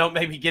no! Don't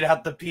make me get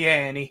out the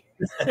piano.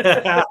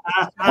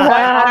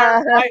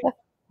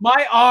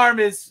 My arm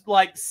is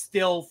like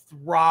still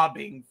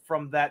throbbing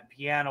from that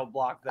piano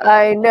block. That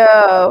I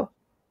know.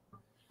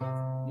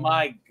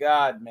 My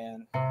God,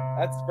 man,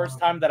 that's the first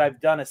time that I've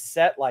done a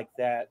set like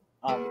that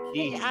on the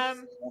keys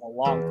in a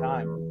long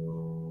time.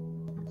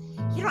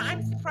 You know,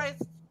 I'm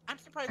surprised. I'm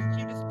surprised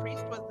Judas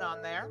Priest wasn't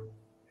on there.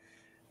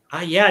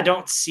 Yeah, I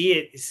don't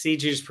see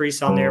Judas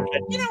Priest on there,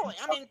 but You know,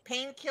 I mean,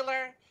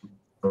 Painkiller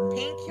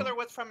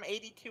was from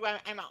 '82.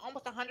 I'm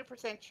almost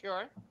 100%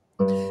 sure.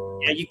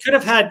 yeah, you could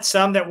have had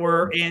some that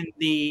were in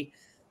the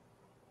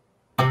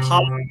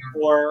pop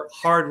or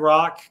hard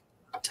rock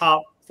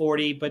top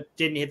 40, but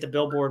didn't hit the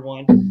Billboard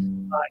one.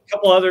 A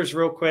couple others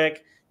real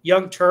quick.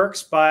 Young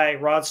Turks by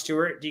Rod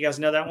Stewart. Do you guys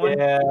know that one?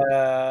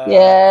 Yeah.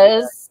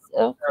 Yes,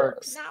 of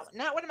course.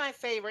 Not one of my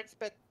favorites,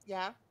 but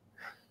yeah.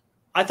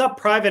 I thought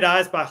Private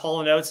Eyes by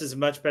Hall & Oates is a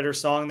much better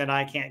song than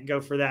I Can't Go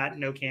For That.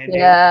 No Can Do.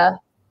 Yeah.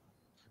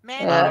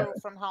 Man Yeah.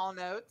 from Hall &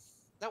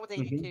 Oates. That was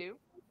 '82.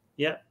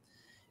 Yep.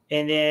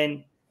 And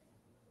then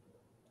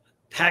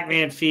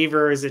Pac-Man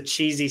Fever is a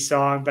cheesy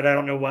song, but I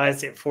don't know why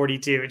it's at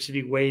 42. It should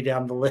be way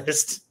down the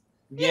list.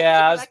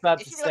 Yeah, I was about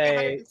to It should be say.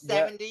 like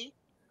 170.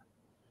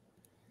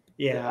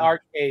 Yeah. The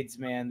arcades,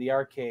 man. The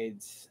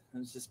arcades. It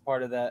was just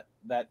part of that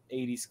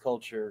 80s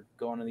culture,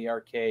 going to the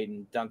arcade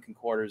and dunking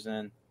quarters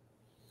in.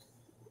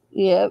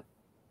 Yep.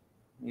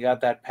 You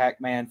got that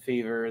Pac-Man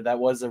fever. That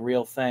was a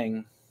real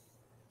thing.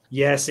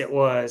 Yes, it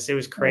was. It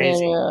was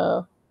crazy.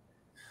 Yeah.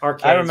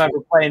 Arcades. I remember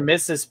playing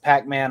Mrs.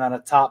 Pac-Man on a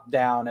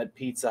top-down at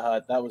Pizza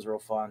Hut. That was real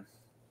fun.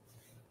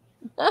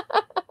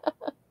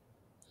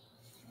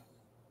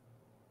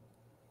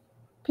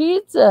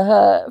 Pizza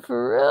Hut,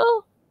 for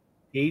real?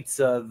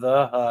 Pizza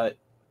the Hut.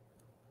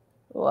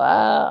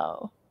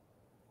 Wow.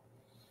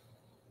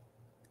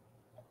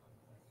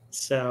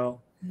 So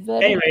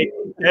Very anyway,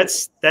 cool.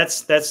 that's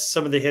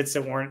some of the hits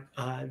that weren't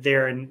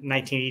there in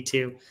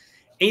 1982.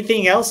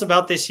 Anything else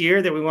about this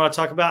year that we want to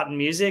talk about in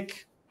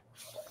music?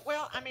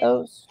 Well, I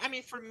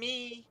mean, for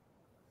me,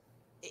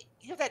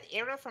 you know, that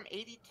era from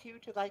 '82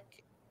 to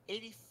like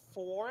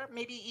 '84,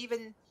 maybe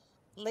even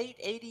late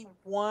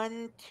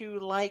 '81 to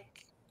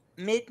like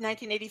mid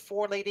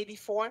 1984, late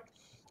 '84.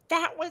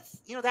 That was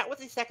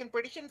the second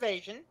British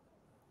invasion.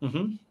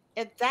 Mm-hmm.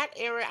 And that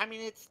era, I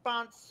mean, it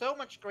spawned so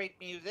much great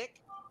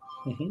music.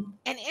 Mm-hmm.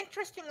 And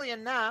interestingly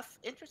enough,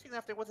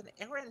 there was an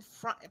era in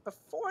front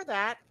before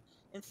that,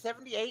 in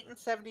 '78 and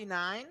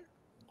 '79,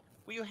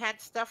 where you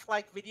had stuff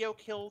like "Video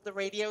Killed the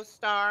Radio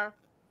Star."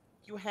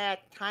 You had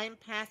 "Time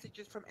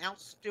Passages" from Al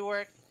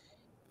Stewart.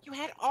 You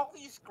had all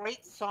these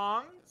great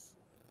songs,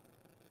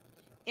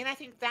 and I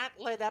think that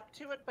led up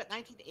to it. But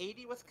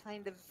 1980 was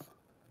kind of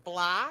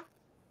blah.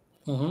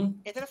 Mm-hmm.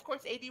 And then, of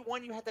course,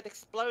 '81, you had that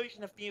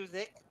explosion of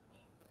music.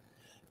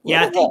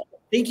 Yeah, I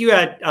think you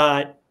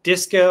had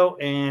disco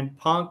and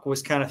punk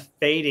was kind of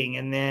fading,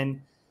 and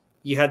then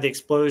you had the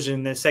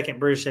explosion, the second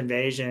British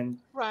invasion,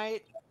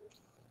 right?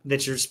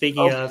 That you're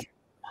speaking of.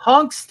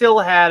 Punk still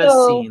had a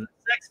scene.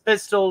 Sex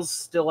Pistols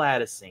still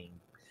had a scene.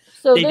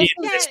 So they did. is,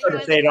 They started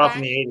to fade off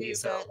in the 80s.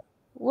 So.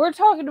 We're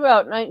talking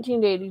about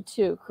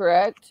 1982,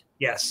 correct?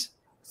 Yes.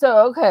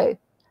 So, okay.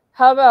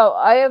 How about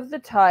Eye of the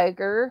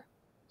Tiger,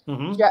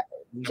 mm-hmm.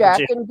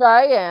 Jack and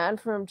Diane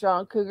from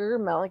John Cougar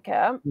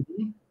Mellencamp?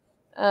 Mm-hmm.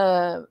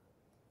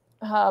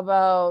 How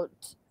about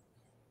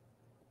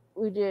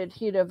we did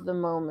Heat of the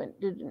Moment,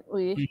 didn't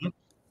we? Mm-hmm.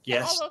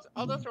 Yes. Yeah,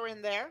 all those are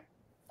in there.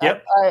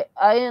 Yep.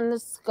 Eye in the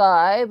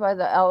Sky by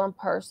the Alan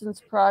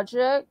Parsons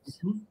Project.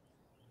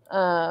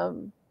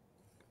 Mm-hmm.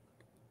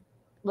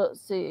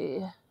 Let's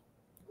see.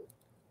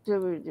 Did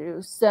we do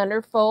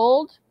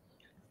Centerfold?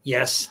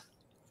 Yes.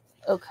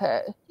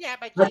 Okay. Yeah,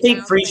 I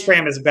think Freeze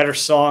Frame is a better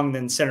song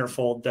than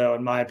Centerfold, though,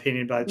 in my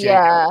opinion. By Jay.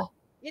 Yeah,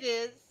 it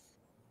is.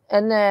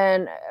 And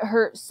then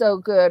Hurt So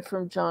Good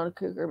from John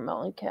Cougar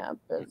Mellencamp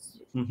is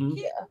mm-hmm.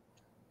 Yeah.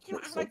 You know,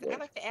 I'd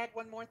like to add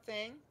one more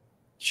thing.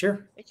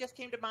 Sure. It just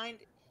came to mind.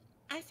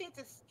 I think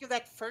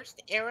that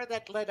first era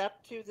that led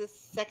up to this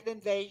second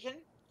invasion,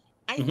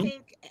 I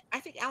think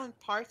Alan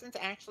Parsons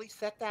actually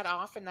set that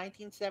off in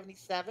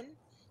 1977,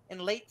 in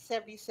late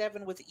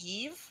 '77 with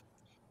Eve,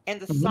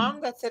 and the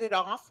song that set it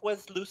off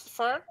was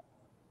Lucifer.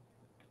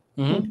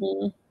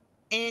 Mm-hmm.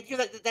 And you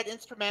know that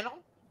instrumental.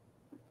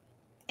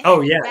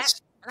 And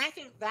yes. And I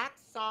think that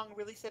song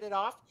really set it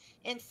off.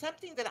 And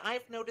something that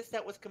I've noticed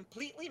that was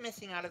completely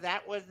missing out of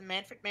that was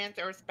Manfred Mann's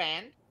Earth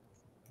Band.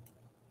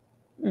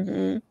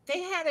 Mm-hmm. They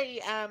had a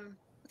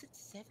was it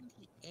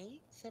 78,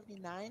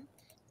 79?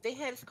 They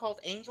had it's called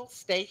Angel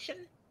Station.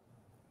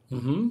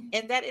 Mm-hmm.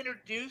 And that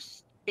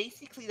introduced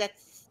basically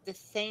that's the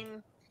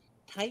same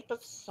type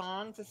of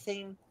songs, the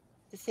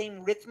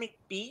same rhythmic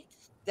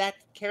beats that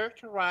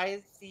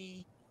characterize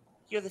the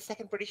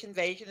second British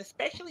invasion,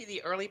 especially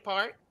the early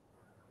part.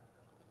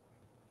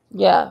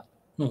 Yeah.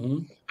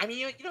 Mm-hmm. I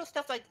mean,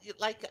 stuff like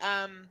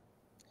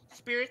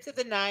Spirits of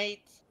the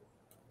Night.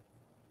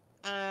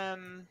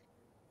 Um,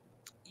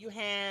 you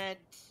had,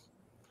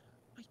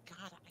 my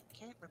God, I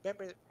can't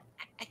remember.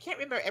 I can't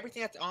remember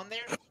everything that's on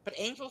there, but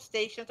Angel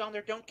Station's on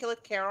there. Don't Kill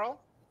It, Carol.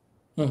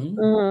 Mm-hmm.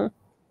 Hmm.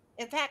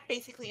 And that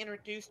basically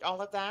introduced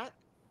all of that.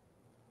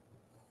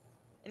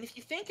 And if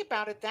you think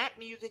about it, that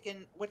music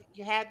and what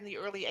you had in the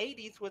early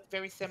 80s was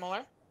very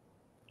similar.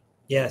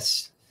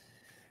 Yes.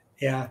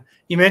 Yeah.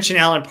 You mentioned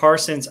Alan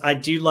Parsons. I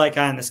do like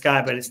Eye in the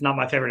Sky, but it's not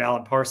my favorite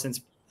Alan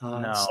Parsons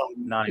No, song.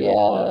 not even Yeah.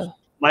 close.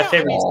 My No, I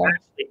favorite is mean-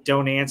 actually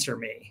Don't Answer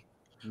Me.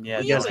 Yeah,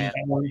 You guys Really? know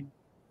that one?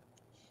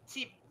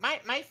 See,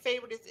 my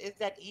favorite is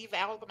that Eve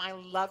album. I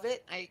love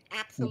it. I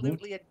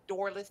absolutely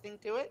adore listening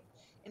to it.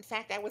 In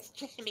fact, I was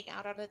jamming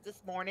out on it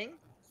this morning.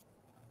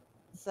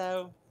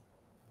 So,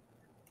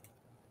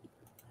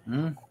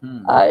 Mhm.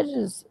 I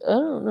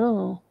don't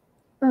know.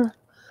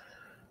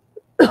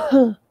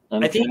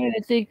 I'm I think- trying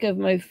to think of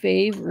my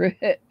favorite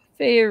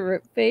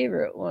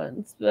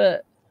ones,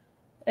 but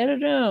I don't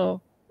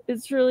know.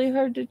 It's really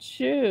hard to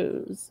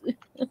choose.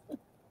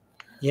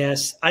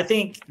 Yes. I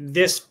think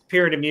this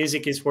period of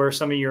music is where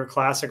some of your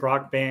classic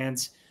rock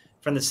bands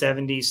from the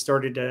 70s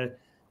started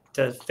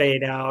to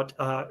fade out.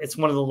 It's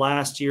one of the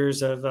last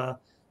years of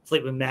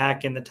Fleetwood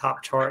Mac in the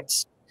top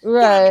charts. yeah, I mean,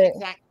 Right.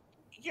 exactly.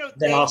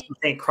 Then I also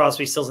think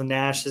Crosby, Stills and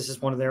Nash. This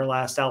is one of their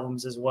last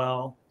albums as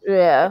well.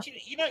 Yeah.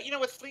 But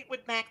with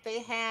Fleetwood Mac,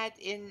 they had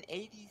in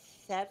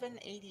 87,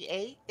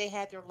 88, they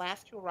had their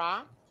last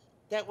hurrah.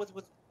 That was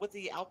with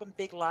the album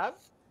Big Love.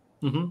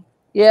 Mm-hmm.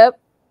 Yep.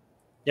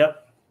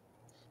 Yep.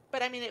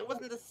 But I mean, it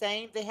wasn't the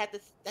same. They had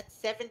that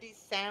 70s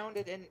sound,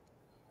 and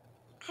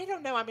I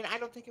don't know. I mean, I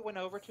don't think it went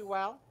over too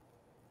well.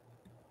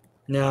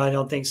 No, I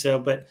don't think so.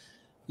 But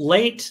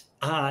late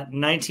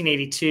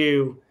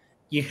 1982,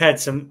 you had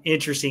some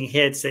interesting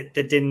hits that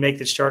didn't make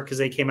the chart because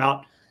they came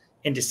out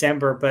in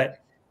December.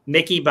 But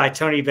Mickey by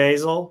Tony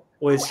Basil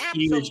was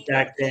huge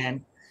back absolutely.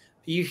 then.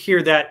 You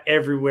hear that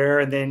everywhere,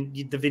 and then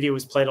the video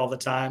was played all the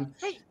time.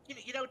 Hey,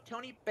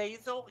 Tony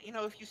Basil,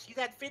 if you see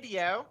that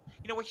video,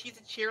 where she's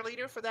a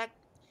cheerleader for that,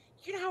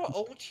 you know how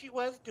old she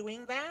was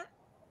doing that?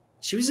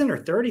 She was in her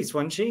 30s,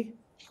 wasn't she?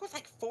 She was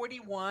like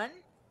 41.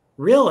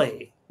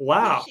 Really? Yeah,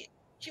 Wow.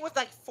 she was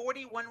like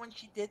 41 when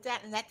she did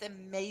that, and that's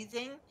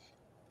amazing.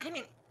 I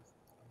mean,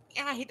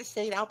 I hate to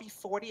say it, I'll be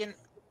 40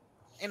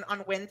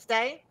 on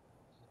Wednesday.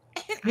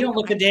 You don't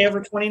look a day over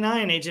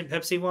 29, Agent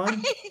Pepsi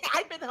One.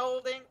 I've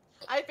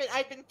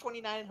been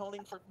 29 and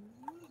holding for a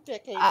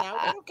decade now,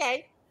 but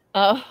okay.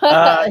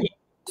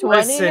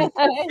 Listen,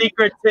 29?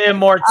 secret to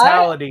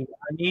immortality.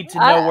 I need to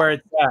know where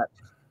it's at.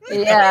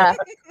 Yeah.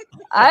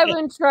 I've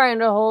been trying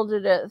to hold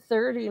it at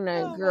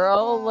 39, Oh,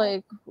 girl. my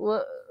God.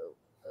 Like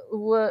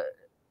what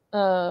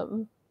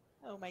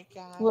Oh my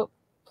God. what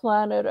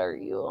planet are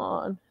you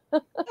on?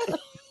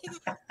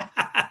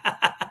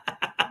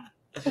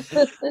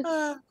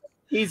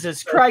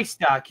 Jesus Christ,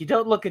 Doc, you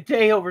don't look a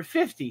day over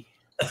 50.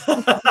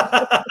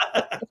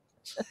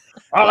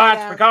 Well,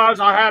 that's because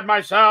I had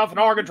myself an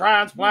organ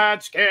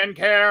transplant, skin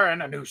care,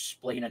 and a new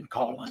spleen and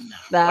colon.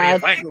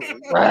 That's What do you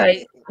think?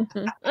 right.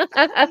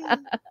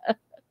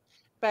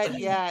 But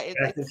yeah,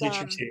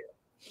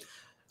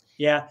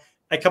 Yeah,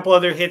 a couple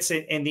other hits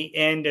in the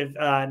end of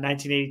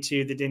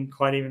 1982 that didn't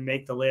quite even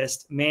make the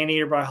list. Man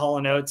Eater by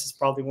Hall & Oates is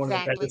probably one of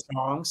the better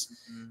songs.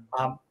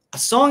 A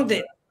song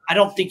that I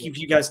don't think if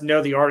you guys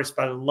know the artist,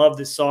 but I love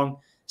this song,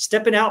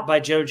 Stepping Out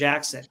by Joe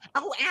Jackson.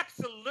 Oh,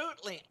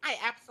 absolutely. I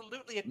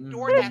absolutely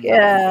adore that song.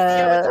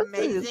 Yeah, The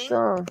video is amazing.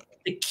 song.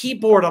 The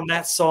keyboard on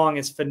that song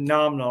is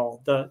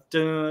phenomenal. The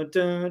dun,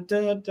 dun,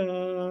 dun,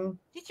 dun.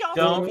 Did y'all see the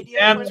Don't video for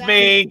tempt that?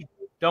 me.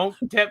 Don't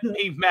tempt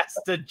me,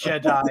 Master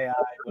Jedi. I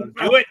will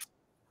do it.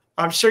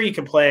 I'm sure you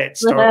can play it.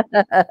 Start.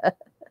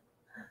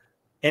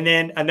 And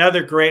then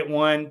another great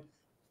one,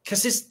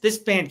 because this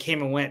band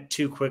came and went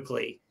too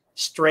quickly.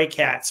 Stray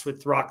Cats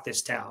with Rock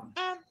This Town.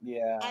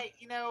 Yeah.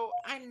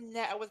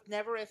 I was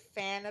never a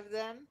fan of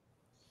them.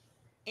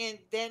 And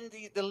then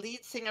the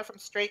lead singer from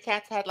Stray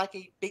Cats had like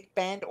a big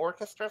band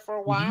orchestra for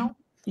a while.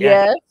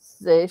 Yeah. Yes,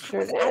 they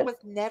sure did. I was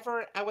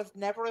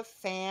never a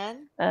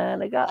fan.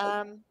 And I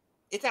got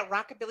It's that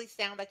rockabilly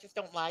sound I just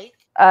don't like.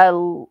 I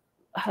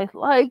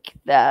like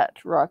that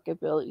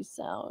rockabilly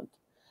sound.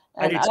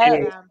 And I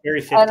do too.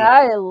 Very 50. And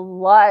I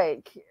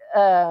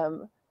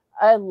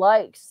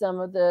like some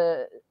of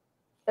the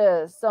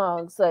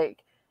songs,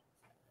 like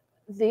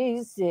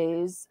these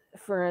days,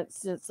 for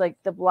instance, like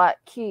the Black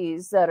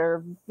Keys, that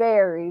are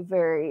very,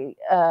 very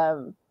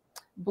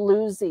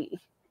bluesy,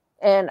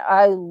 and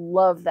I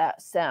love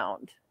that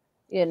sound.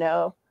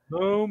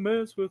 Don't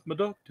mess with my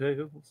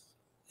DuckTales.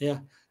 Yeah.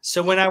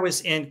 So when I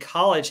was in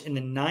college in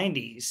the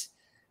 90s,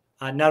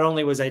 not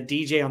only was I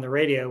DJ on the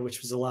radio,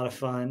 which was a lot of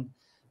fun,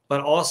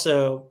 but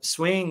also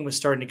swing was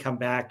starting to come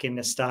back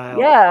into style.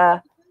 Yeah.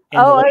 in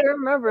Oh, the I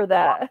remember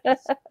that.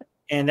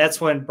 And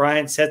that's when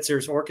Brian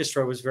Setzer's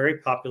orchestra was very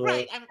popular.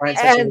 Right. Brian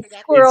And Setzer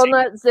Squirrel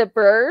Nut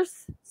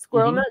Zippers.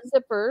 Squirrel Mhm. Nut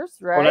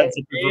Zippers, Well, right? that's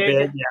a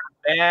big,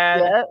 Bad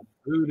Yep.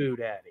 Voodoo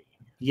Daddy.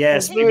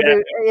 yes, And Big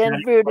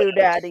Bad Voodoo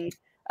Daddy.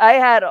 I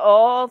had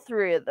all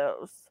three of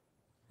those.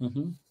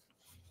 Mhm.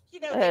 You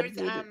know, I had there's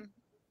Voodoo.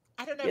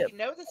 I don't know Yep. if you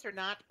know this or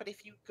not, but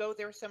if you go,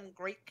 there are some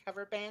great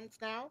cover bands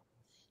now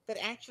that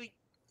actually,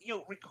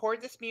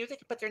 record this music,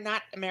 but they're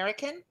not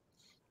American.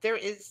 There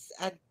is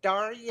a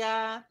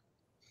Daria.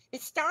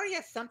 It's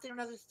Daria something or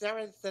another.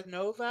 Daria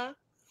Zanova.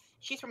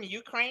 She's from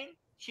Ukraine.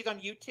 She's on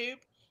YouTube.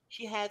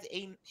 She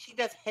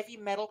does heavy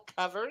metal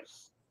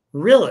covers.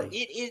 Really?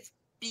 It is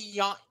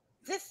beyond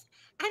this.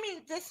 I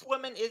mean, this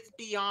woman is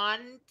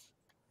beyond.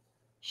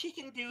 She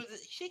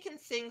can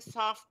sing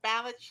soft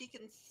ballads. She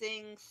can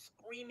sing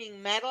screaming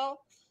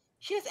metal.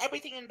 She has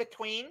everything in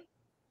between.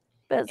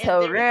 That's And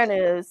how Ren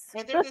is.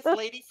 and there's this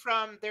lady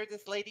from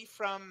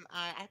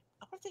I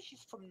want to say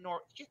she's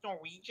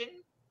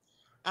Norwegian.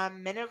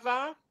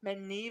 Minerva,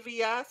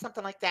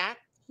 something like that.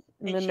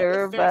 And she is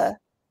very Minerva.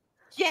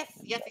 yes,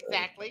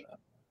 exactly.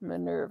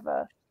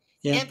 Minerva.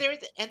 Yeah. And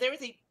there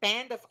is a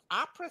band of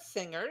opera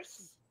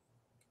singers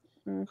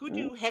who Mhm.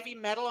 do heavy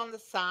metal on the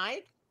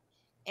side.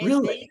 And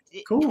Really?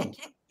 Cool.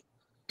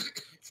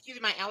 Excuse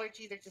me, my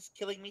allergies are just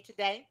killing me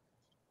today.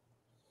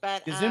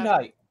 But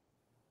Gesundheit.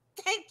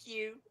 thank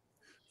you.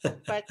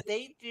 But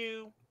they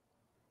do.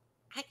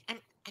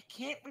 I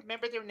can't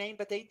remember their name,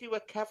 but they do a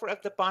cover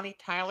of the Bonnie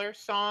Tyler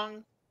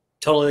song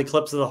Total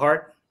Eclipse of the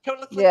Heart.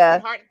 "Total Eclipse Yeah.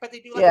 of the Heart," but they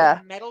do like Yeah.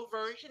 a metal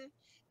version.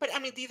 But I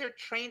mean, these are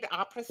trained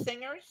opera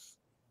singers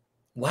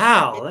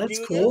Wow, that that's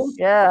do cool. this,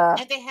 Yeah.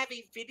 and they have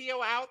a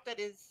video out that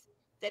is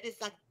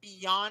like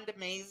beyond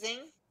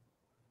amazing.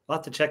 I'll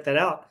have to check that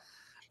out.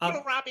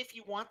 Rob, if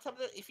you want some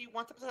of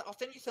I'll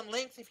send you some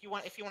links if you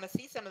want to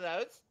see some of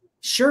those.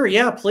 Sure,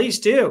 yeah, please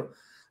do.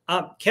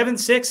 Kevin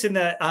Six in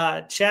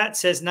the chat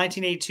says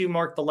 1982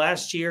 marked the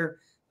last year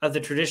of the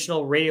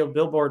traditional radio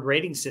Billboard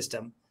rating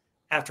system.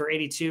 After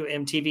 82,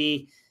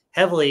 MTV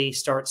heavily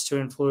starts to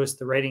influence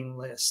the rating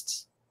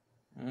lists.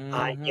 Yeah,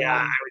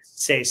 I would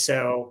say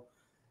so.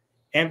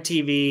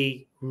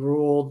 MTV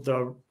ruled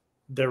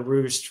the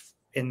roost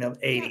in the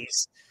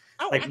 80s.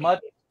 Oh, Like, I mean, Much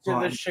to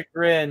the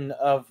chagrin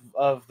of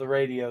the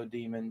radio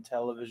demon,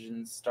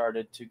 television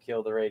started to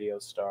kill the radio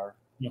star.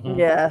 Mhm.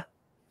 Yeah.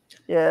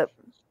 Yep.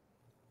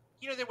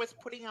 there was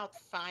Putting Out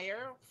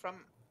Fire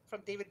from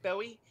David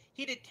Bowie.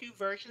 He did two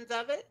versions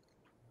of it.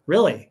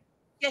 Really?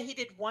 Yeah, he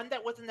did one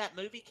that was in that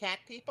movie Cat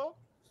People,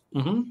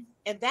 Mm-hmm.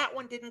 and that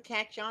one didn't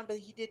catch on, but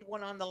he did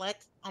one on the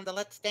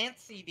Let's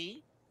Dance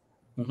CD,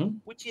 Mm-hmm.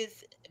 which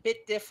is a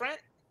bit different.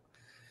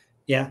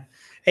 Yeah.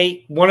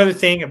 Hey, one other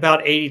thing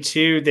about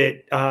 82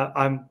 that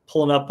I'm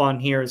pulling up on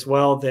here as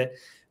well, that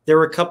there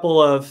were a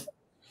couple of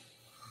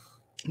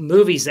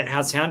movies that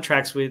had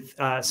soundtracks with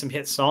some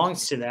hit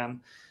songs to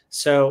them.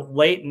 So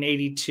late in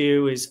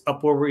 82 is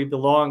Up Where We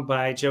Belong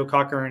by Joe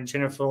Cocker and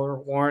Jennifer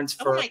Lawrence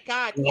for Oh my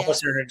God, An yes.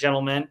 Officer and a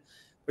Gentleman,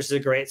 which is a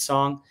great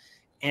song.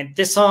 And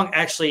this song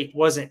actually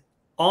wasn't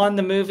on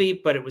the movie,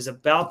 but it was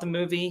about the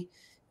movie.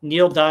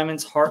 Neil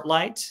Diamond's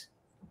Heartlight.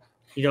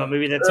 You know what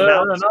movie that's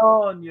about? Turn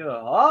on your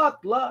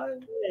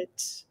hotline.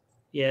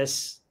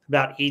 Yes,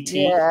 about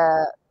E.T.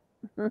 Yeah.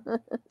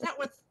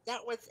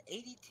 That was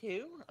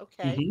 82.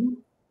 Okay. Mhm.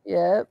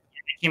 Yep.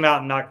 It came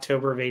out in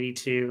October of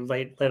 82,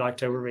 late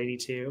October of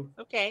 82.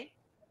 Okay.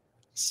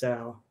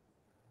 So,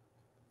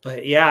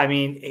 but yeah, I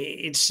mean,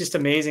 it's just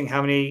amazing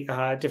how many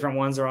different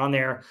ones are on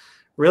there.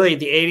 Really,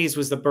 the 80s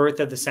was the birth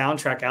of the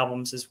soundtrack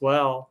albums as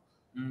well.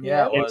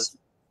 Yeah, it was.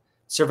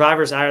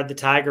 Survivor's Eye of the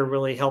Tiger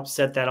really helped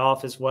set that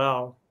off as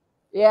well.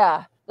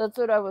 Yeah. That's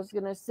what I was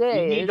gonna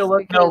say. You need is to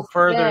look no because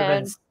further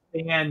then-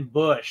 than Stan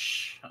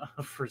Bush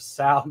for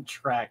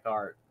soundtrack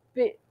art.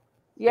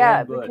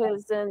 Yeah, Stan Bush.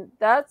 because then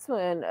that's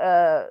when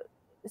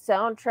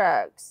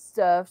soundtrack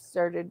stuff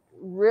started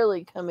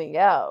really coming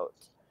out.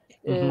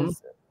 Mhm.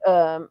 Is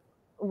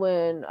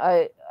when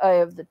I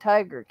of the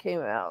Tiger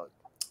came out.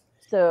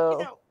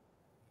 So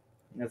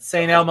That's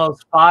St.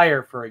 Elmo's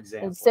Fire, for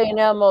example. and St.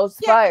 Elmo's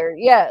Yeah, Fire,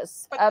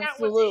 yes, But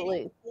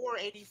absolutely. that was 84,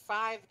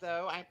 85,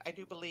 though, I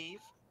do believe.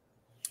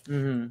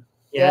 Mm-hmm.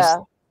 Yes.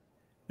 Yeah.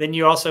 Then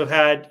you also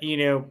had,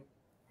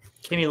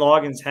 Kenny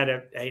Loggins had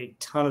a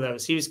ton of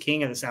those. He was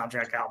king of the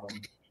soundtrack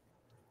album.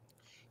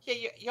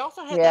 Yeah, you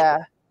also had Yeah.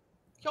 that.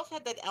 You also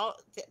had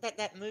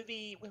that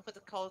movie. What was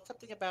it called?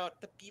 Something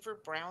about the Beaver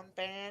Brown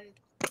Band.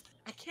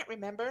 I can't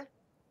remember.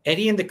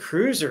 Eddie and the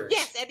Cruisers.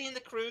 Yes, Eddie and the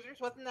Cruisers.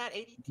 Wasn't that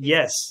 82?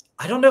 Yes.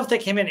 I don't know if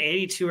that came in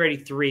 82 or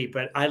 83,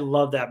 but I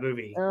love that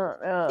movie.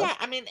 Yeah,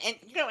 I mean, and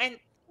I mean,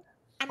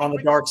 On the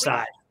Rick dark Spring-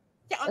 side.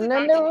 Yeah, on And the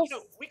then dark there side.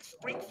 was- Rick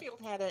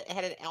Springfield had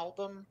an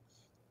album,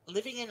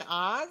 Living in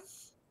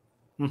Oz,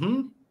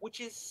 Mm-hmm. which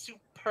is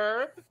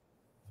superb.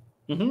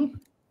 Mm-hmm.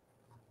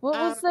 What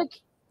was the I think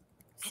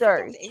that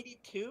sorry. was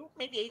 82,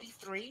 maybe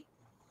 83.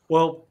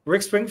 Well,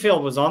 Rick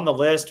Springfield was on the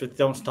list with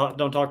Don't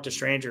Talk to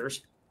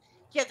Strangers.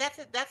 Yeah,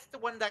 that's the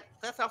one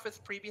that's off his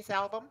previous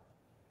album.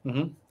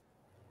 Mm-hmm.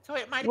 So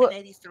it might have What- been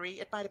 83.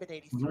 It might have been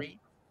 83.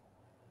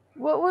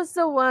 What was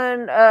the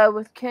one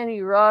with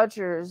Kenny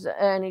Rogers,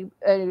 and he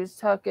was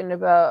talking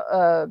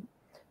about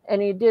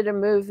and he did a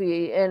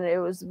movie, and it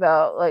was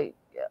about like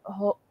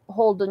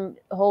holding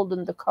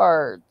the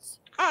cards.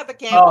 Ah, the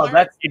Gambler. Oh,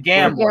 that's the The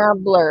Gambler.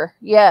 Gambler,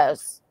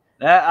 yes.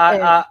 That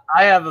And-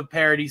 I have a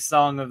parody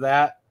song of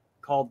that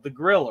called The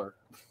Griller.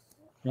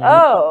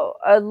 Oh,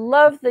 I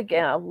love the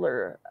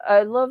Gambler.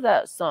 I love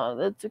that song.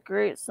 That's a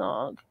great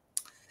song.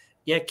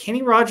 Yeah,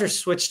 Kenny Rogers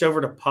switched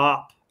over to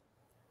pop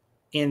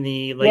in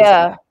the late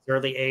Yeah.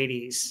 early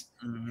 80s.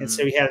 Mhm. And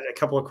so he had a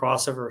couple of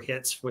crossover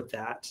hits with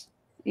that.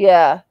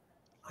 Yeah.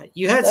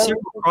 You had That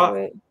several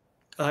was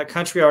great.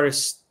 country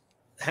artists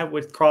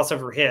with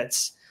crossover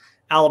hits.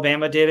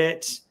 Alabama did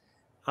it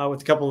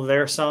with a couple of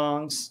their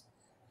songs.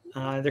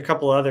 There are a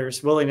couple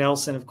others. Willie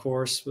Nelson, of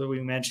course, that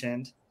we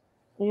mentioned.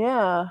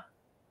 Yeah.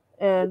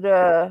 And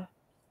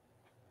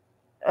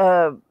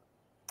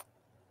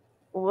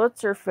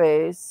what's her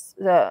face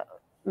that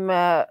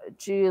Matt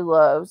G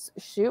loves?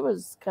 She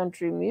was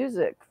country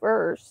music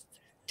first.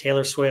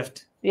 Taylor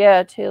Swift.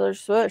 Yeah, Taylor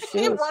Swift.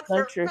 She was What's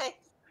her country. face?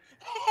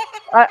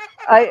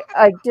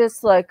 I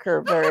dislike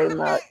her very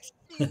much.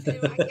 Me too.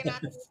 I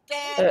cannot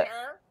stand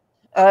her.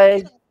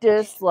 I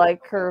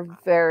dislike her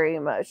very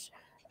much.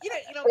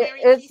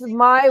 Mary, It's she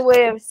my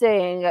way of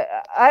saying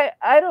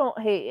I don't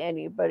hate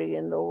anybody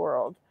in the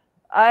world.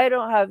 I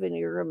don't have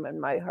any room in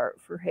my heart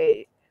for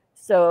hate.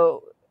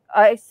 So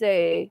I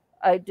say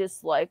I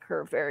dislike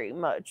her very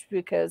much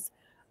because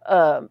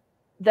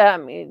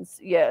that means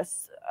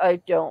yes, I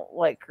don't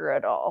like her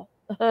at all.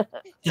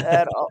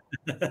 At all.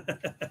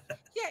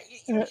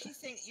 Yeah,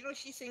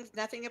 she sings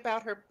nothing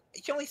about her.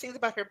 She only sings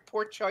about her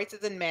poor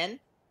choices in men.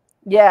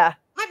 Yeah.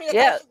 I mean, that's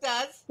Yeah, all she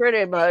does.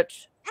 pretty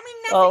much. I mean,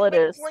 All nothing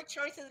it but is. poor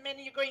choices in men.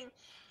 And you're going,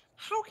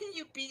 how can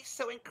you be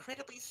so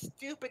incredibly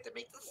stupid to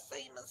make the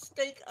same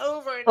mistake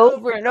over and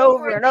Over and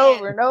over and again?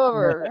 over and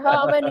over.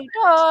 How many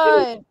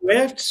times?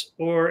 Swift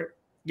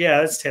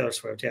yeah, that's Taylor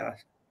Swift. Yeah,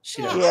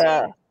 she does.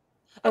 Yeah.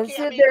 And Okay,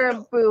 sit there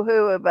and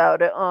boo-hoo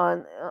about it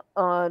on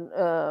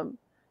an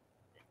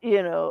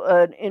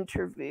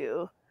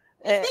interview.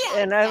 And, Yeah,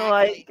 and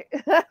exactly.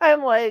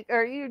 I'm like,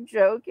 are you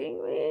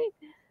joking me?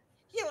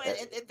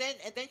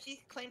 And then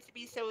she claims to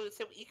be so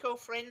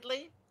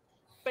eco-friendly,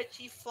 but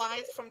she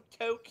flies from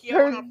Tokyo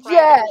Her on a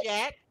private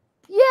jet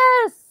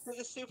Yes. to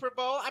the Super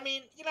Bowl. I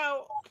mean, you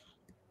talk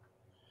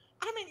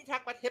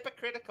about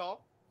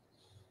hypocritical.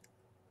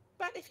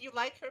 But if you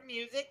like her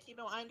music,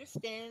 I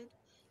understand.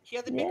 She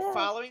has a big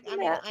following. I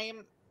mean,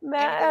 I'm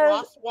at a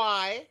loss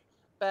why,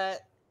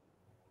 but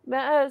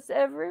Matt has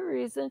every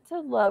reason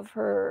to love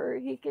her.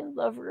 He can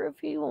love her if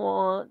he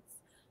wants.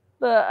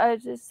 But I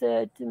just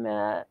said to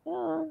Matt,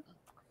 I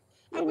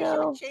wish he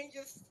would change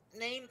his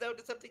name though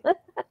to something a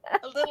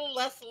little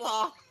less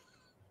long,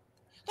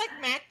 like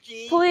Matt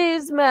G.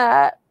 Please,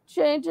 Matt,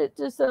 change it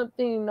to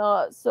something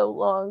not so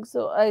long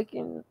so I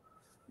can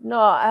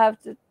not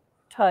have to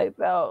type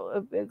out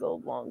a big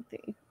old long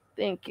thing.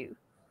 Thank you.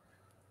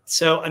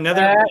 So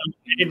another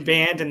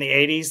band in the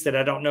 80s that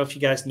I don't know if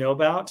you guys know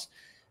about.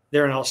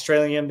 They're an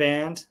Australian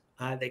band.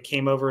 They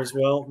came over as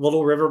well.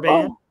 Little River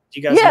Band. Oh, do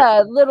you guys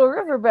know? Little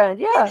River Band.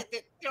 Yeah.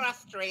 They're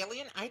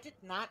Australian. I did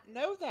not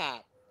know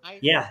that.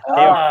 Yeah.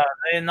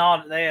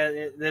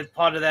 They're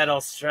part of that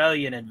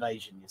Australian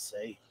invasion, you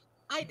see.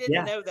 I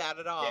didn't know that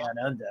at all. Yeah, I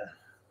know that.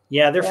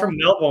 Yeah, they're from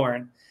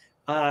Melbourne.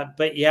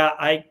 But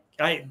yeah,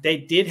 they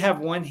did have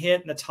one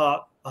hit in the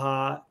top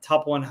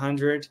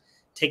 100.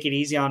 Take It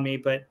Easy on Me,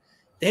 but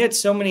they had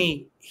so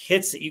many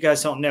hits that you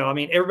guys don't know. I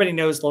mean, everybody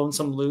knows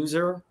Lonesome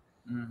Loser,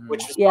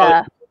 which was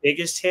probably the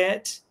biggest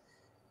hit.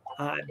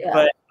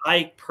 But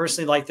I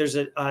personally like. There's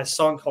a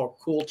song called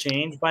 "Cool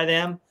Change" by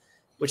them,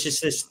 which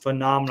is just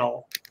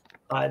phenomenal.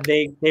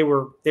 They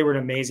were an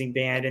amazing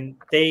band, and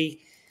they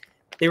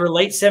were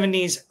late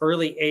 70s,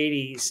 early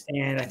 80s,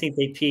 and I think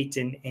they peaked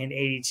in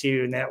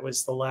 82, and that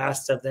was the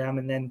last of them.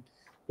 And then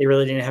they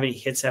really didn't have any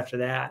hits after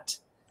that,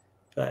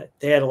 but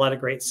they had a lot of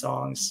great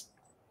songs.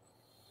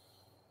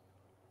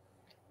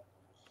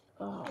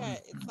 Yeah,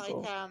 it's like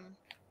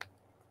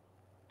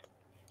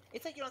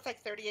it's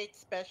like 38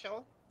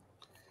 Special.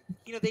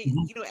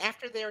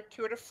 After their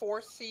Tour de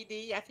Force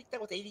CD, I think that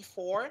was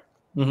 84.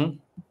 Mm-hmm.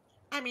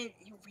 I mean,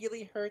 you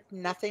really heard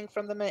nothing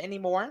from them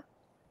anymore.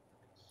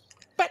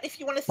 But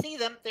if you want to see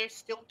them, they're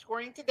still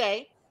touring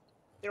today.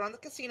 They're on the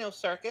casino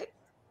circuit.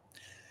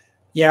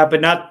 Yeah, but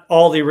not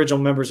all the original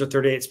members of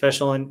 38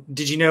 Special. And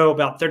did you know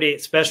about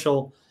 38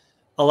 Special?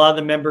 A lot of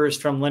the members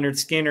from Lynyrd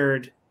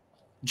Skynyrd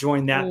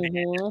joined that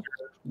band.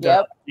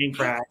 Yep. Plane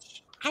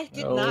crash. I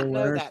did not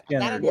know that.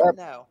 That I didn't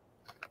know.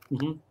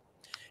 Mm-hmm.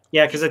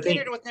 Yeah, because I think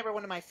Skynyrd was never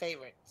one of my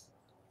favorites.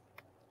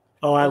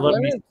 Oh, I love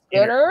Lynyrd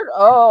Skynyrd.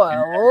 Oh, I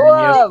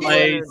love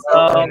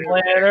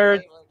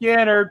Lynyrd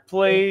Skynyrd,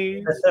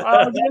 please.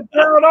 I'll get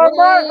down on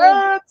my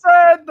hands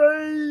and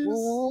knees.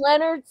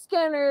 Lynyrd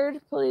Skynyrd,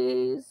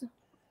 please.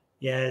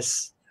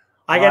 Yes,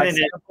 I got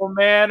into simple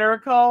manner.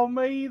 Call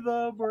me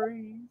the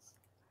breeze.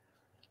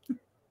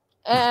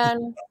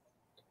 And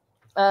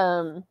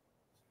I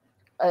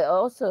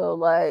also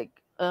like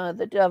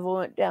The Devil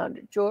Went Down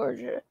to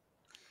Georgia.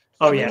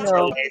 Oh Yeah, yeah, we know. don't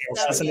Charlie know Daniels. his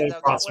That's stuff another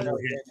yet, though. That crossover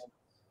one- hit.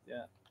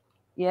 Yeah.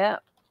 Yeah.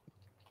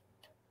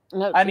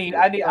 That's I a need good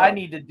I need I song.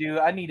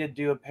 need to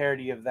do a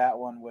parody of that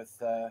one with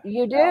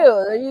You do.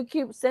 Al. You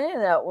keep saying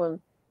that one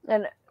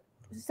and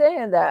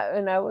saying that,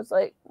 and I was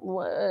like,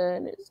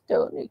 "When is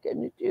Tony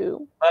gonna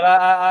do But a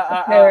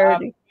I'm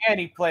parody?" a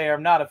piano player.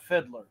 I'm not a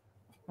fiddler.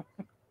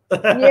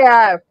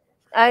 Yeah,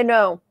 I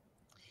know.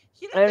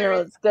 You know, I there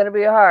know is. it's gonna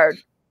be hard.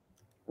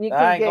 You I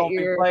can ain't get gonna be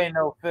your playing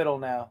no fiddle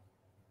now.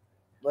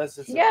 Unless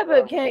it's yeah,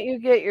 but can't you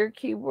get your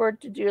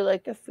keyboard to do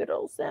like a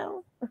fiddle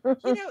sound?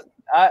 You know,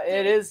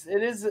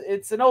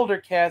 it's an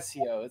older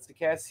Casio. It's a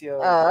Casio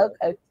Oh,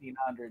 okay.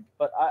 1500.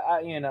 But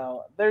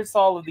there's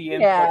all of the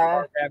input Yeah.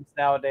 programs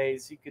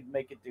nowadays. You could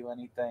make it do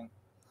anything.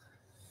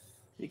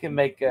 You can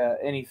make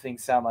anything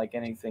sound like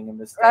anything in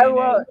this day I and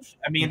will. age.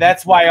 I mean,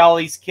 that's why all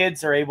these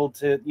kids are able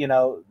to,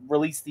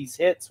 release these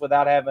hits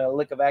without having a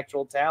lick of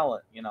actual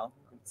talent.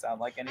 Sound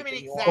like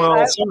anything you want. Well,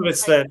 exactly. some of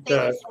it's Like the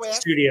Taylor Swift.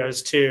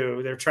 studios too.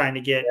 They're trying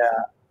to get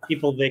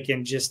people that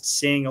can just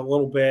sing a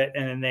little bit,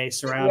 and then they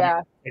surround it Yeah.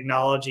 with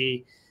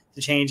technology to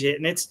change it.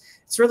 And it's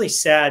really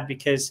sad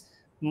because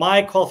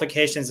my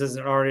qualifications as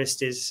an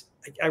artist is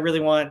I really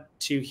want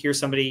to hear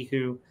somebody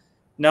who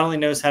not only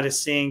knows how to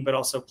sing but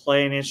also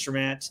play an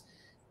instrument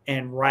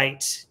and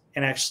write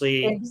and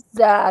actually do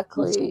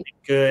Exactly. something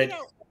good.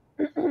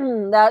 You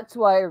know, That's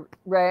why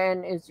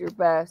Ren is your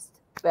best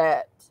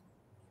bet.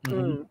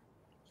 Mhm.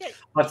 yeah,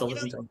 I'll have to you know,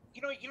 listen to them.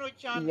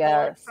 John Lord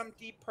Yes. from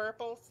Deep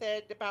Purple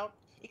said about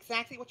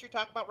exactly what you're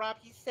talking about, Rob.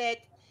 He said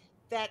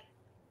that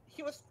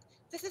he was.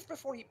 This is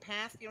before he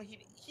passed.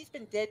 He's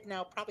been dead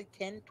now probably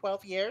 10,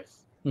 12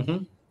 years.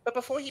 Mhm. But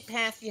before he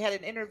passed, he had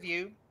an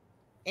interview,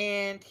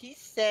 and he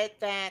said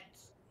that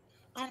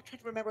I'm trying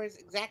to remember his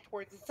exact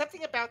words. It's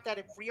something about that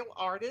if real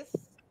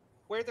artists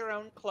wear their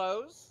own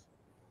clothes,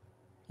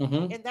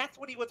 Mhm. and that's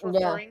what he was Yeah.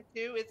 referring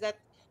to. Is that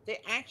they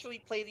actually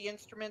play the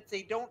instruments.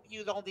 They don't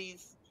use all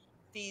these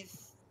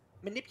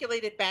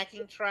manipulated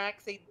backing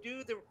tracks. They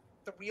do the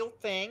real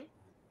thing,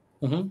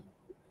 Mhm.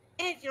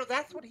 and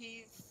that's what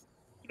he's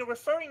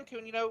referring to.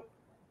 And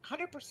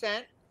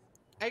 100%,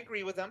 I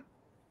agree with him.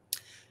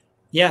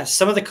 Yeah,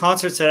 some of the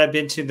concerts that I've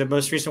been to, the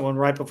most recent one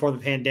right before the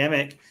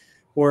pandemic,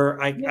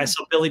 where I Yeah.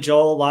 saw Billy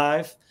Joel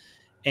live,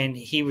 and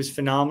he was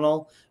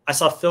phenomenal. I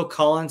saw Phil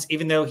Collins,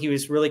 even though he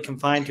was really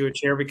confined to a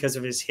chair because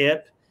of his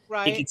hip, he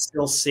Right? could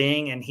still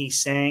sing, and he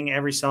sang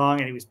every song,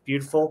 and he was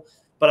beautiful.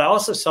 But I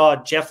also saw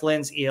Jeff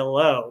Lynne's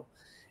ELO,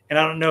 and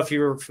I don't know if you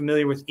were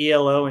familiar with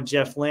ELO and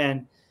Jeff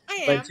Lynne,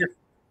 I but am.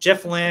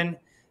 Jeff Lynne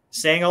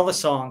sang all the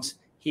songs.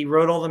 He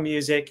wrote all the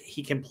music.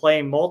 He can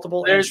play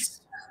multiple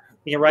instruments.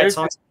 He can write there's-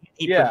 songs.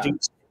 He yeah.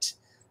 produced it.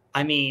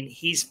 I mean,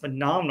 he's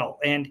phenomenal,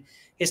 and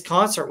his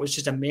concert was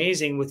just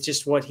amazing with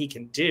just what he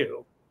can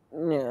do.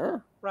 Yeah.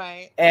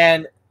 Right.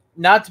 And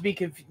not to be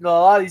confused, a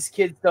lot of these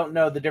kids don't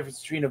know the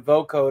difference between a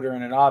vocoder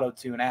and an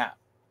auto-tune app.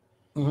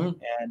 Mhm.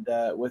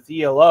 And with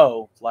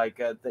ELO,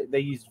 like they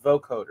used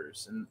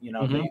vocoders, and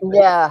Mhm.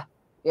 Yeah.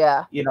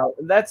 Yeah.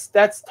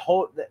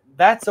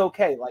 that's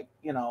okay. Like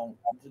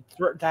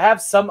to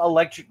have some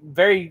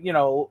very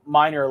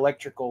minor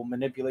electrical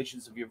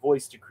manipulations of your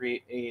voice to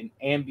create an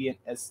ambient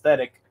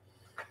aesthetic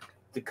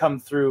to come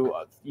through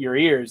your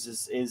ears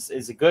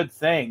is a good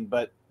thing.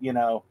 But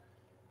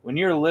when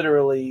you're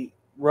literally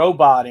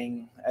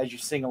roboting as you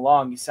sing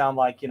along, you sound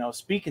like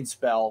Speak and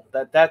Spell.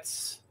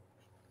 That's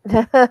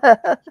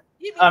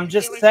You mean I'm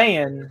just Taylor Swift?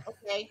 saying.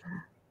 Okay.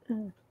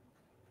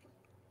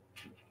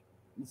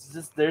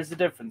 There's a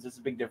difference. There's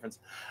a big difference.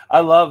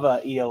 I love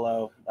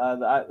ELO.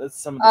 That's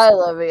some of the I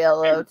love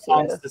ELO favorite too.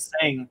 songs to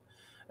sing.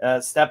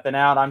 Stepping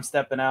Out, I'm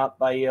Stepping Out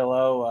by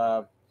ELO.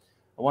 I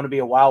Want to Be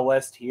a Wild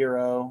West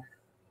Hero.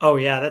 Oh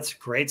yeah, that's a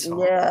great song.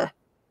 Yeah.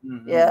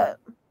 Mhm. Yeah.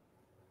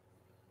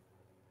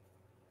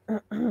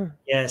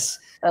 Yes.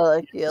 I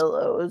like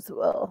ELO as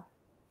well.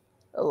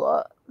 A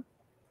lot.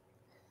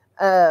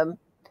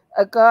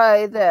 A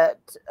guy that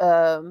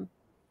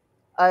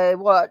I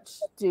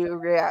watched do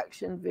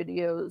reaction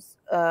videos.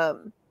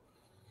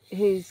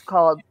 He's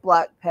called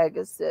Black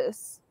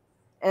Pegasus,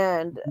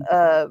 and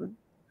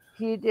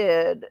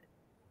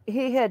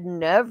he had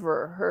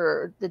never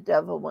heard The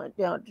Devil Went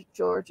Down to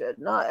Georgia,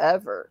 not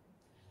ever.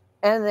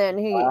 And then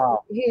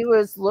Wow. he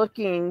was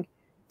looking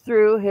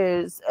through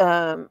his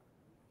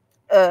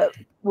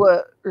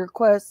what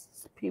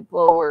requests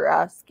people were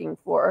asking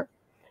for,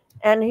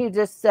 and he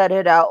just said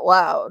it out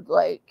loud,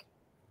 like,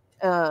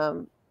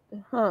 The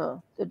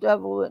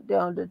Devil Went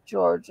Down to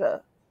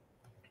Georgia.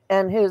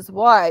 And his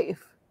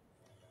wife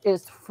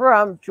is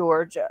from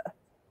Georgia,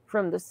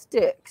 from the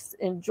sticks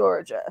in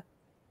Georgia.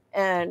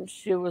 And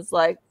she was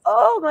like,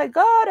 "Oh my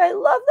God, I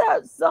love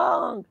that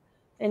song."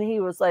 And he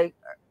was like,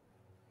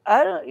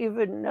 "I don't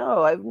even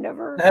know. I've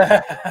never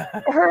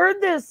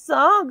heard this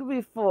song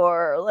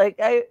before. Like,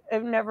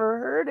 I've never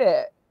heard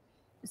it."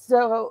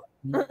 So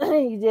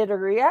he did a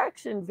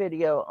reaction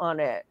video on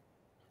it.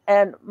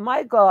 And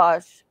my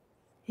gosh,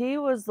 he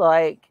was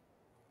like,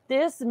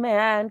 "This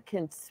man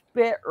can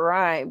spit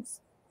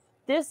rhymes.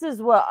 This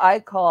is what I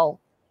call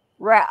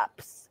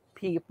raps,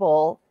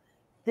 people."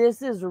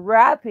 this is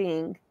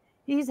rapping.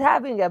 He's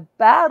having a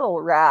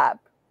battle rap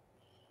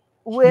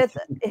with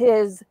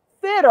his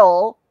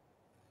fiddle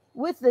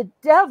with the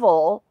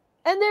devil,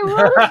 and they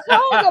wrote a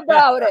song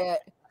about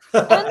it.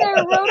 And they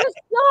wrote a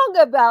song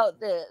about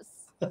this.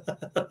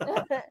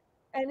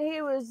 And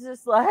he was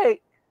just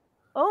like,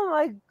 oh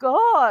my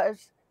gosh.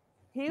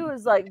 He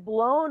was like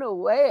blown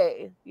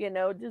away,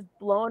 just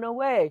blown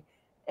away.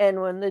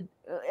 And when the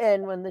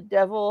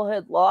devil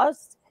had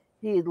lost,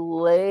 he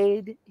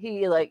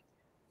like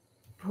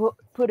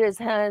put his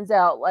hands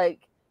out,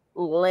 like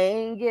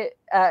laying it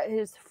at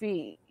his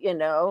feet,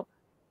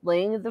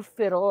 laying the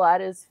fiddle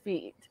at his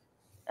feet.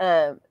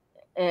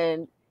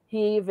 And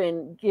he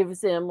even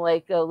gives him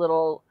like a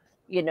little,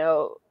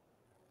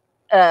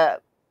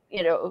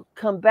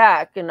 come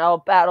back and I'll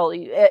battle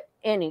you at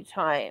any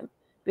time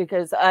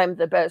because I'm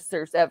the best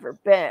there's ever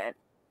been,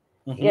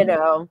 and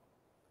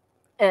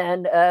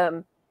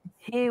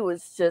he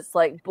was just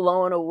like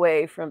blown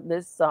away from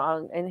this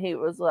song. And he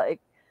was like,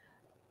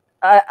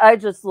 I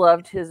just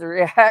loved his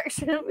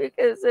reaction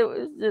because it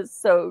was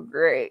just so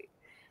great.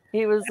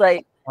 He was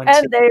like,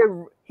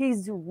 and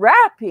he's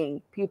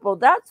rapping, people.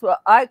 That's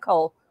what I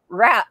call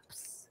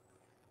raps.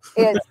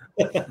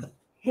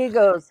 He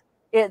goes,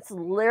 it's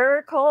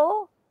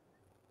lyrical.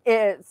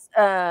 It's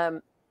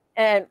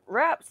and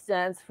rap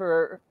stands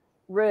for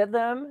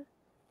rhythm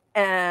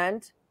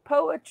and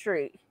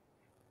poetry.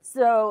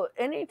 So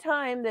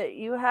anytime that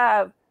you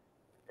have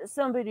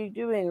somebody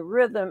doing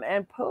rhythm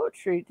and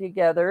poetry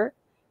together,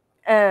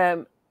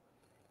 it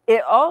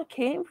all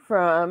came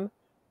from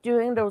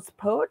doing those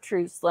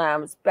poetry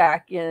slams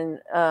back in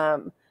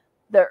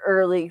the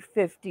early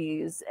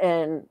 50s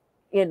and,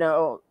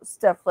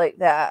 stuff like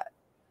that.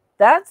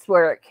 That's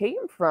where it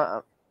came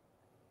from.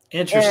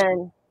 Interesting.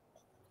 And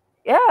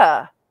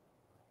yeah.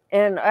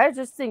 And I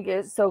just think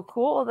it's so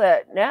cool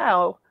that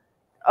now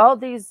all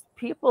these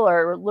people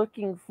are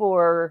looking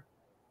for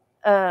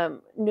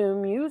new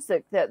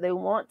music that they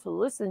want to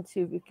listen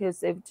to because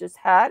they've just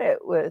had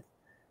it with,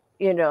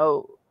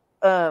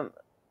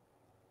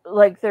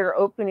 like they're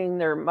opening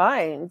their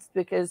minds,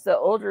 because the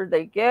older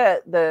they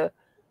get, the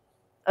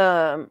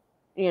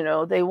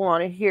they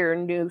want to hear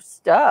new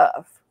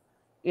stuff.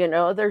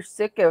 They're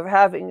sick of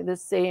having the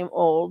same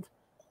old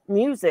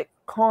music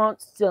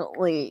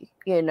constantly,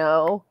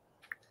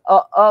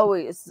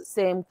 always the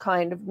same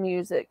kind of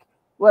music.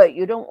 What,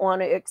 you don't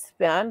want to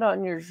expand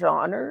on your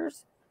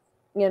genres,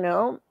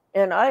 and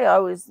I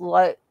always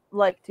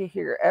like to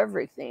hear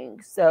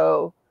everything.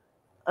 So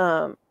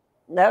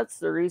that's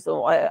the reason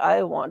why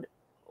I want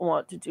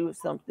to do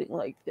something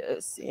like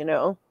this,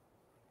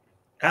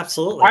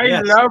 Absolutely.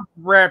 I love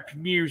rap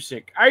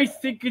music. I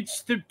think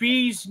it's the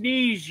bee's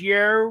knees,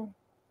 yo.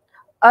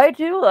 I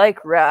do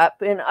like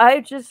rap, and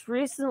I just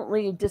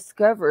recently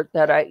discovered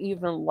that I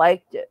even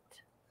liked it.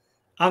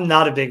 I'm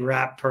not a big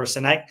rap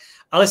person. I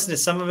listened to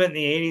some of it in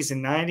the 80s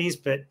and 90s,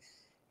 but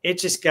it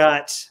just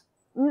got...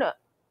 No,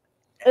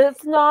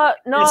 it's not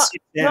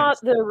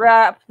the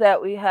rap that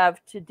we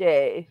have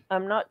today.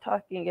 I'm not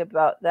talking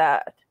about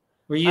that.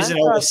 We're using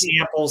all the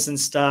samples and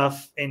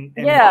stuff and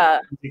yeah,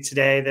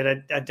 today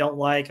that I don't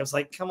like. I was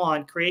like, come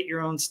on, create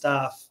your own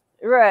stuff.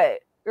 Right.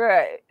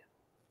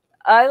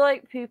 I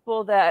like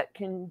people that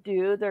can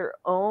do their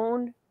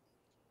own,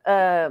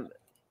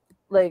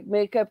 like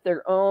make up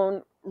their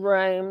own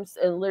rhymes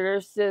and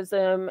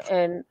lyricism,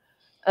 and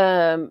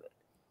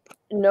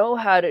know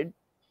how to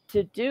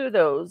do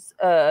those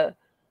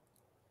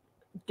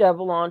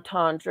double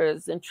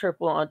entendres and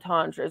triple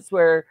entendres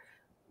where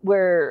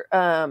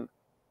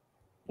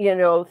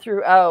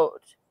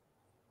throughout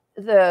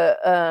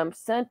the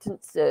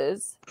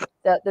sentences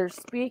that they're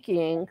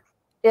speaking,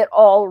 it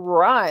all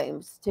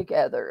rhymes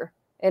together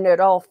and it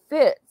all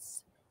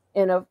fits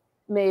in a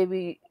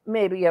maybe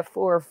a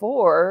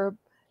 4/4,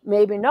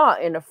 maybe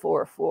not in a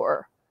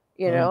 4/4.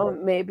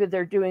 Maybe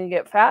they're doing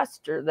it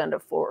faster than a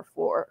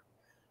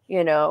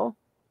 4/4.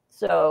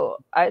 So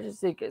I just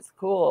think it's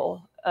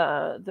cool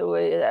the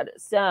way that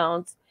it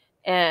sounds.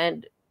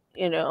 And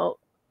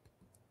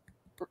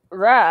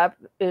rap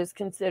is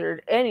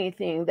considered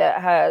anything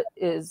that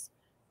is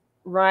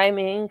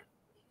rhyming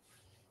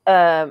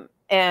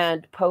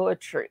and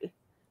poetry.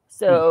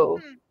 So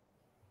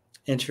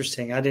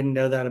interesting. I didn't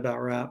know that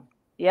about rap.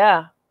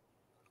 Yeah.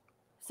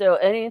 So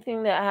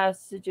anything that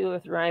has to do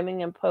with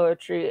rhyming and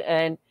poetry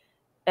and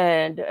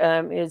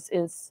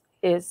is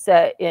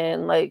set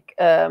in like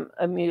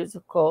a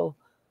musical,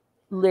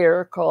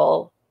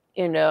 lyrical,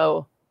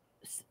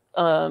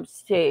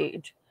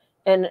 stage.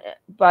 And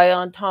by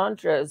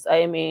entendres,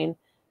 I mean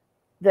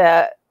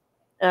that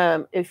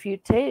if you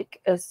take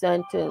a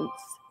sentence,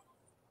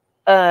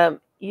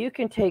 you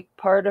can take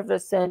part of a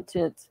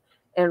sentence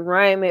and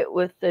rhyme it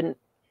with the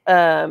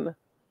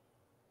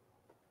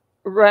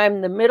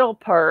rhyme the middle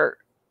part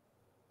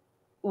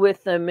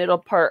with the middle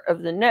part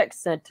of the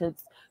next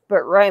sentence,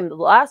 but rhyme the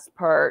last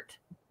part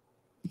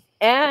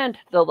and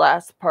the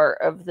last part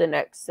of the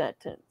next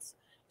sentence.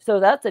 So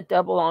that's a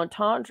double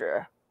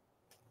entendre.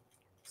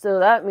 So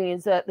that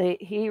means that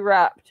he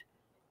rhymed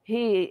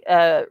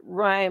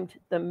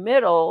the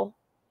middle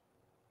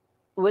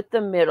with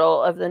the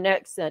middle of the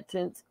next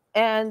sentence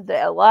and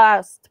the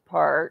last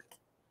part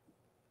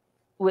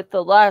with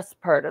the last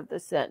part of the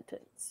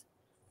sentence.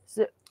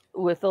 So,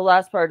 with the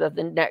last part of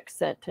the next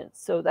sentence.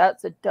 So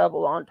that's a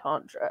double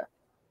entendre.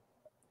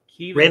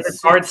 Raven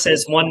Hart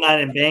says One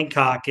Night in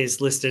Bangkok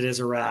is listed as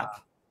a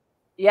rap.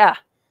 Yeah.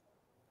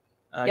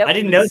 Yep. I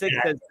didn't know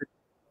that.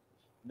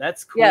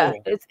 That's cool. Yeah,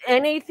 it's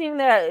anything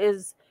that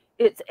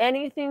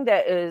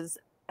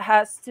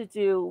has to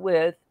do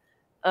with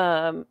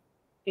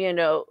you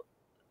know,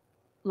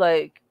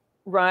 like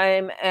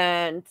rhyme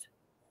and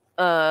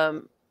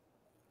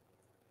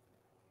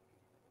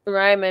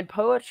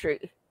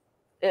poetry.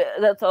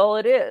 That's all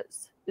it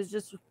is. It's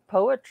just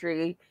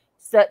poetry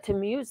set to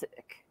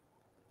music.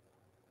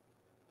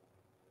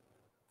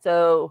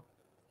 So,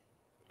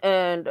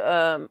 and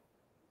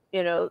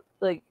you know,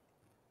 like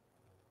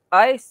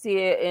I see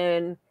it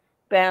in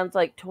bands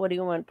like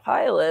 21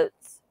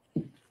 Pilots,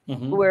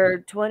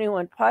 where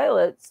 21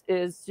 Pilots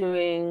is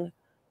doing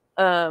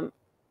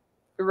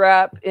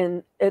rap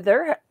in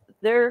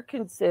they're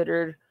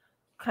considered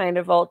kind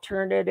of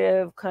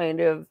alternative, kind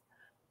of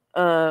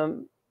a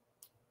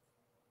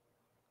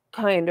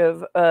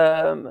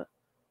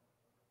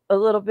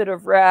little bit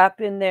of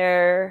rap in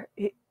there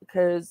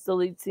because the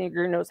lead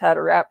singer knows how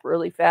to rap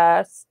really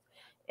fast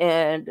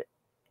and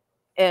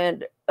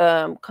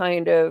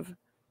kind of,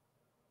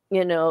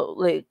 you know,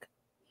 like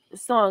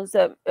songs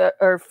that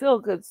are feel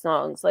good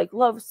songs, like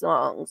love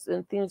songs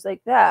and things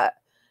like that,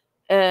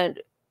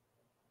 and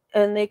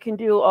they can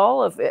do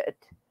all of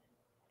it.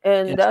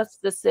 And that's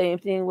the same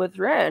thing with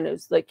Ren.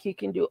 It's like he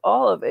can do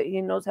all of it. He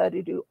knows how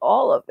to do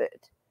all of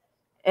it.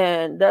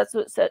 And that's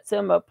what sets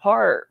him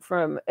apart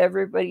from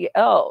everybody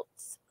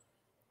else,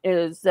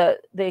 is that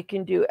they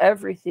can do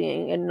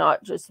everything and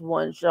not just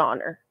one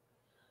genre.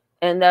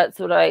 And that's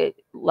what I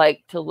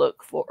like to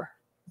look for.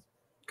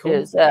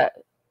 Cool.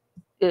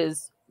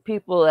 Is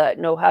people that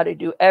know how to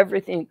do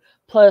everything,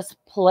 plus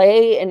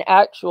play an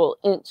actual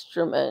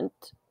instrument.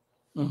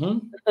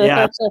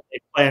 Yeah, they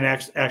play an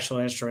actual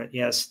instrument.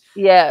 Yes.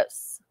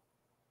 Yes.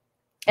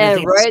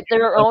 And write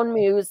their own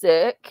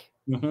music.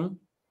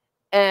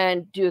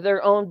 And do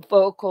their own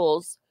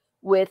vocals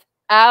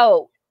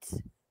without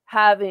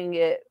having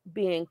it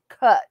being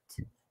cut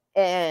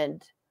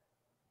and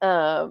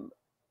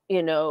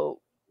you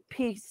know,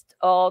 pieced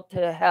all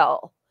to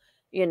hell,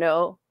 you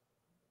know,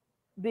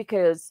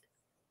 because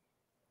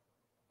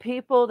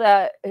people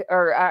that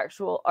are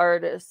actual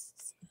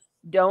artists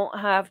don't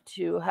have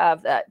to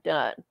have that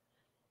done.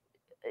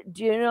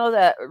 Do you know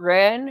that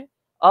Ren,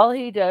 all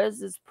he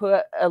does is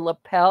put a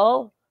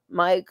lapel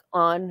mic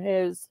on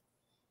his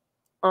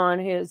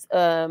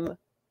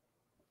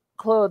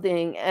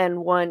clothing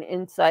and one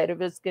inside of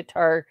his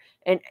guitar,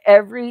 and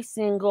every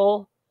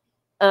single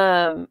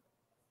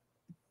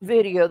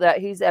video that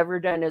he's ever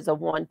done is a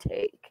one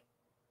take.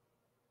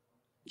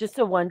 Just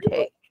a one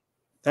take.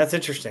 That's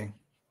interesting.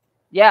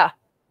 Yeah.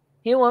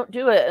 He won't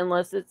do it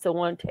unless it's a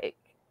one take.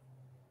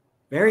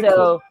 Very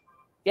cool.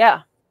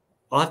 Yeah.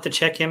 I'll have to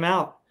check him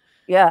out.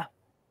 Yeah.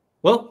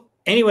 Well,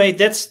 anyway,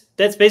 that's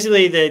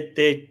basically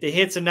the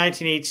hits of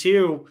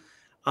 1982.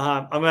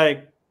 I'm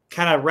gonna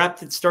kind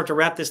of start to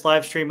wrap this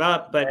live stream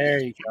up, but there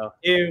you go.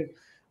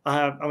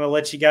 I'm gonna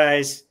let you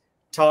guys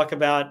talk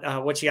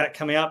about what you got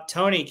coming up.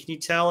 Tony, can you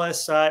tell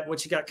us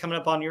what you got coming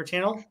up on your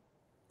channel?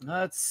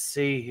 Let's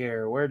see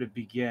here. Where to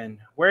begin?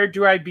 Where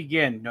do I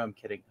begin? No, I'm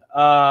kidding.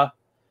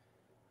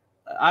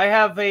 I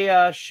have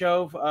a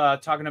show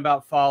talking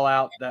about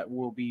Fallout that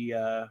will be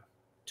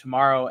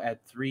tomorrow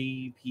at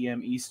 3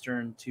 p.m.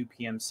 Eastern, 2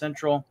 p.m.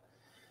 Central.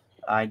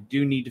 I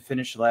do need to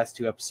finish the last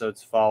 2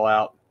 episodes of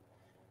Fallout.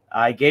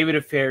 I gave it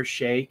a fair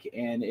shake,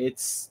 and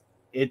it's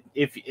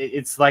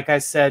like I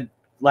said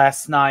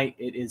last night,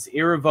 it is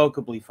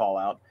irrevocably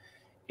Fallout.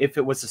 If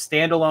it was a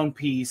standalone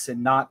piece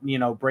and not, you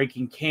know,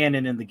 breaking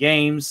canon in the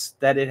games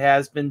that it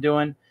has been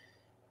doing,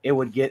 it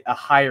would get a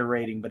higher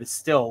rating, but it's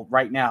still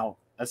right now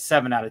a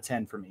 7 out of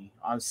 10 for me,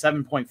 on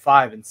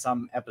 7.5 in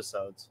some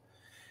episodes.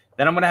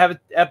 Then I'm going to have an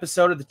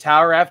episode of The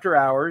Tower After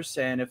Hours,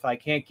 and if I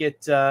can't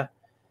get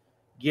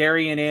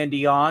Gary and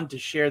Andy on to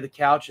share the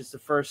couch as the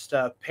first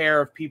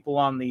pair of people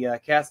on the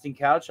casting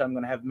couch, I'm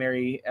going to have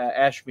Mary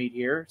Ashmead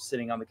here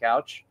sitting on the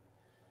couch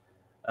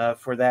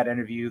for that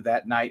interview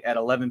that night at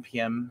 11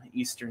 p.m.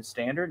 Eastern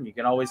Standard. And you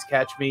can always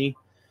catch me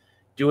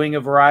doing a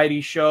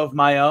variety show of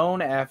my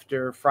own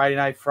after Friday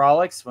Night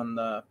Frolics, when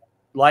the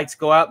lights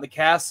go out in the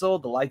castle,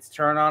 the lights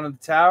turn on in the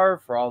tower,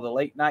 for all the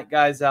late night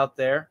guys out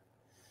there.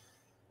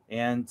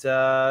 And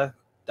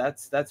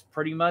that's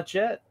pretty much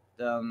it.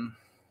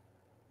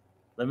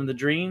 Living the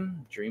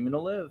dream, dreaming to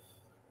live.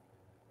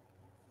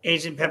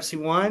 Agent Pepsi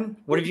One,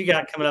 what have you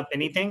got coming up?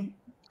 Anything?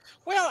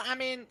 Well, I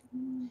mean,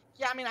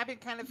 I've been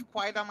kind of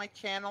quiet on my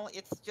channel.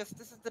 It's just,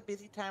 this is the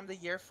busy time of the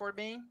year for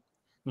me.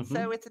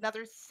 So it's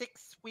another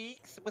 6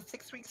 weeks. It was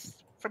 6 weeks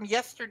from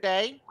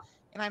yesterday,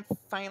 and I'm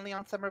finally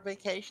on summer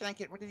vacation. I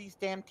get rid of these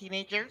damn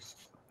teenagers.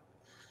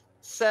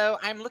 So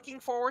I'm looking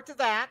forward to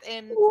that,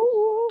 and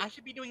I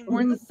should be doing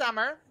more in the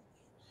summer.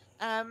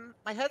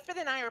 My husband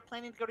and I are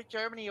planning to go to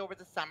Germany over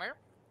the summer.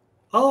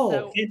 Oh,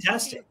 So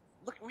fantastic.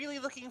 really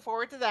looking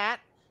forward to that.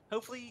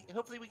 Hopefully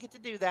we get to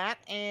do that.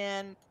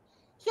 And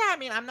yeah, I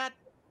mean,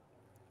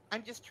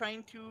 I'm just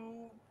trying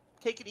to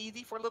take it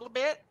easy for a little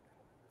bit.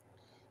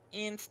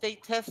 And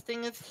state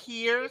testing is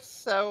here,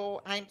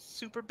 so I'm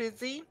super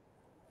busy.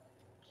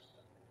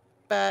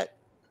 But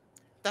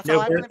that's all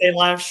No I'm gonna birthday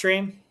live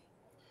stream?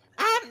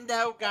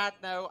 no, God,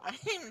 no.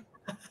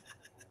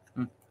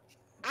 Hmm.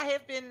 I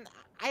have been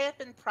I have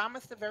been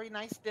promised a very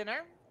nice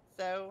dinner,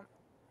 so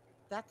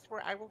that's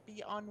where I will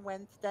be on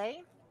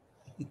Wednesday.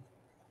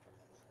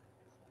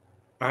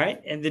 All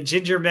right. And the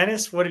Ginger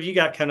Menace, what have you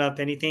got coming up?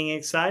 Anything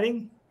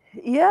exciting?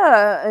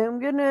 Yeah, I'm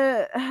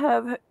gonna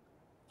have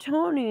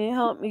Tony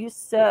help me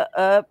set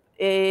up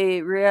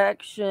a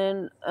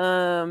reaction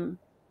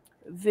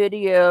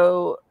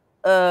video,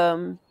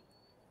 and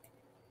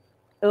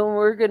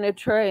we're gonna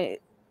try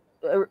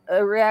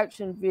a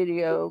reaction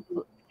video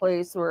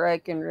place where I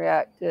can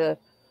react to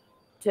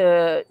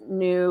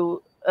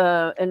new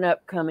and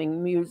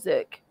upcoming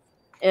music.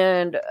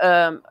 And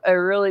I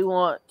really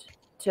want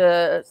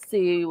to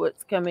see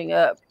what's coming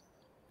up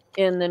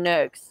in the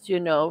next,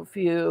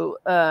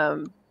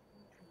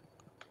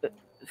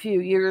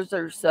 few years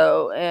or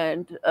so.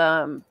 And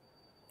I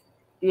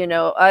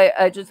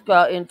just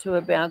got into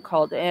a band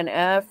called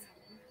NF,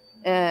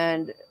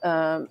 and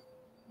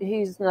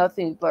he's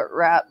nothing but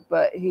rap,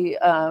 but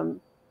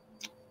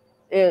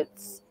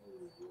it's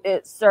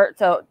it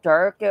starts out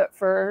dark at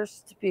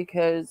first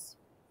because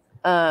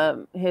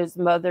his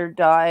mother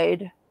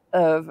died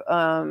of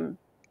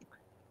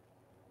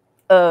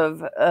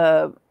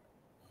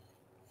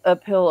a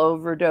pill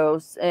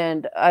overdose,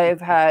 and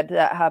I've had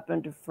that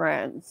happen to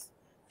friends.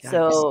 Yikes.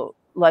 So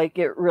like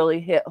it really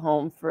hit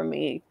home for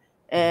me.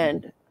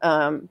 And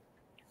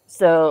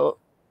so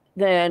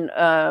then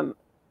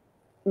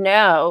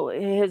now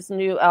his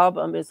new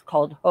album is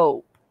called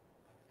Hope.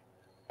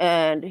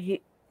 And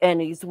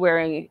he's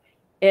wearing,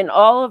 in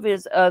all of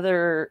his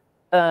other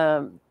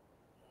videos,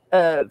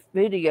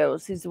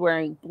 he's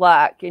wearing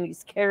black, and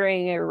he's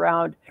carrying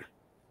around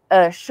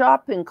a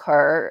shopping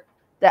cart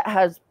that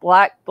has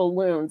black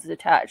balloons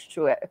attached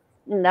to it,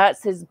 and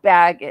that's his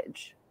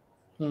baggage.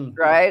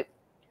 Right?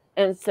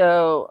 And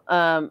so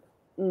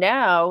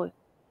now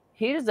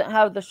he doesn't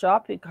have the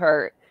shopping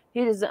cart,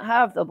 he doesn't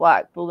have the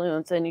black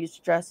balloons, and he's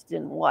dressed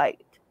in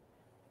white.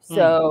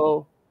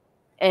 So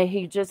and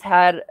he just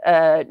had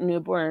a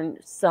newborn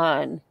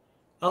son.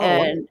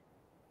 And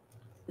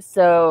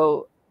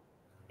so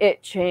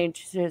it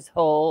changed his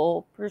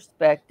whole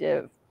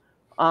perspective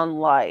on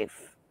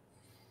life.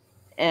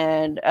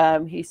 And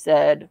he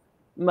said,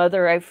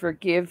 "Mother, I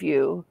forgive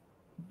you,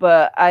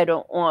 but I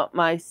don't want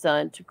my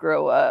son to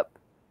grow up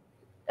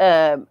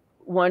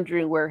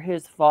wondering where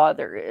his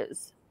father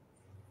is."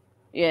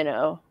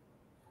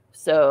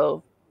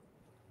 So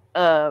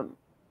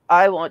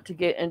I want to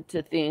get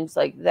into things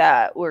like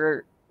that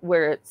where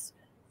it's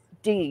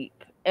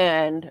deep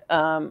and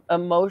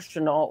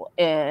emotional,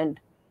 and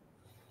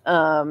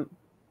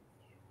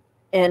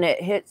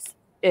it hits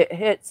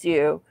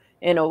you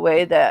in a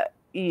way that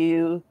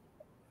you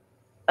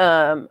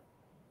are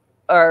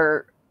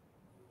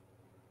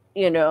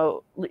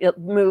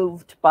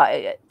moved by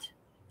it.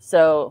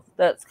 So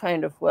that's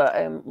kind of what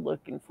I'm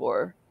looking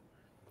for.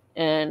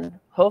 And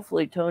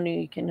hopefully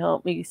Tony can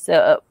help me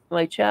set up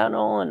my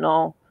channel, and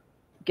I'll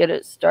get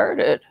it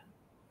started.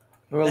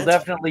 We'll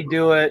definitely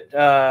do it.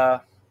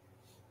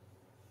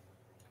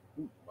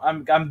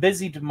 I'm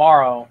busy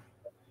tomorrow.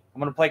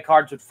 I'm going to play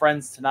cards with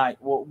friends tonight.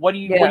 Well, what are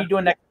you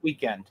doing next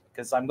weekend?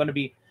 Because I'm going to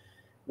be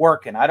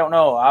working. I don't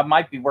know. I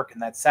might be working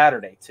that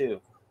Saturday too.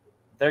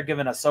 They're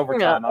giving us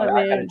overtime. I got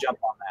to jump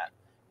on that.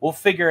 We'll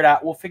figure it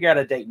out. We'll figure out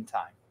a date and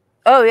time.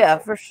 Oh yeah,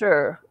 for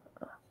sure.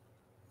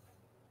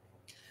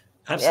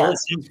 Absolutely. Yeah.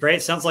 Seems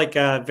great. Sounds like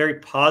a very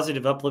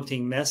positive,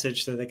 uplifting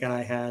message that the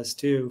guy has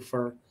too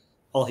for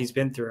all he's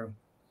been through.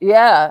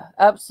 Yeah,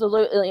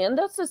 absolutely. And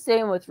that's the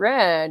same with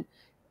Ren.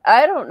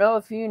 I don't know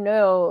if you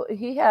know,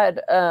 he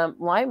had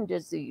Lyme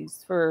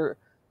disease for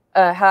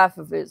half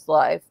of his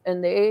life,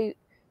 and he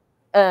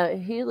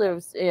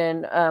lives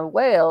in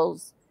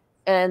Wales,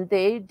 and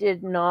they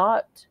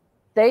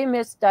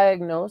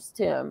misdiagnosed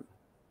him.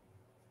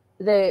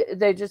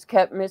 They just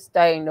kept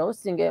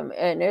misdiagnosing him,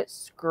 and it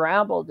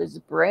scrambled his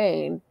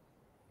brain,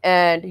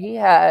 and he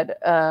had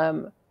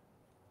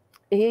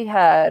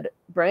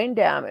brain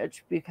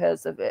damage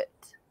because of it.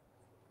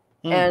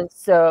 And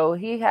so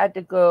he had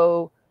to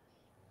go.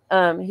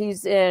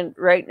 He's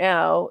right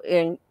now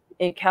in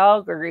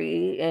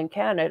Calgary in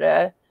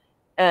Canada,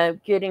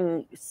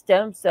 getting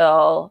stem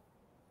cell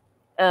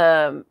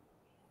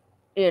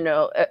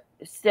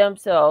stem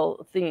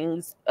cell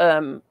things,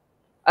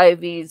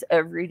 IVs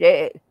every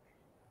day,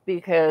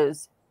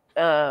 because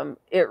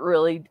it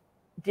really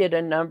did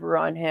a number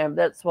on him.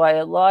 That's why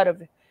a lot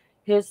of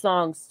his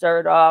songs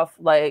start off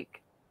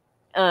like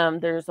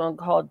there's one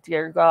called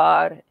Dear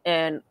God,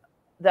 and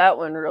that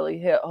one really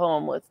hit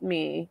home with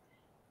me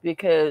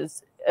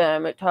because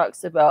it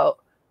talks about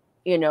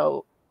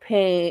your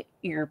pain,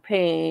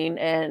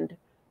 and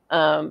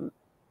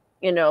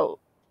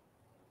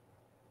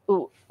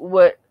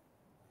what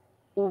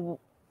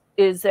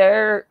is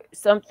there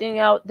something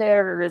out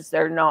there, or is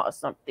there not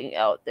something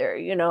out there?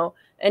 You know,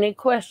 and he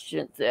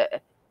questions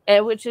it,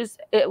 and which is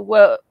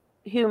what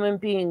human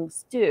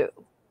beings do.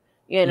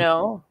 You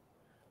know,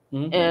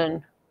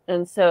 and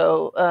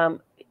so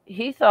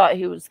he thought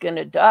he was going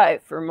to die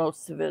for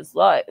most of his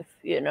life.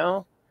 You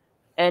know,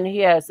 and he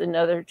has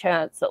another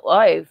chance at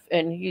life,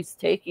 and he's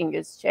taking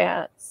his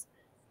chance,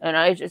 and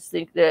I just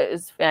think that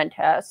is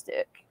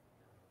fantastic,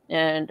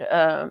 and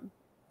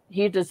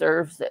he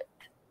deserves it.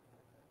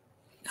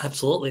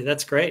 Absolutely.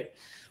 That's great.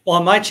 Well,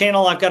 on my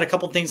channel, I've got a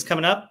couple things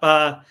coming up.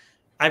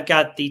 I've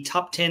got the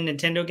top 10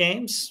 Nintendo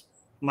games,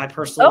 my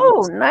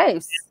personal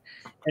nice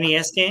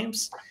NES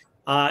games.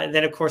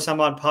 Then, of course, I'm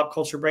on Pop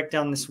Culture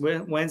Breakdown this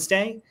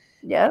Wednesday.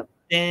 Yep.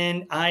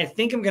 And I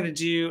think I'm going to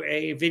do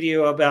a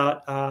video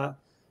about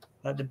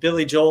the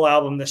Billy Joel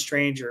album, The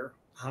Stranger,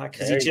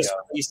 because he just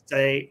released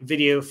a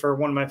video for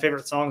one of my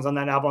favorite songs on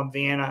that album,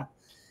 Vienna.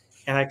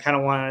 And I kind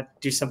of want to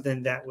do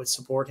something that would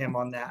support him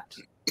on that.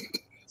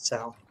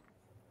 So...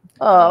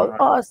 Oh,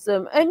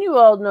 awesome. And you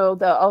all know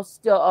that I'll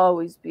still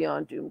always be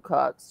on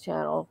Doomcock's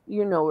channel.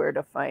 You know where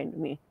to find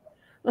me.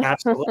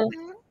 Absolutely.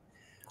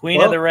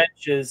 Queen of the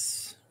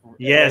Wrenches.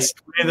 Yes,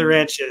 Queen of the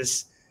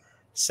Wrenches.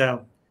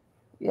 So,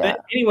 yeah.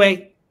 But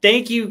anyway,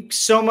 thank you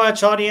so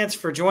much, audience,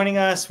 for joining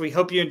us. We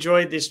hope you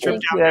enjoyed this trip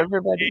Thank down. you,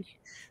 everybody.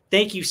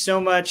 Thank you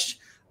so much,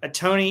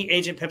 Tony,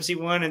 Agent Pepsi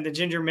One, and the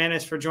Ginger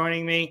Menace for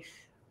joining me.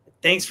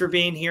 Thanks for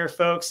being here,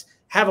 folks.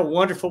 Have a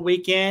wonderful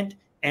weekend,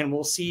 and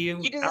we'll see you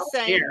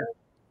out here.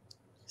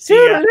 See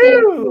ya. Thank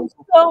you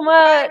so much.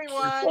 Bye,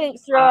 everyone.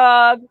 Thanks,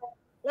 Rob.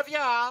 Love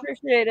y'all.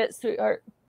 Appreciate it, sweetheart.